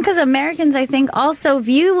interesting because Americans, I think, also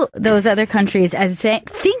view those other countries as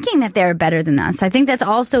thinking that they're better than us. I think that's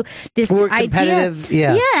also this idea.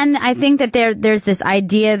 Yeah, and I think that there's this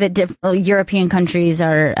idea that European countries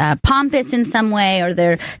are pompous in some way, or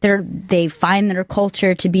they find their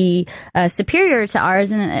culture to be superior to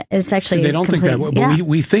ours, and it's actually they don't think that, but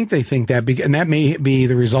we think they think that, and that may be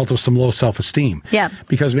the result of some low self-esteem. Yeah,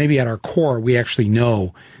 because maybe at our core we actually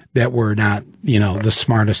know that we're not, the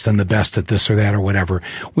smartest and the best at this or that or whatever.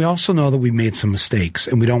 We also know that we made some mistakes,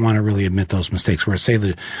 and we don't want to really admit those mistakes. Where say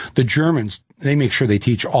the Germans, they make sure they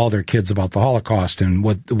teach all their kids about the Holocaust and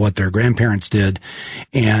what their grandparents did.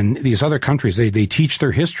 And these other countries, they teach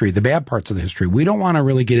their history, the bad parts of the history. We don't want to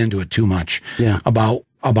really get into it too much about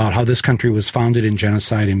how this country was founded in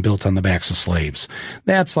genocide and built on the backs of slaves.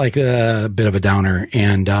 That's like a bit of a downer,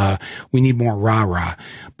 and we need more rah-rah.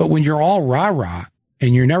 But when you're all rah-rah,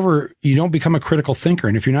 and you don't become a critical thinker.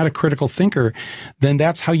 And if you're not a critical thinker, then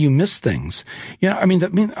that's how you miss things. I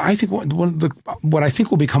think what I think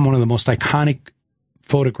will become one of the most iconic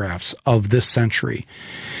photographs of this century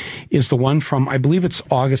is the one from, I believe it's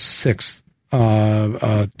August 6th,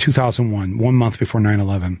 2001, 1 month before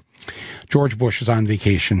 9/11. George Bush is on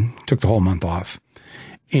vacation, took the whole month off.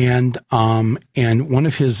 And one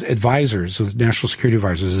of his advisors, his national security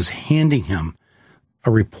advisors, is handing him a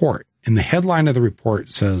report. And the headline of the report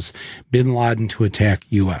says, Bin Laden to attack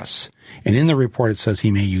U.S. And in the report it says he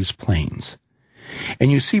may use planes.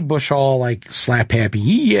 And you see Bush all like slap happy.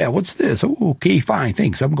 Yeah, what's this? Oh, okay, fine,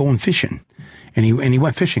 thanks. I'm going fishing. And he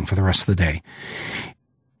went fishing for the rest of the day.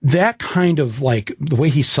 That kind of like the way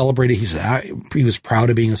he celebrated, he was proud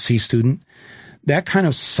of being a C student. That kind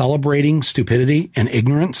of celebrating stupidity and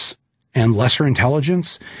ignorance and lesser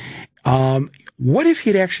intelligence, what if he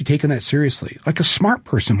had actually taken that seriously? Like a smart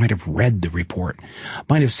person might have read the report,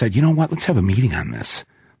 might have said, you know what, let's have a meeting on this.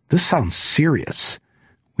 This sounds serious.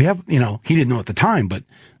 We have, he didn't know at the time, but,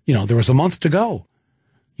 there was a month to go.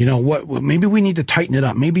 Maybe we need to tighten it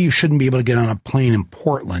up. Maybe you shouldn't be able to get on a plane in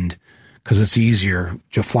Portland because it's easier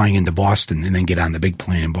just flying into Boston and then get on the big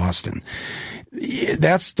plane in Boston.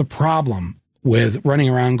 That's the problem with running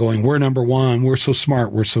around going, we're number one, we're so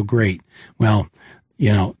smart, we're so great. Well,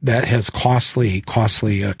 that has costly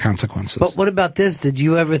consequences. But what about this? Did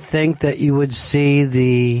you ever think that you would see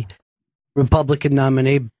the Republican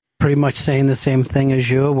nominee pretty much saying the same thing as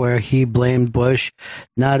you, where he blamed Bush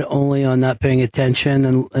not only on not paying attention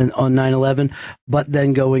and on 9/11, but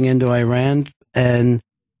then going into Iran and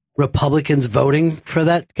Republicans voting for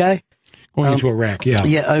that guy? Going into Iraq, yeah.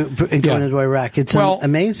 Going into Iraq. It's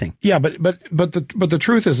amazing. Yeah, but the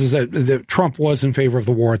truth is that Trump was in favor of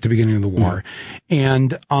the war at the beginning of the war.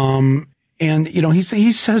 And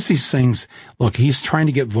he says these things. Look, he's trying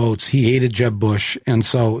to get votes. He hated Jeb Bush, and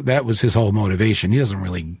so that was his whole motivation. He doesn't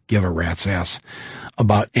really give a rat's ass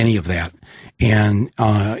about any of that. And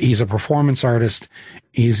he's a performance artist.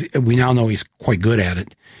 We now know he's quite good at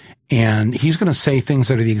it. And he's going to say things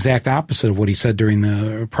that are the exact opposite of what he said during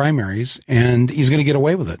the primaries, and he's going to get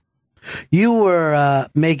away with it. You were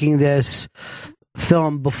making this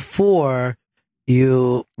film before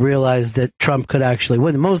you realized that Trump could actually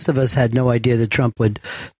win. Most of us had no idea that Trump would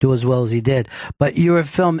do as well as he did. But your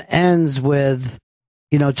film ends with,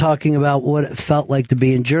 talking about what it felt like to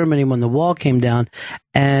be in Germany when the wall came down.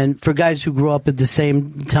 And for guys who grew up at the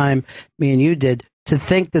same time me and you did, to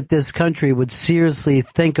think that this country would seriously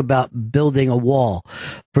think about building a wall,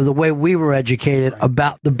 for the way we were educated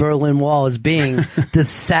about the Berlin Wall as being the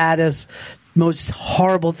saddest, most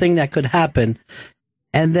horrible thing that could happen.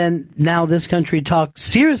 And then now this country talks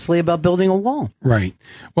seriously about building a wall. Right.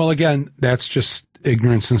 Well, again, that's just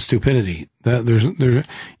ignorance and stupidity. To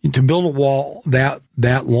build a wall that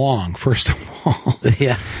long, first of all.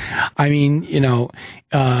 Yeah. I mean, if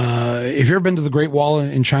you've ever been to the Great Wall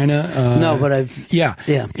in China, no, but I've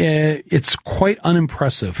it's quite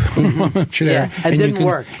unimpressive. Yeah, it didn't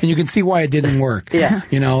work, and you can see why it didn't work. Yeah,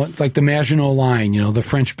 it's like the Maginot Line. The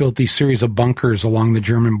French built these series of bunkers along the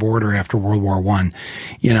German border after World War I.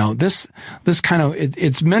 This kind of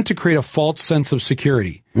it's meant to create a false sense of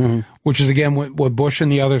security, which is again what Bush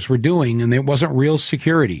and the others were doing, and it wasn't real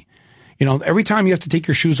security. Every time you have to take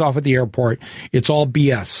your shoes off at the airport, it's all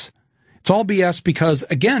BS. It's all BS because,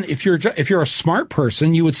 again, if you're a smart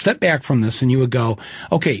person, you would step back from this and you would go,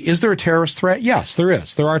 okay, is there a terrorist threat? Yes, there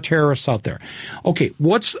is. There are terrorists out there. Okay,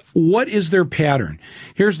 what is their pattern?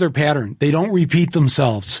 Here's their pattern. They don't repeat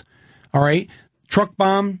themselves. All right? Truck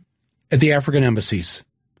bomb at the African embassies.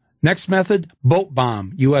 Next method, boat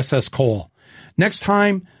bomb, USS Cole. Next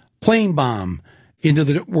time, plane bomb into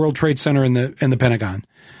the World Trade Center in the Pentagon.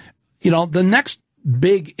 The next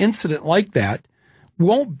big incident like that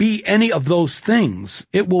won't be any of those things.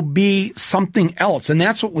 It will be something else. And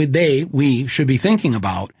that's what we should be thinking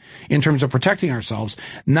about in terms of protecting ourselves,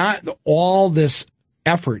 not all this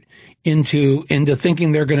effort into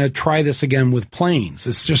thinking they're going to try this again with planes.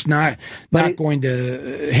 It's just not going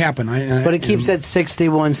to happen. But it keeps at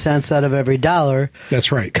 61 cents out of every dollar.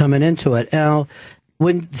 That's right. Coming into it. Now,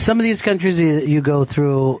 when some of these countries you go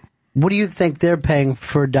through, what do you think they're paying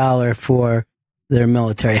for a dollar for their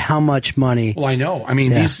military? How much money? Well, I know. I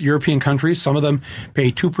mean, these European countries, some of them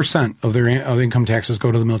pay 2% of their income taxes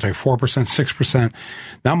go to the military, 4%, 6%,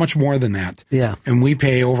 not much more than that. Yeah. And we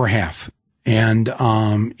pay over half. And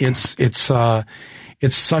it's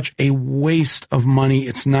such a waste of money.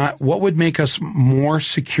 It's not what would make us more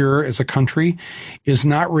secure as a country is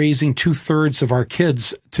not raising 2/3 of our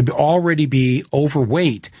kids to already be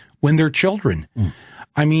overweight when they're children.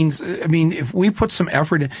 I mean, if we put some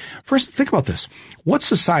effort in, first think about this. What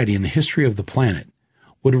society in the history of the planet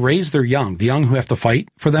would raise their young, the young who have to fight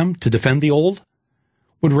for them to defend the old,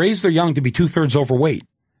 would raise their young to be 2/3 overweight?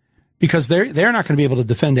 Because they're not going to be able to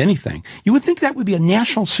defend anything. You would think that would be a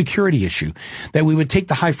national security issue, that we would take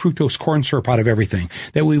the high fructose corn syrup out of everything,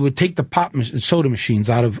 that we would take the soda machines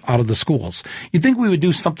out of the schools. You'd think we would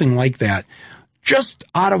do something like that just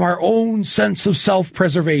out of our own sense of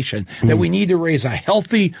self-preservation, that we need to raise a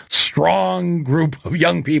healthy, strong group of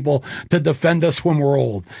young people to defend us when we're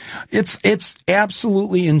old. It's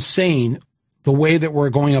absolutely insane the way that we're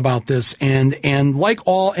going about this. And like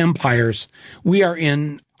all empires, we are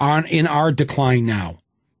in our decline now.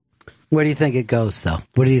 Where do you think it goes, though?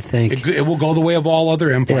 What do you think? It will go the way of all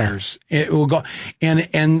other empires. Yeah. It will go,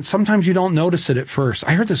 and sometimes you don't notice it at first.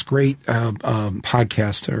 I heard this great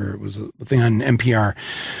podcast, or it was a thing on NPR,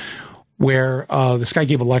 where this guy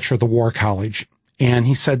gave a lecture at the War College, and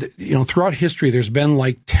he said, throughout history, there's been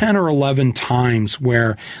like 10 or 11 times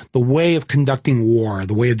where the way of conducting war,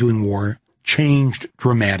 the way of doing war, changed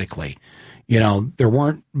dramatically. There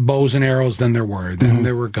weren't bows and arrows, then there were. Then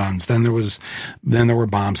there were guns. Then there were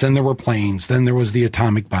bombs. Then there were planes. Then there was the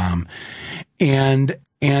atomic bomb. And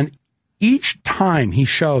each time he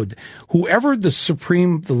showed whoever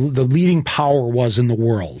the leading power was in the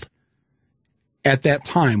world at that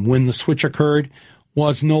time when the switch occurred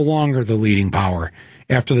was no longer the leading power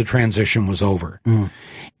after the transition was over.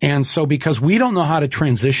 And so because we don't know how to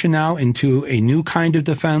transition now into a new kind of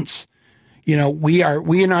defense, we are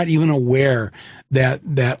not even aware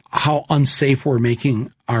that how unsafe we're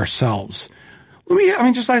making ourselves. Let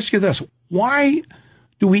me just ask you this. Why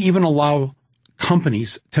do we even allow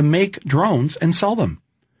companies to make drones and sell them?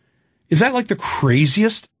 Is that like the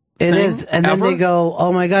craziest It is. And ever? then they go,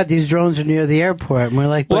 oh my God, these drones are near the airport. And we're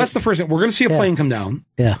like, well, that's the first thing. We're going to see a plane come down.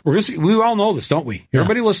 Yeah. We all know this, don't we?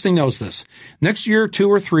 Everybody listening knows this. Next year, 2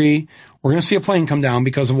 or 3, we're going to see a plane come down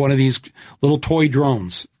because of one of these little toy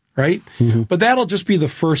drones. Right? But that'll just be the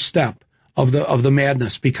first step of the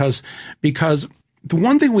madness because the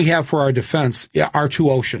one thing we have for our defense are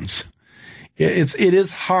 2 oceans. It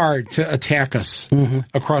is hard to attack us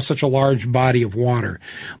across such a large body of water.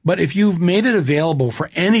 But if you've made it available for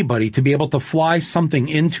anybody to be able to fly something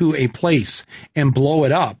into a place and blow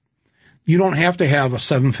it up, you don't have to have a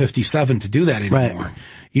 757 to do that anymore. Right.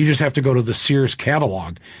 You just have to go to the Sears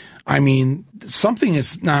catalog. I mean, something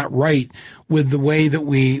is not right with the way that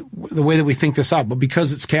we think this up. But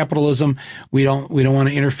because it's capitalism, we don't want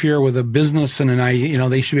to interfere with a business and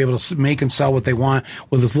they should be able to make and sell what they want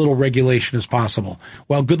with as little regulation as possible.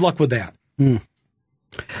 Well, good luck with that.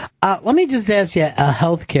 Let me just ask you a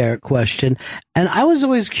healthcare question. And I was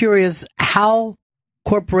always curious how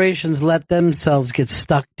corporations let themselves get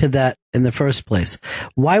stuck to that in the first place?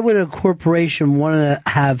 Why would a corporation want to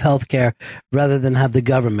have health care rather than have the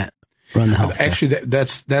government run the health care? Actually,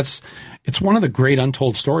 that's it's one of the great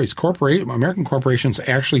untold stories. American corporations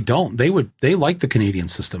actually don't. They like the Canadian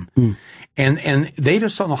system. And they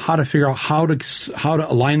just don't know how to figure out how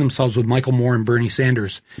to align themselves with Michael Moore and Bernie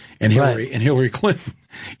Sanders and Hillary Clinton,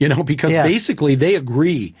 because basically they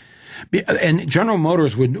agree. And General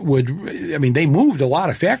Motors they moved a lot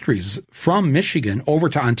of factories from Michigan over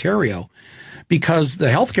to Ontario because the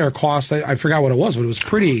healthcare cost, I forgot what it was, but it was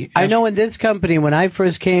pretty. I know in this company, when I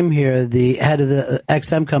first came here, the head of the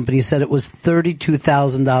XM company said it was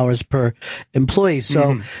 $32,000 per employee.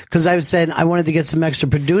 So, because I was saying I wanted to get some extra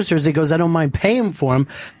producers, he goes, I don't mind paying for them,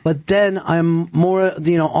 but then I'm more,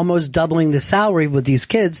 almost doubling the salary with these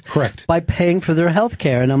kids. Correct. By paying for their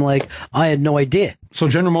healthcare. And I'm like, I had no idea. So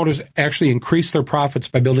General Motors actually increased their profits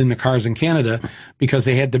by building the cars in Canada because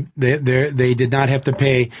they had to. They did not have to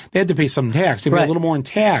pay. They had to pay some tax. They paid a little more in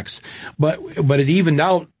tax, but it evened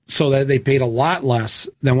out so that they paid a lot less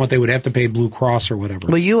than what they would have to pay Blue Cross or whatever.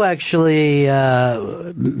 Well, you actually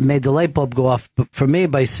made the light bulb go off for me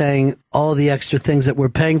by saying all the extra things that we're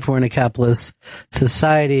paying for in a capitalist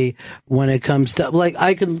society when it comes to, like,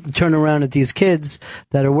 I can turn around at these kids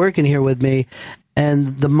that are working here with me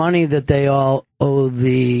and the money that they all owe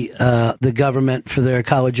the government for their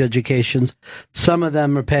college educations. Some of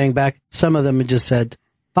them are paying back. Some of them have just said,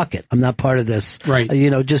 fuck it, I'm not part of this. Right.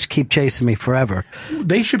 Just keep chasing me forever.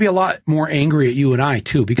 They should be a lot more angry at you and I,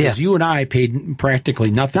 too, because you and I paid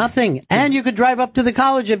practically nothing. Nothing. And you could drive up to the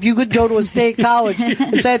college. If you could go to a state college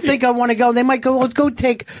and say, I think I want to go, they might go, let's go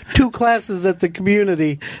take 2 classes at the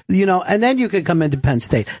community, and then you could come into Penn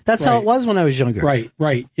State. That's how it was when I was younger.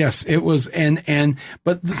 Right. Yes, it was.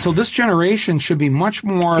 So this generation should be much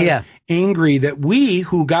more angry that we,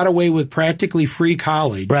 who got away with practically free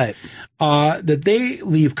college, that they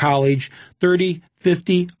leave college $30,000,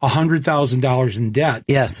 $50,000, $100,000 in debt.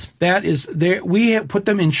 Yes. That is there. We have put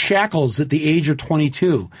them in shackles at the age of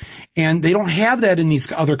 22. And they don't have that in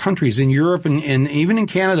these other countries, in Europe and even in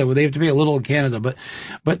Canada, where they have to pay a little in Canada,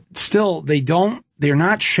 but still they're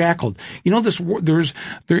not shackled.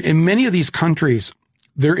 In many of these countries,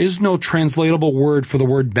 there is no translatable word for the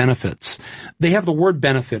word benefits. They have the word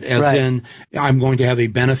benefit as in, I'm going to have a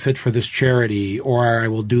benefit for this charity, or I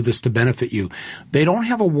will do this to benefit you. They don't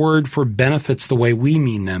have a word for benefits the way we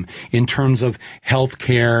mean them in terms of health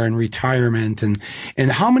care and retirement. And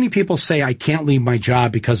how many people say, I can't leave my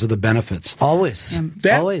job because of the benefits? Always.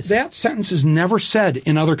 Always. That sentence is never said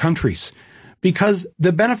in other countries, because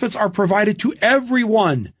the benefits are provided to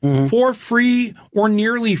everyone for free or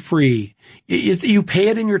nearly free. You pay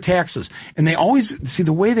it in your taxes. And they always see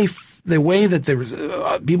the way that there's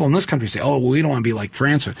people in this country say, oh, well, we don't want to be like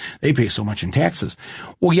France. They pay so much in taxes.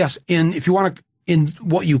 Well, yes. If you want to, in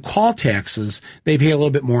what you call taxes, they pay a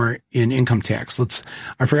little bit more in income tax.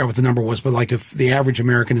 I forgot what the number was, but like if the average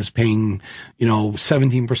American is paying,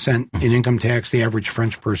 17% in income tax, the average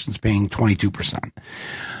French person's paying 22%.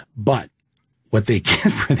 But what they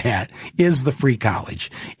get for that is the free college,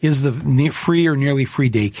 is the free or nearly free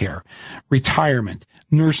daycare, retirement,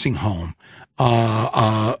 nursing home,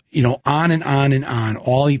 on and on and on,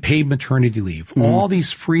 all paid maternity leave, all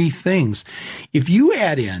these free things. If you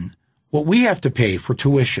add in what we have to pay for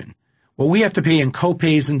tuition, what we have to pay in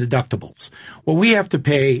co-pays and deductibles, what we have to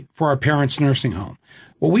pay for our parents' nursing home,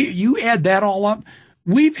 you add that all up,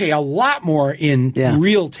 we pay a lot more in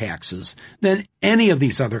real taxes than any of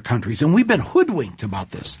these other countries. And we've been hoodwinked about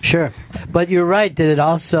this. Sure. But you're right that it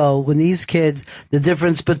also, when these kids, the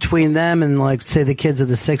difference between them and, like, say, the kids of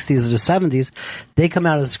the 60s or the 70s, they come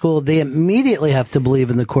out of school, they immediately have to believe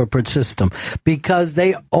in the corporate system because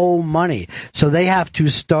they owe money. So they have to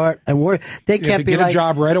start and work. They can't be get a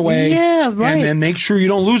job right away. Yeah, right. And then make sure you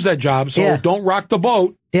don't lose that job. So don't rock the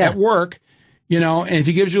boat at work. And if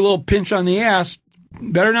he gives you a little pinch on the ass,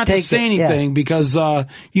 better not to say anything because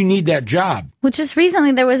you need that job. Well, just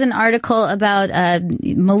recently there was an article about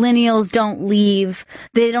millennials don't leave,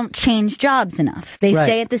 they don't change jobs enough. They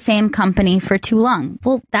stay at the same company for too long.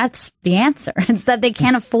 Well, that's the answer. It's that they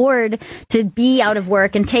can't afford to be out of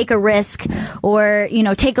work and take a risk or,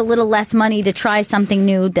 take a little less money to try something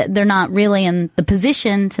new, that they're not really in the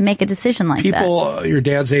position to make a decision like that. People your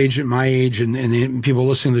dad's age and my age and people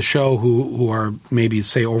listening to the show who are maybe,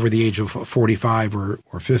 say, over the age of 45 or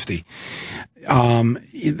 50,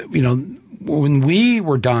 when we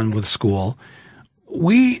were done with school,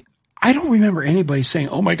 I don't remember anybody saying,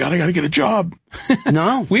 "Oh my God, I got to get a job."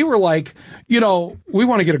 No, we were like, we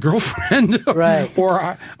want to get a girlfriend, right?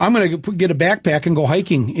 Or I'm going to get a backpack and go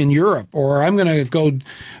hiking in Europe, or I'm going to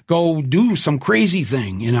go do some crazy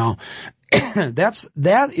thing.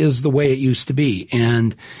 That is the way it used to be,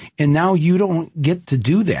 and now you don't get to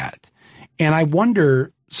do that. And I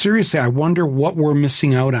wonder, seriously, what we're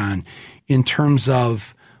missing out on in terms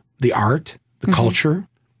of the art, the culture,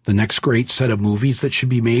 the next great set of movies that should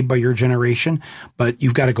be made by your generation. But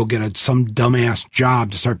you've got to go get some dumbass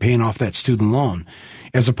job to start paying off that student loan,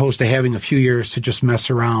 as opposed to having a few years to just mess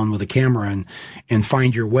around with a camera and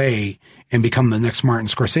find your way and become the next Martin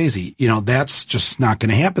Scorsese. That's just not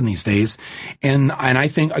going to happen these days. And I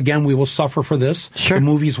think, again, we will suffer for this. Sure. The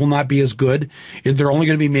movies will not be as good. They're only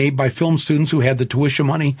going to be made by film students who had the tuition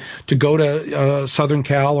money to go to Southern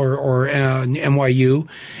Cal or NYU.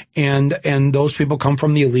 And those people come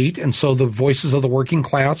from the elite. And so the voices of the working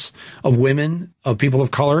class, of women, of people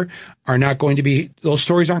of color are not going to be, those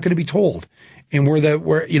stories aren't going to be told. And they're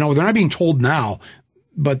not being told now.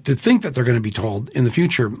 But to think that they're going to be told in the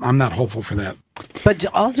future, I'm not hopeful for that. But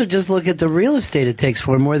also just look at the real estate it takes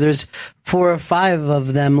for them, where there's 4 or 5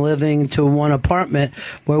 of them living to one apartment,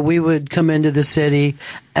 where we would come into the city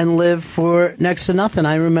and live for next to nothing.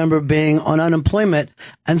 I remember being on unemployment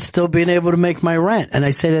and still being able to make my rent. And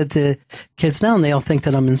I say that to kids now, and they all think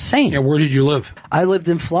that I'm insane. Yeah, where did you live? I lived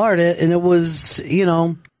in Florida, and it was,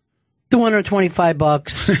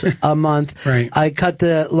 $225 a month. Right. I cut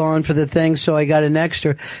the lawn for the thing, so I got an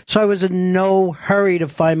extra. So I was in no hurry to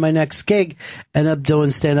find my next gig. Ended up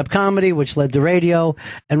doing stand-up comedy, which led to radio,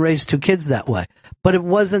 and raised 2 kids that way. But it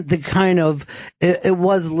wasn't the kind of, it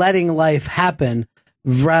was letting life happen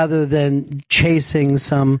rather than chasing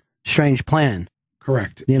some strange plan.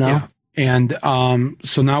 Correct. Yeah. And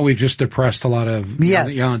so now we've just depressed a lot of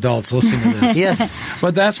young adults listening to this. Yes.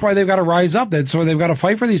 But that's why they've got to rise up. That's why they've got to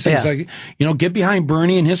fight for these things. Yeah. Like, get behind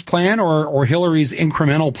Bernie and his plan or Hillary's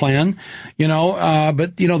incremental plan,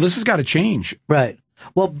 but this has got to change. Right.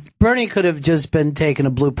 Well, Bernie could have just been taking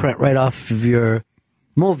a blueprint right off of your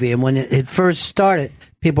movie. And when it first started,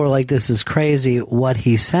 people were like, this is crazy what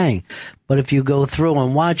he's saying. But if you go through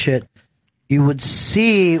and watch it, you would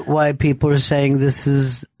see why people are saying this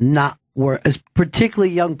is not work,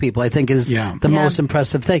 particularly young people, I think is the most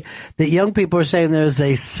impressive thing. That young people are saying there's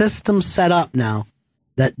a system set up now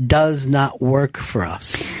that does not work for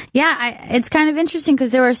us. Yeah, it's kind of interesting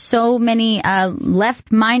because there are so many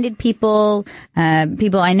left-minded people,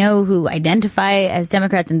 people I know who identify as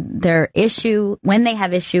Democrats, and when they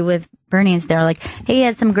have issue with Bernie, they're like, hey, he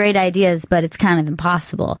has some great ideas, but it's kind of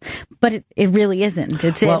impossible. But it really isn't.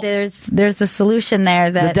 There's a solution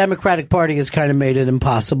there that the Democratic Party has kind of made it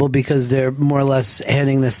impossible because they're more or less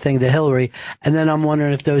handing this thing to Hillary. And then I'm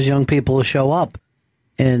wondering if those young people will show up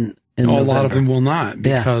in a lot of them will not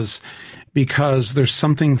because there's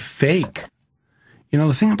something fake.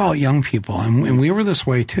 The thing about young people, and we were this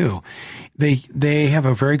way too, they have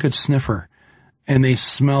a very good sniffer and they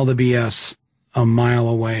smell the BS a mile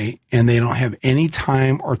away and they don't have any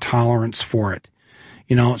time or tolerance for it.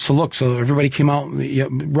 So everybody came out,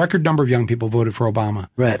 record number of young people voted for Obama.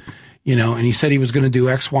 Right. And he said he was going to do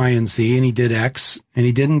X, Y, and Z, and he did X, and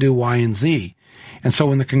he didn't do Y and Z. And so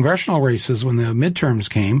when the congressional races, when the midterms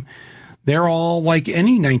came, they're all like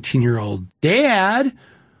any 19-year-old. Dad,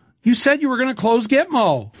 you said you were going to close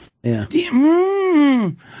Gitmo. Yeah.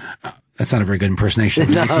 That's not a very good impersonation of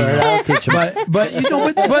an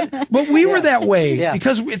 18-year-old. But we were that way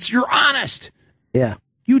because you're honest. Yeah.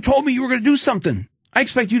 You told me you were going to do something. I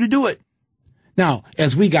expect you to do it. Now,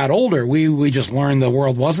 as we got older, we just learned the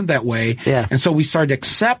world wasn't that way. Yeah. And so we started to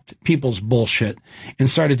accept people's bullshit and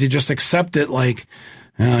started to just accept it like,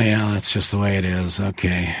 oh yeah, that's just the way it is.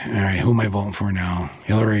 Okay. All right. Who am I voting for now?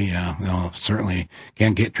 Hillary? Yeah. No, certainly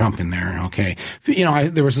can't get Trump in there. Okay.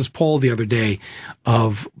 There was this poll the other day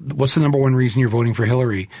of what's the number one reason you're voting for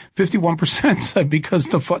Hillary? 51% said because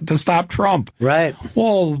to stop Trump. Right.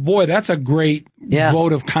 Well, boy, that's a great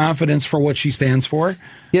vote of confidence for what she stands for.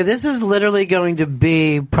 Yeah, this is literally going to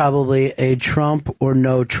be probably a Trump or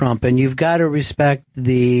no Trump. And you've got to respect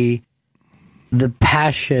the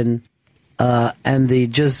passion and the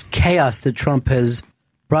just chaos that Trump has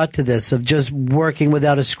brought to this, of just working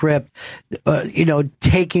without a script,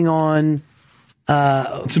 taking on.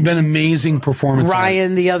 It's been an amazing performance.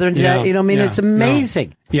 Ryan the other day, it's amazing.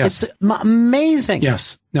 No. Yes. It's amazing.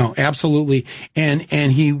 Yes. No, absolutely. And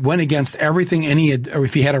he went against everything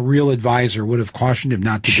if he had a real advisor would have cautioned him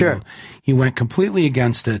not to do. He went completely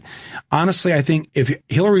against it. Honestly, I think if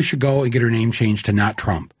Hillary should go and get her name changed to not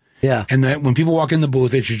Trump. Yeah. And that when people walk in the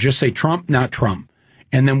booth, they should just say Trump, not Trump.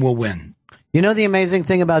 And then we'll win. You know, the amazing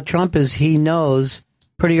thing about Trump is he knows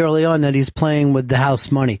pretty early on that he's playing with the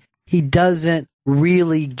House money. He doesn't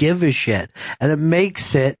really give a shit. And it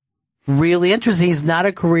makes it really interesting. He's not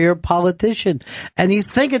a career politician. And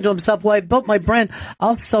he's thinking to himself, well, I built my brand.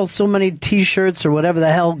 I'll sell so many T-shirts or whatever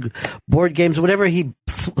the hell, board games, whatever he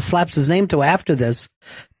slaps his name to after this.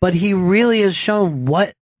 But he really has shown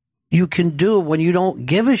what you can do when you don't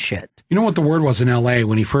give a shit. You know what the word was in L.A.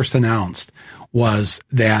 when he first announced was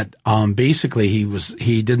that basically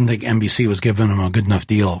he didn't think NBC was giving him a good enough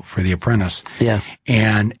deal for The Apprentice. Yeah.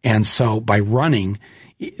 And so by running,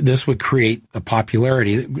 this would create a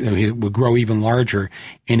popularity. It would grow even larger,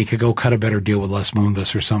 and he could go cut a better deal with Les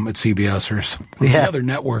Moonves or some at CBS or some of the other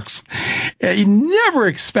networks. He never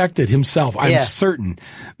expected himself, I'm certain,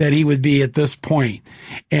 that he would be at this point.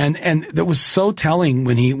 And that was so telling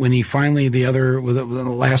when he finally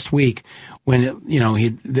last week when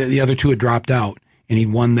the other two had dropped out. And he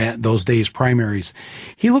won those days primaries.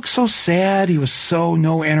 He looked so sad. He was so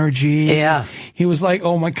no energy. Yeah. He was like,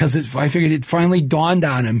 oh my, I figured it finally dawned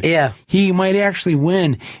on him. Yeah. He might actually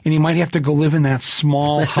win, and he might have to go live in that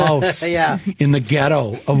small house in the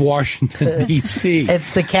ghetto of Washington, D.C.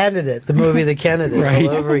 It's the movie The Candidate right.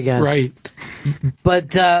 all over again. Right.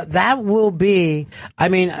 But that will be,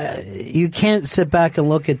 you can't sit back and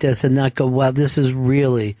look at this and not go, wow, this is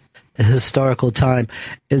really a historical time.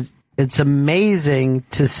 It's amazing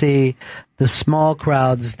to see the small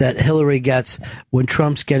crowds that Hillary gets when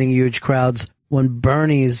Trump's getting huge crowds, when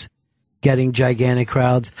Bernie's getting gigantic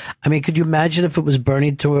crowds. I mean, could you imagine if it was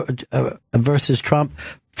Bernie versus Trump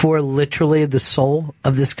for literally the soul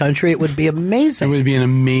of this country? It would be amazing. It would be an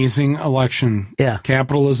amazing election. Yeah.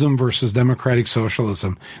 Capitalism versus democratic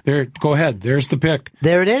socialism. There, go ahead. There's the pick.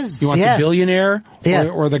 There it is. You want the billionaire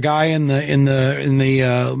or the guy in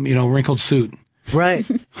the wrinkled suit? Right.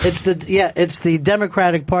 It's the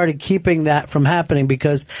Democratic Party keeping that from happening,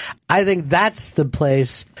 because I think that's the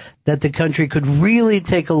place that the country could really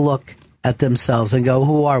take a look at themselves and go,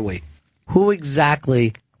 who are we? Who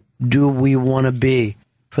exactly do we want to be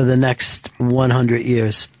for the next 100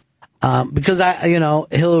 years? Because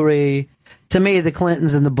Hillary, to me, the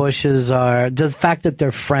Clintons and the Bushes the fact that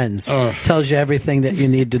they're friends tells you everything that you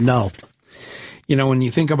need to know. You know, when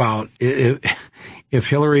you think about if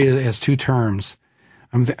Hillary has 2 terms,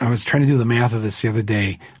 I was trying to do the math of this the other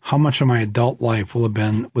day. How much of my adult life will have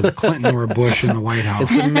been with a Clinton or a Bush in the White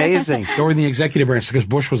House? It's amazing. Or in the executive branch, because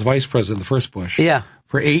Bush was vice president, the first Bush. Yeah.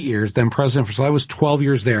 For 8 years, then president. So I was 12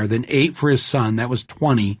 years there, then 8 for his son. That was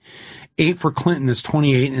 20. 8 for Clinton is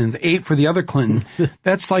 28, and 8 for the other Clinton.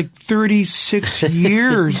 That's like 36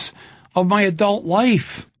 years of my adult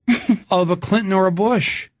life of a Clinton or a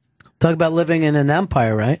Bush. Talk about living in an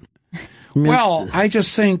empire, right? Well, I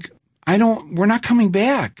just think we're not coming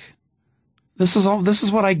back. This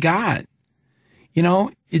is what I got. You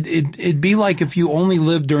know, it'd be like if you only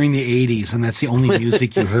lived during the 80s and that's the only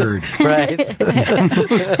music you heard. Right.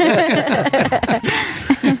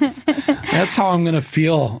 That's how I'm going to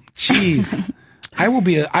feel. Jeez. I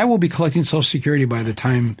will be collecting Social Security by the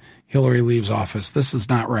time Hillary leaves office. This is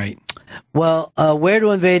not right. Well, Where to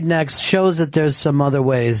Invade Next shows that there's some other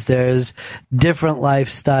ways. There's different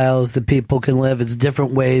lifestyles that people can live. It's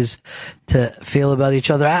different ways to feel about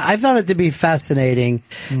each other. I found it to be fascinating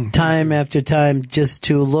time after time just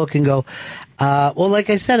to look and go, well, like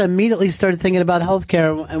I said, I immediately started thinking about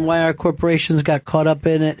healthcare and why our corporations got caught up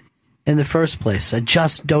in it in the first place. I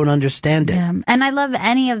just don't understand it. Yeah. And I love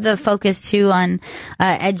any of the focus too on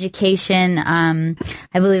education. I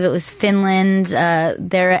believe it was Finland,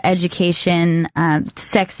 their education,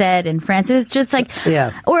 sex ed in France. It was just like,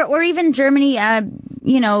 or even Germany,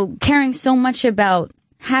 caring so much about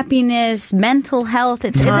happiness, mental health.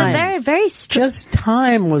 It's a very, very just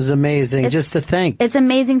time was amazing. Just to think, it's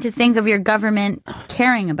amazing to think of your government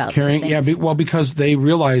caring about things. Yeah. Well, because they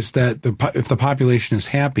realize that if the population is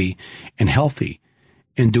happy and healthy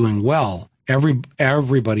and doing well,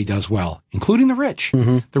 everybody does well, including the rich.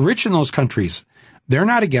 Mm-hmm. The rich in those countries, they're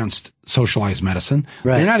not against socialized medicine.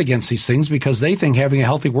 Right. They're not against these things because they think having a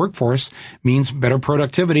healthy workforce means better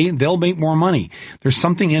productivity. They'll make more money. There's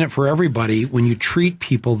something in it for everybody when you treat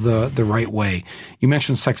people the right way. You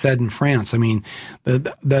mentioned sex ed in France. I mean,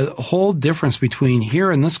 the whole difference between here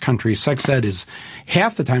and this country, sex ed is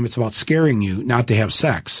half the time it's about scaring you not to have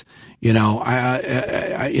sex. You know,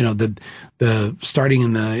 the starting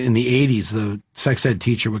in the 80s, the sex ed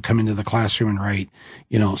teacher would come into the classroom and write,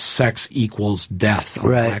 sex equals death on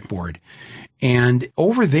the blackboard. And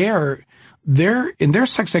over there, in their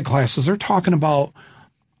sex ed classes, they're talking about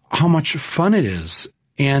how much fun it is.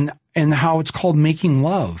 And and how it's called making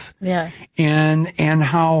love. Yeah. And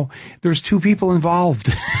how there's two people involved.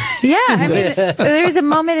 Yeah, I mean, there's a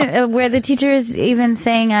moment where the teacher is even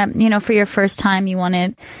saying, for your first time, you want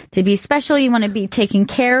it to be special. You want to be taking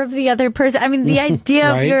care of the other person. I mean, the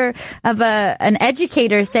idea Right. of an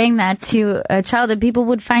educator saying that to a child, that people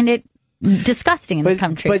would find it disgusting in this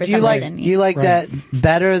country. But for you some like reason. you like that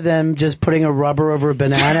better than just putting a rubber over a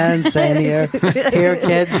banana and saying, "Here,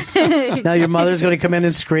 kids, now your mother's going to come in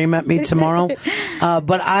and scream at me tomorrow."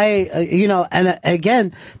 But and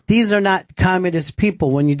again, these are not communist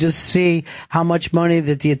people. When you just see how much money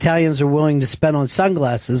that the Italians are willing to spend on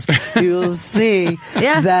sunglasses, you'll see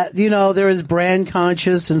that they're as brand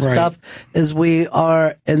conscious and stuff as we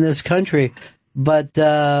are in this country. But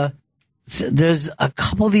there's a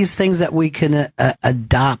couple of these things that we can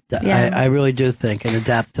adopt. Yeah. I really do think, and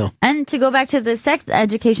adapt to. And to go back to the sex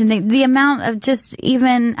education thing, the amount of just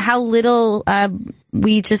even how little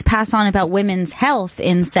we just pass on about women's health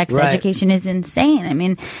in sex education is insane. I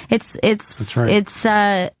mean, it's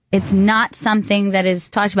not something that is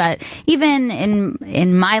talked about. Even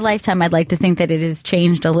in my lifetime, I'd like to think that it has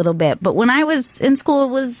changed a little bit. But when I was in school,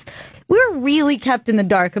 we were really kept in the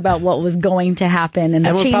dark about what was going to happen, and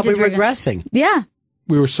the we're changes probably were regressing. Yeah.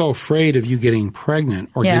 We were so afraid of you getting pregnant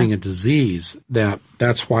or getting a disease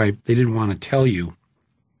that's why they didn't want to tell you.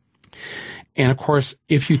 And of course,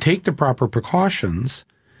 if you take the proper precautions,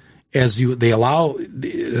 they allow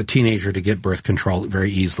a teenager to get birth control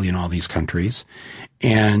very easily in all these countries,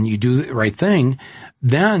 and you do the right thing,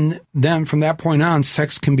 then from that point on,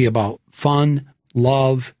 sex can be about fun,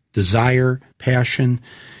 love, desire, passion.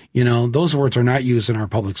 Those words are not used in our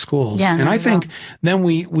public schools. Yeah, and I think then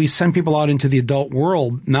we send people out into the adult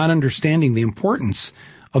world not understanding the importance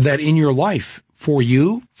of that in your life, for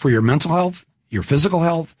you, for your mental health, your physical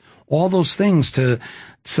health, all those things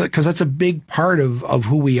because that's a big part of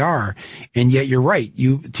who we are. And yet you're right.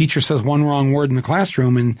 Teacher says one wrong word in the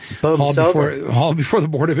classroom and haul before the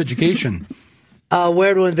Board of Education.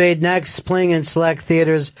 Where to Invade next, playing in select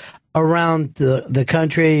theaters around the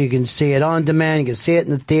country. You can see it on demand. You can see it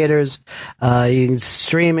in the theaters. You can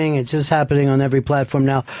streaming. It's just happening on every platform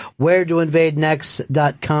now.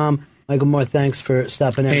 WhereToInvadeNext.com. Michael Moore, thanks for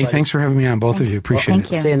stopping in. Hey, thanks for having me on, both of you. Appreciate it.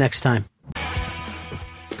 See you next time.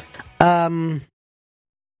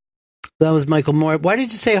 That was Michael Moore. Why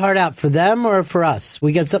did you say Heart Out? For them or for us?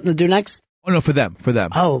 We got something to do next? Oh, no, for them.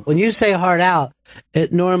 Oh, when you say Heart Out,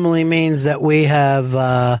 it normally means that we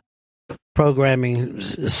have programming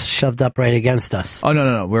shoved up right against us. Oh,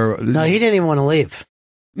 no. No, he didn't even want to leave.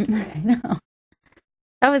 No.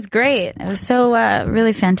 That was great. It was so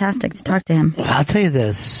really fantastic to talk to him. I'll tell you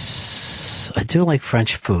this. I do like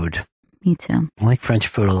French food. Me too. I like French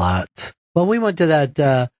food a lot. Well, we went to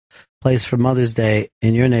that place for Mother's Day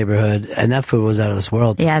in your neighborhood, and that food was out of this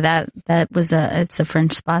world. Yeah, that was it's a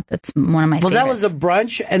French spot that's one of my favorites. That was a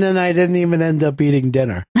brunch, and then I didn't even end up eating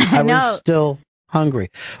dinner. I was still hungry.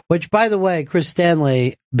 Which, by the way, Chris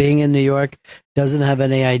Stanley, being in New York, doesn't have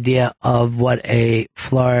any idea of what a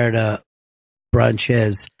Florida brunch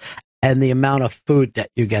is and the amount of food that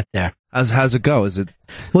you get there. How's it go? Is it?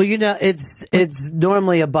 Well, it's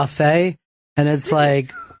normally a buffet, and it's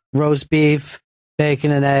like roast beef,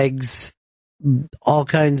 bacon and eggs, all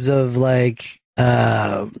kinds of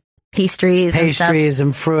pastries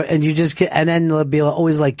and fruit, and you just get, and then there'll be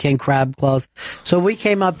always like king crab claws. So we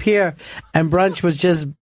came up here, and brunch was just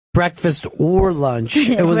breakfast or lunch.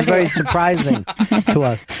 It was very surprising to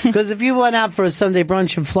us, because if you went out for a Sunday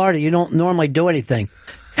brunch in Florida, you don't normally do anything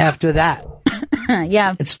after that.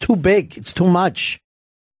 Yeah, it's too big. It's too much.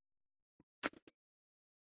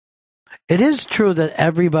 It is true that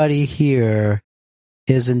everybody here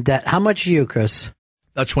is in debt. How much are you, Chris?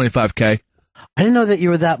 About $25K. I didn't know that you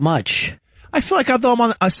were that much. I feel like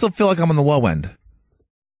I still feel like I'm on the low end.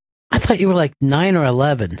 I thought you were like 9 or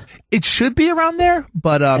 11. It should be around there,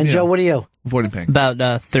 but and Joe, what are you? Avoiding paying.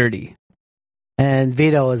 About 30. And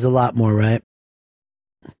Vito is a lot more, right?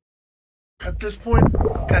 At this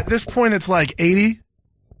point, it's like 80,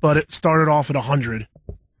 but it started off at 100.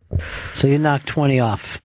 So you knocked 20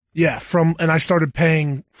 off. Yeah, and I started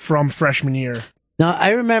paying from freshman year. Now,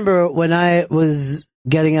 I remember when I was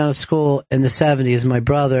getting out of school in the 70s, my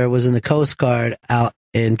brother was in the Coast Guard out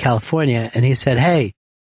in California, and he said, hey,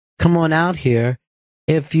 come on out here.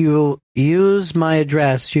 If you use my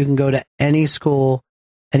address, you can go to any school,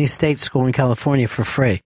 any state school in California for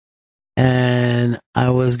free. And I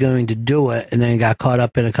was going to do it, and then got caught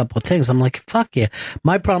up in a couple of things. I'm like, fuck yeah.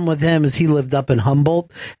 My problem with him is he lived up in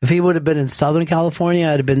Humboldt. If he would have been in Southern California,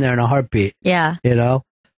 I'd have been there in a heartbeat. Yeah. You know?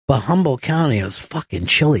 But Humboldt County is fucking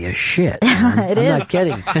chilly as shit. Man. It I'm is. not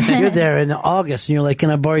kidding. You're there in August and you're like, can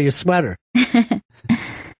I borrow your sweater?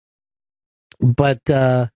 But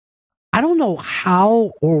I don't know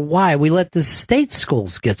how or why we let the state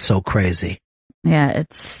schools get so crazy. Yeah,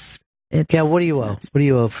 it's Yeah, what do you owe? What do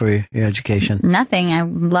you owe for your education? nothing. I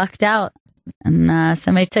lucked out, and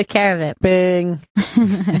somebody took care of it. Bing.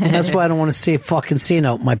 That's why I don't want to see a fucking C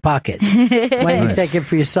note in my pocket. Why don't you take it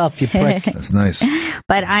for yourself, you prick? That's nice.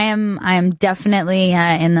 But I am definitely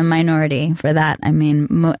in the minority for that. I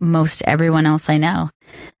mean, most everyone else I know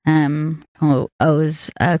owes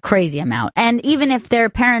a crazy amount. And even if their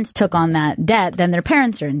parents took on that debt, then their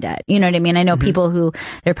parents are in debt. You know what I mean? I know people who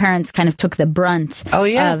their parents kind of took the brunt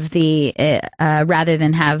of the rather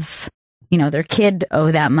than have their kid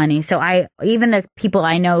owe that money. So even the people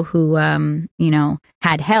I know who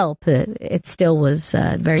had help, it still was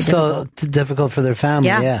very difficult for their family.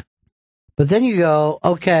 Yeah. But then you go,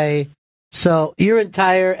 okay, so your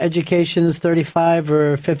entire education is 35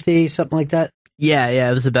 or 50, something like that? Yeah,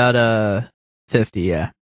 it was about 50, yeah.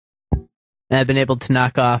 And I've been able to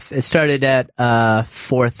knock off, it started at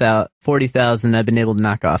 40,000, I've been able to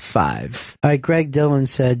knock off 5. All right, Greg Dillon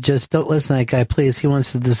said, just don't listen to that guy, please. He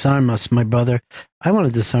wants to disarm us, my brother. I want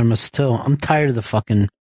to disarm us too. I'm tired of the fucking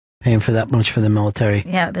paying for that much for the military.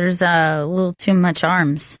 Yeah, there's a little too much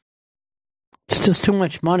arms. It's just too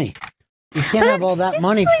much money. You can't have all that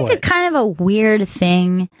money for it. It's kind of a weird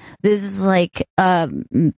thing. This is like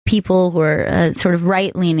people who are sort of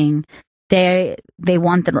right-leaning. They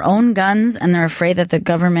want their own guns, and they're afraid that the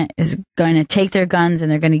government is going to take their guns and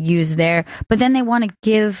they're going to use but then they want to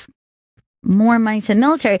give more money to the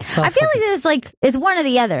military. I feel like it's one or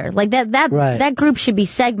the other. Like that group should be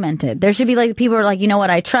segmented. There should be like people who are like, you know what,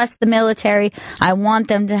 I trust the military. I want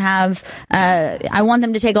them to have, I want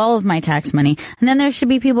them to take all of my tax money. And then there should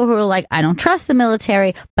be people who are like, I don't trust the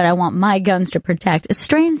military, but I want my guns to protect. It's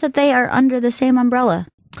strange that they are under the same umbrella.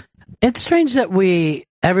 It's strange that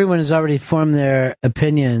everyone has already formed their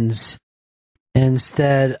opinions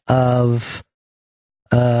instead of,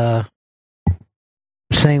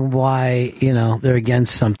 saying why, they're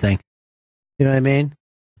against something. You know what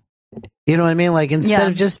I mean? Like, instead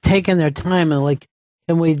of just taking their time and like,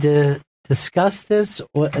 can we discuss this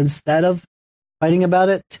instead of fighting about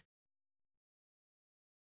it?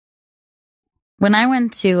 When I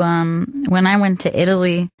went to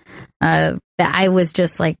Italy, I was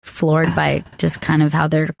just like floored by just kind of how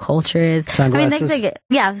their culture is. Sunglasses? I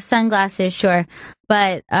mean, sunglasses, sure.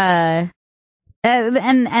 But, and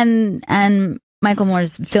Michael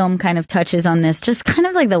Moore's film kind of touches on this, just kind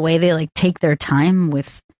of like the way they like take their time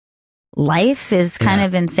with life is kind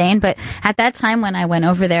of insane. But at that time when I went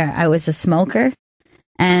over there, I was a smoker,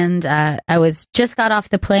 and I just got off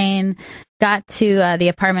the plane, got to the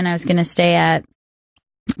apartment I was going to stay at,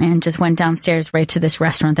 and just went downstairs right to this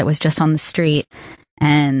restaurant that was just on the street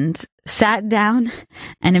and sat down,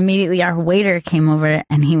 and immediately our waiter came over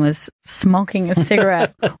and he was smoking a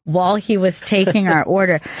cigarette while he was taking our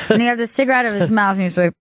order. And he had the cigarette out of his mouth and he's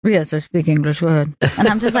like, yes, I speak English, go ahead. And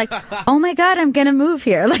I'm just like, oh my God, I'm going to move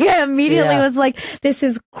here. Like, I immediately was like, this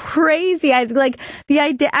is crazy. I like the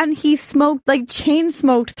idea. And he smoked, like chain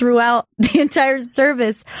smoked throughout the entire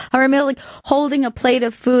service. I remember like holding a plate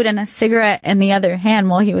of food and a cigarette in the other hand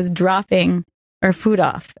while he was dropping our food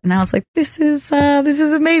off. And I was like, this is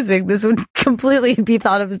amazing. This would completely be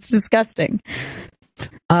thought of as disgusting.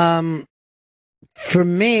 For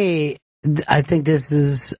me, I think this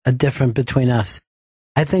is a difference between us.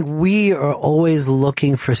 I think we are always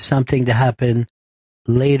looking for something to happen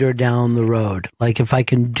later down the road. Like, if I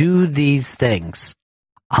can do these things,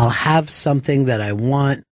 I'll have something that I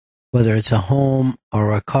want, whether it's a home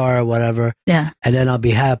or a car or whatever. Yeah. And then I'll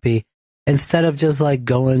be happy, instead of just like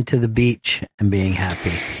going to the beach and being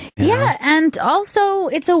happy. You know? And also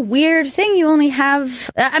it's a weird thing. You only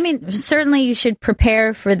have, I mean, certainly you should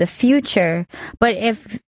prepare for the future, but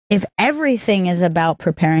if everything is about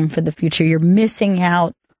preparing for the future, you're missing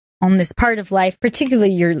out on this part of life,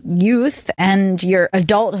 particularly your youth and your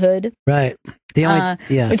adulthood. Right.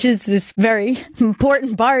 Which is this very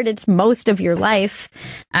important part. It's most of your life,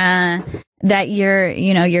 that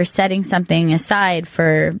you're setting something aside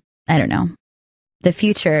for, I don't know, the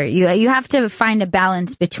future. You have to find a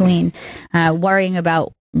balance between, worrying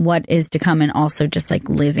about what is to come and also just like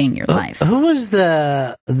living your life. Who was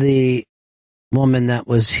the woman that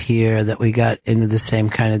was here that we got into the same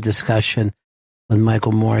kind of discussion with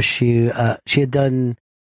Michael Moore? She had done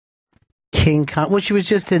King Kong. Well, she was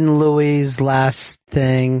just in Louis' last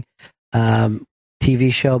thing,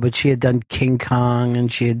 TV show, but she had done King Kong, and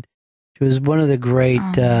she was one of the great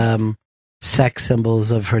sex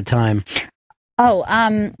symbols of her time. Oh,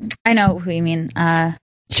 I know who you mean.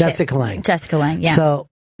 Jessica Lange. Jessica Lange, yeah. So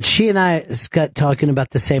she and I got talking about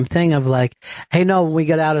the same thing of like, hey, no, when we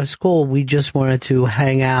got out of school, we just wanted to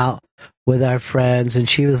hang out with our friends. And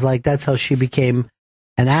she was like, that's how she became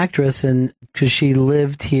an actress. And because she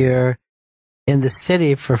lived here in the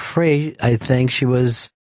city for free, I think she was,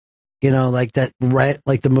 like that Rent,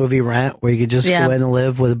 like the movie Rent, where you could just go in and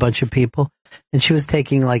live with a bunch of people. And she was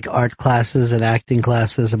taking like art classes and acting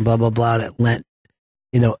classes and blah, blah, blah. And it lent,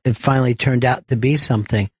 it finally turned out to be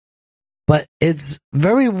something. But it's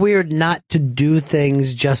very weird not to do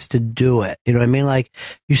things just to do it. You know what I mean? Like,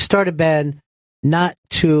 you start a band not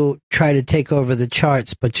to try to take over the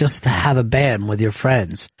charts, but just to have a band with your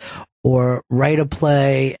friends, or write a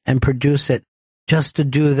play and produce it just to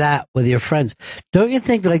do that with your friends. Don't you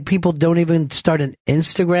think like people don't even start an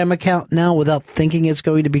Instagram account now without thinking it's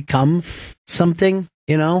going to become something,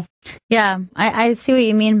 Yeah, I see what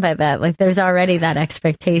you mean by that. Like, there's already that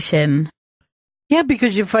expectation. Yeah,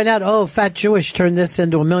 because you find out, oh, Fat Jewish turned this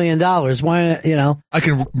into $1 million. Why, I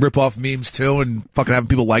can rip off memes too and fucking have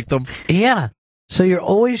people like them. Yeah. So you're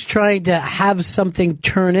always trying to have something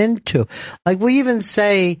turn into. Like we even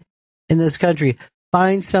say in this country,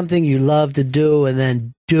 find something you love to do and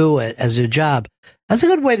then do it as your job. That's a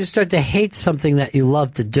good way to start to hate something that you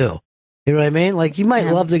love to do. You know what I mean? Like, you might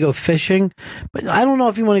love to go fishing, but I don't know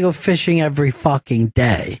if you want to go fishing every fucking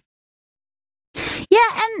day.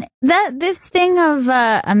 Yeah, and this thing of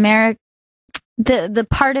America, the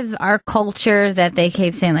part of our culture that they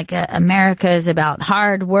keep saying, like, America is about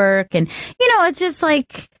hard work, and it's just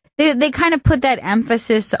like they kind of put that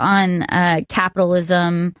emphasis on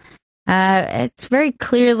capitalism. It's very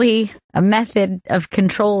clearly a method of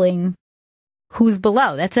controlling who's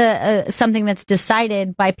below. That's something that's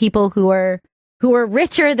decided by people who are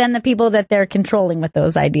richer than the people that they're controlling with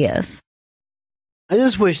those ideas. I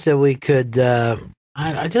just wish that we could,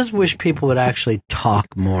 I just wish people would actually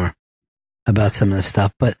talk more about some of this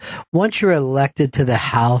stuff. But once you're elected to the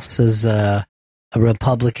House as a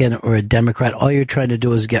Republican or a Democrat, all you're trying to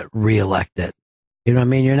do is get reelected. You know what I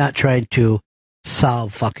mean? You're not trying to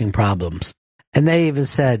solve fucking problems. And they even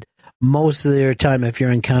said most of their time, if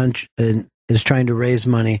you're is trying to raise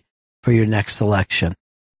money for your next election.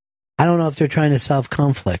 I don't know if they're trying to solve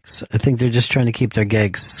conflicts. I think they're just trying to keep their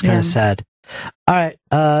gigs. It's kind of sad. All right,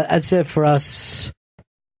 that's it for us.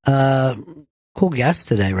 Cool guest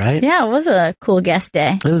today, right? Yeah, it was a cool guest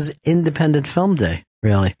day. It was Independent Film Day,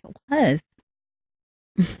 really. It was.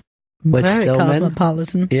 Whit Very Stillman.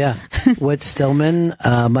 cosmopolitan. Yeah. Whit Stillman,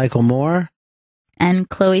 Michael Moore. And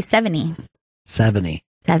Chloe Sevigny. 70.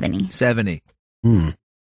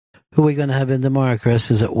 Who are we going to have in tomorrow,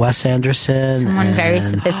 Chris? Is it Wes Anderson? Someone very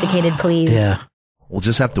sophisticated, please. Yeah. We'll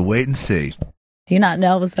just have to wait and see. Do you not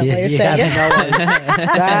know? Is that what you're saying?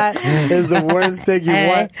 That is the worst thing you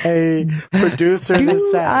want a producer to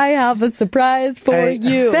say. I have a surprise for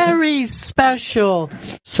you. Very special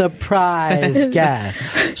surprise guest.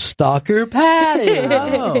 Stalker Patty.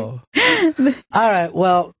 Oh. All right.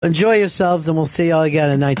 Well, enjoy yourselves, and we'll see you all again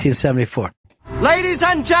in 1974. Ladies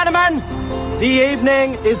and gentlemen, the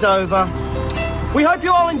evening is over. We hope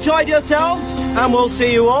you all enjoyed yourselves, and we'll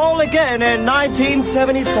see you all again in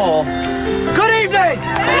 1974. Good evening!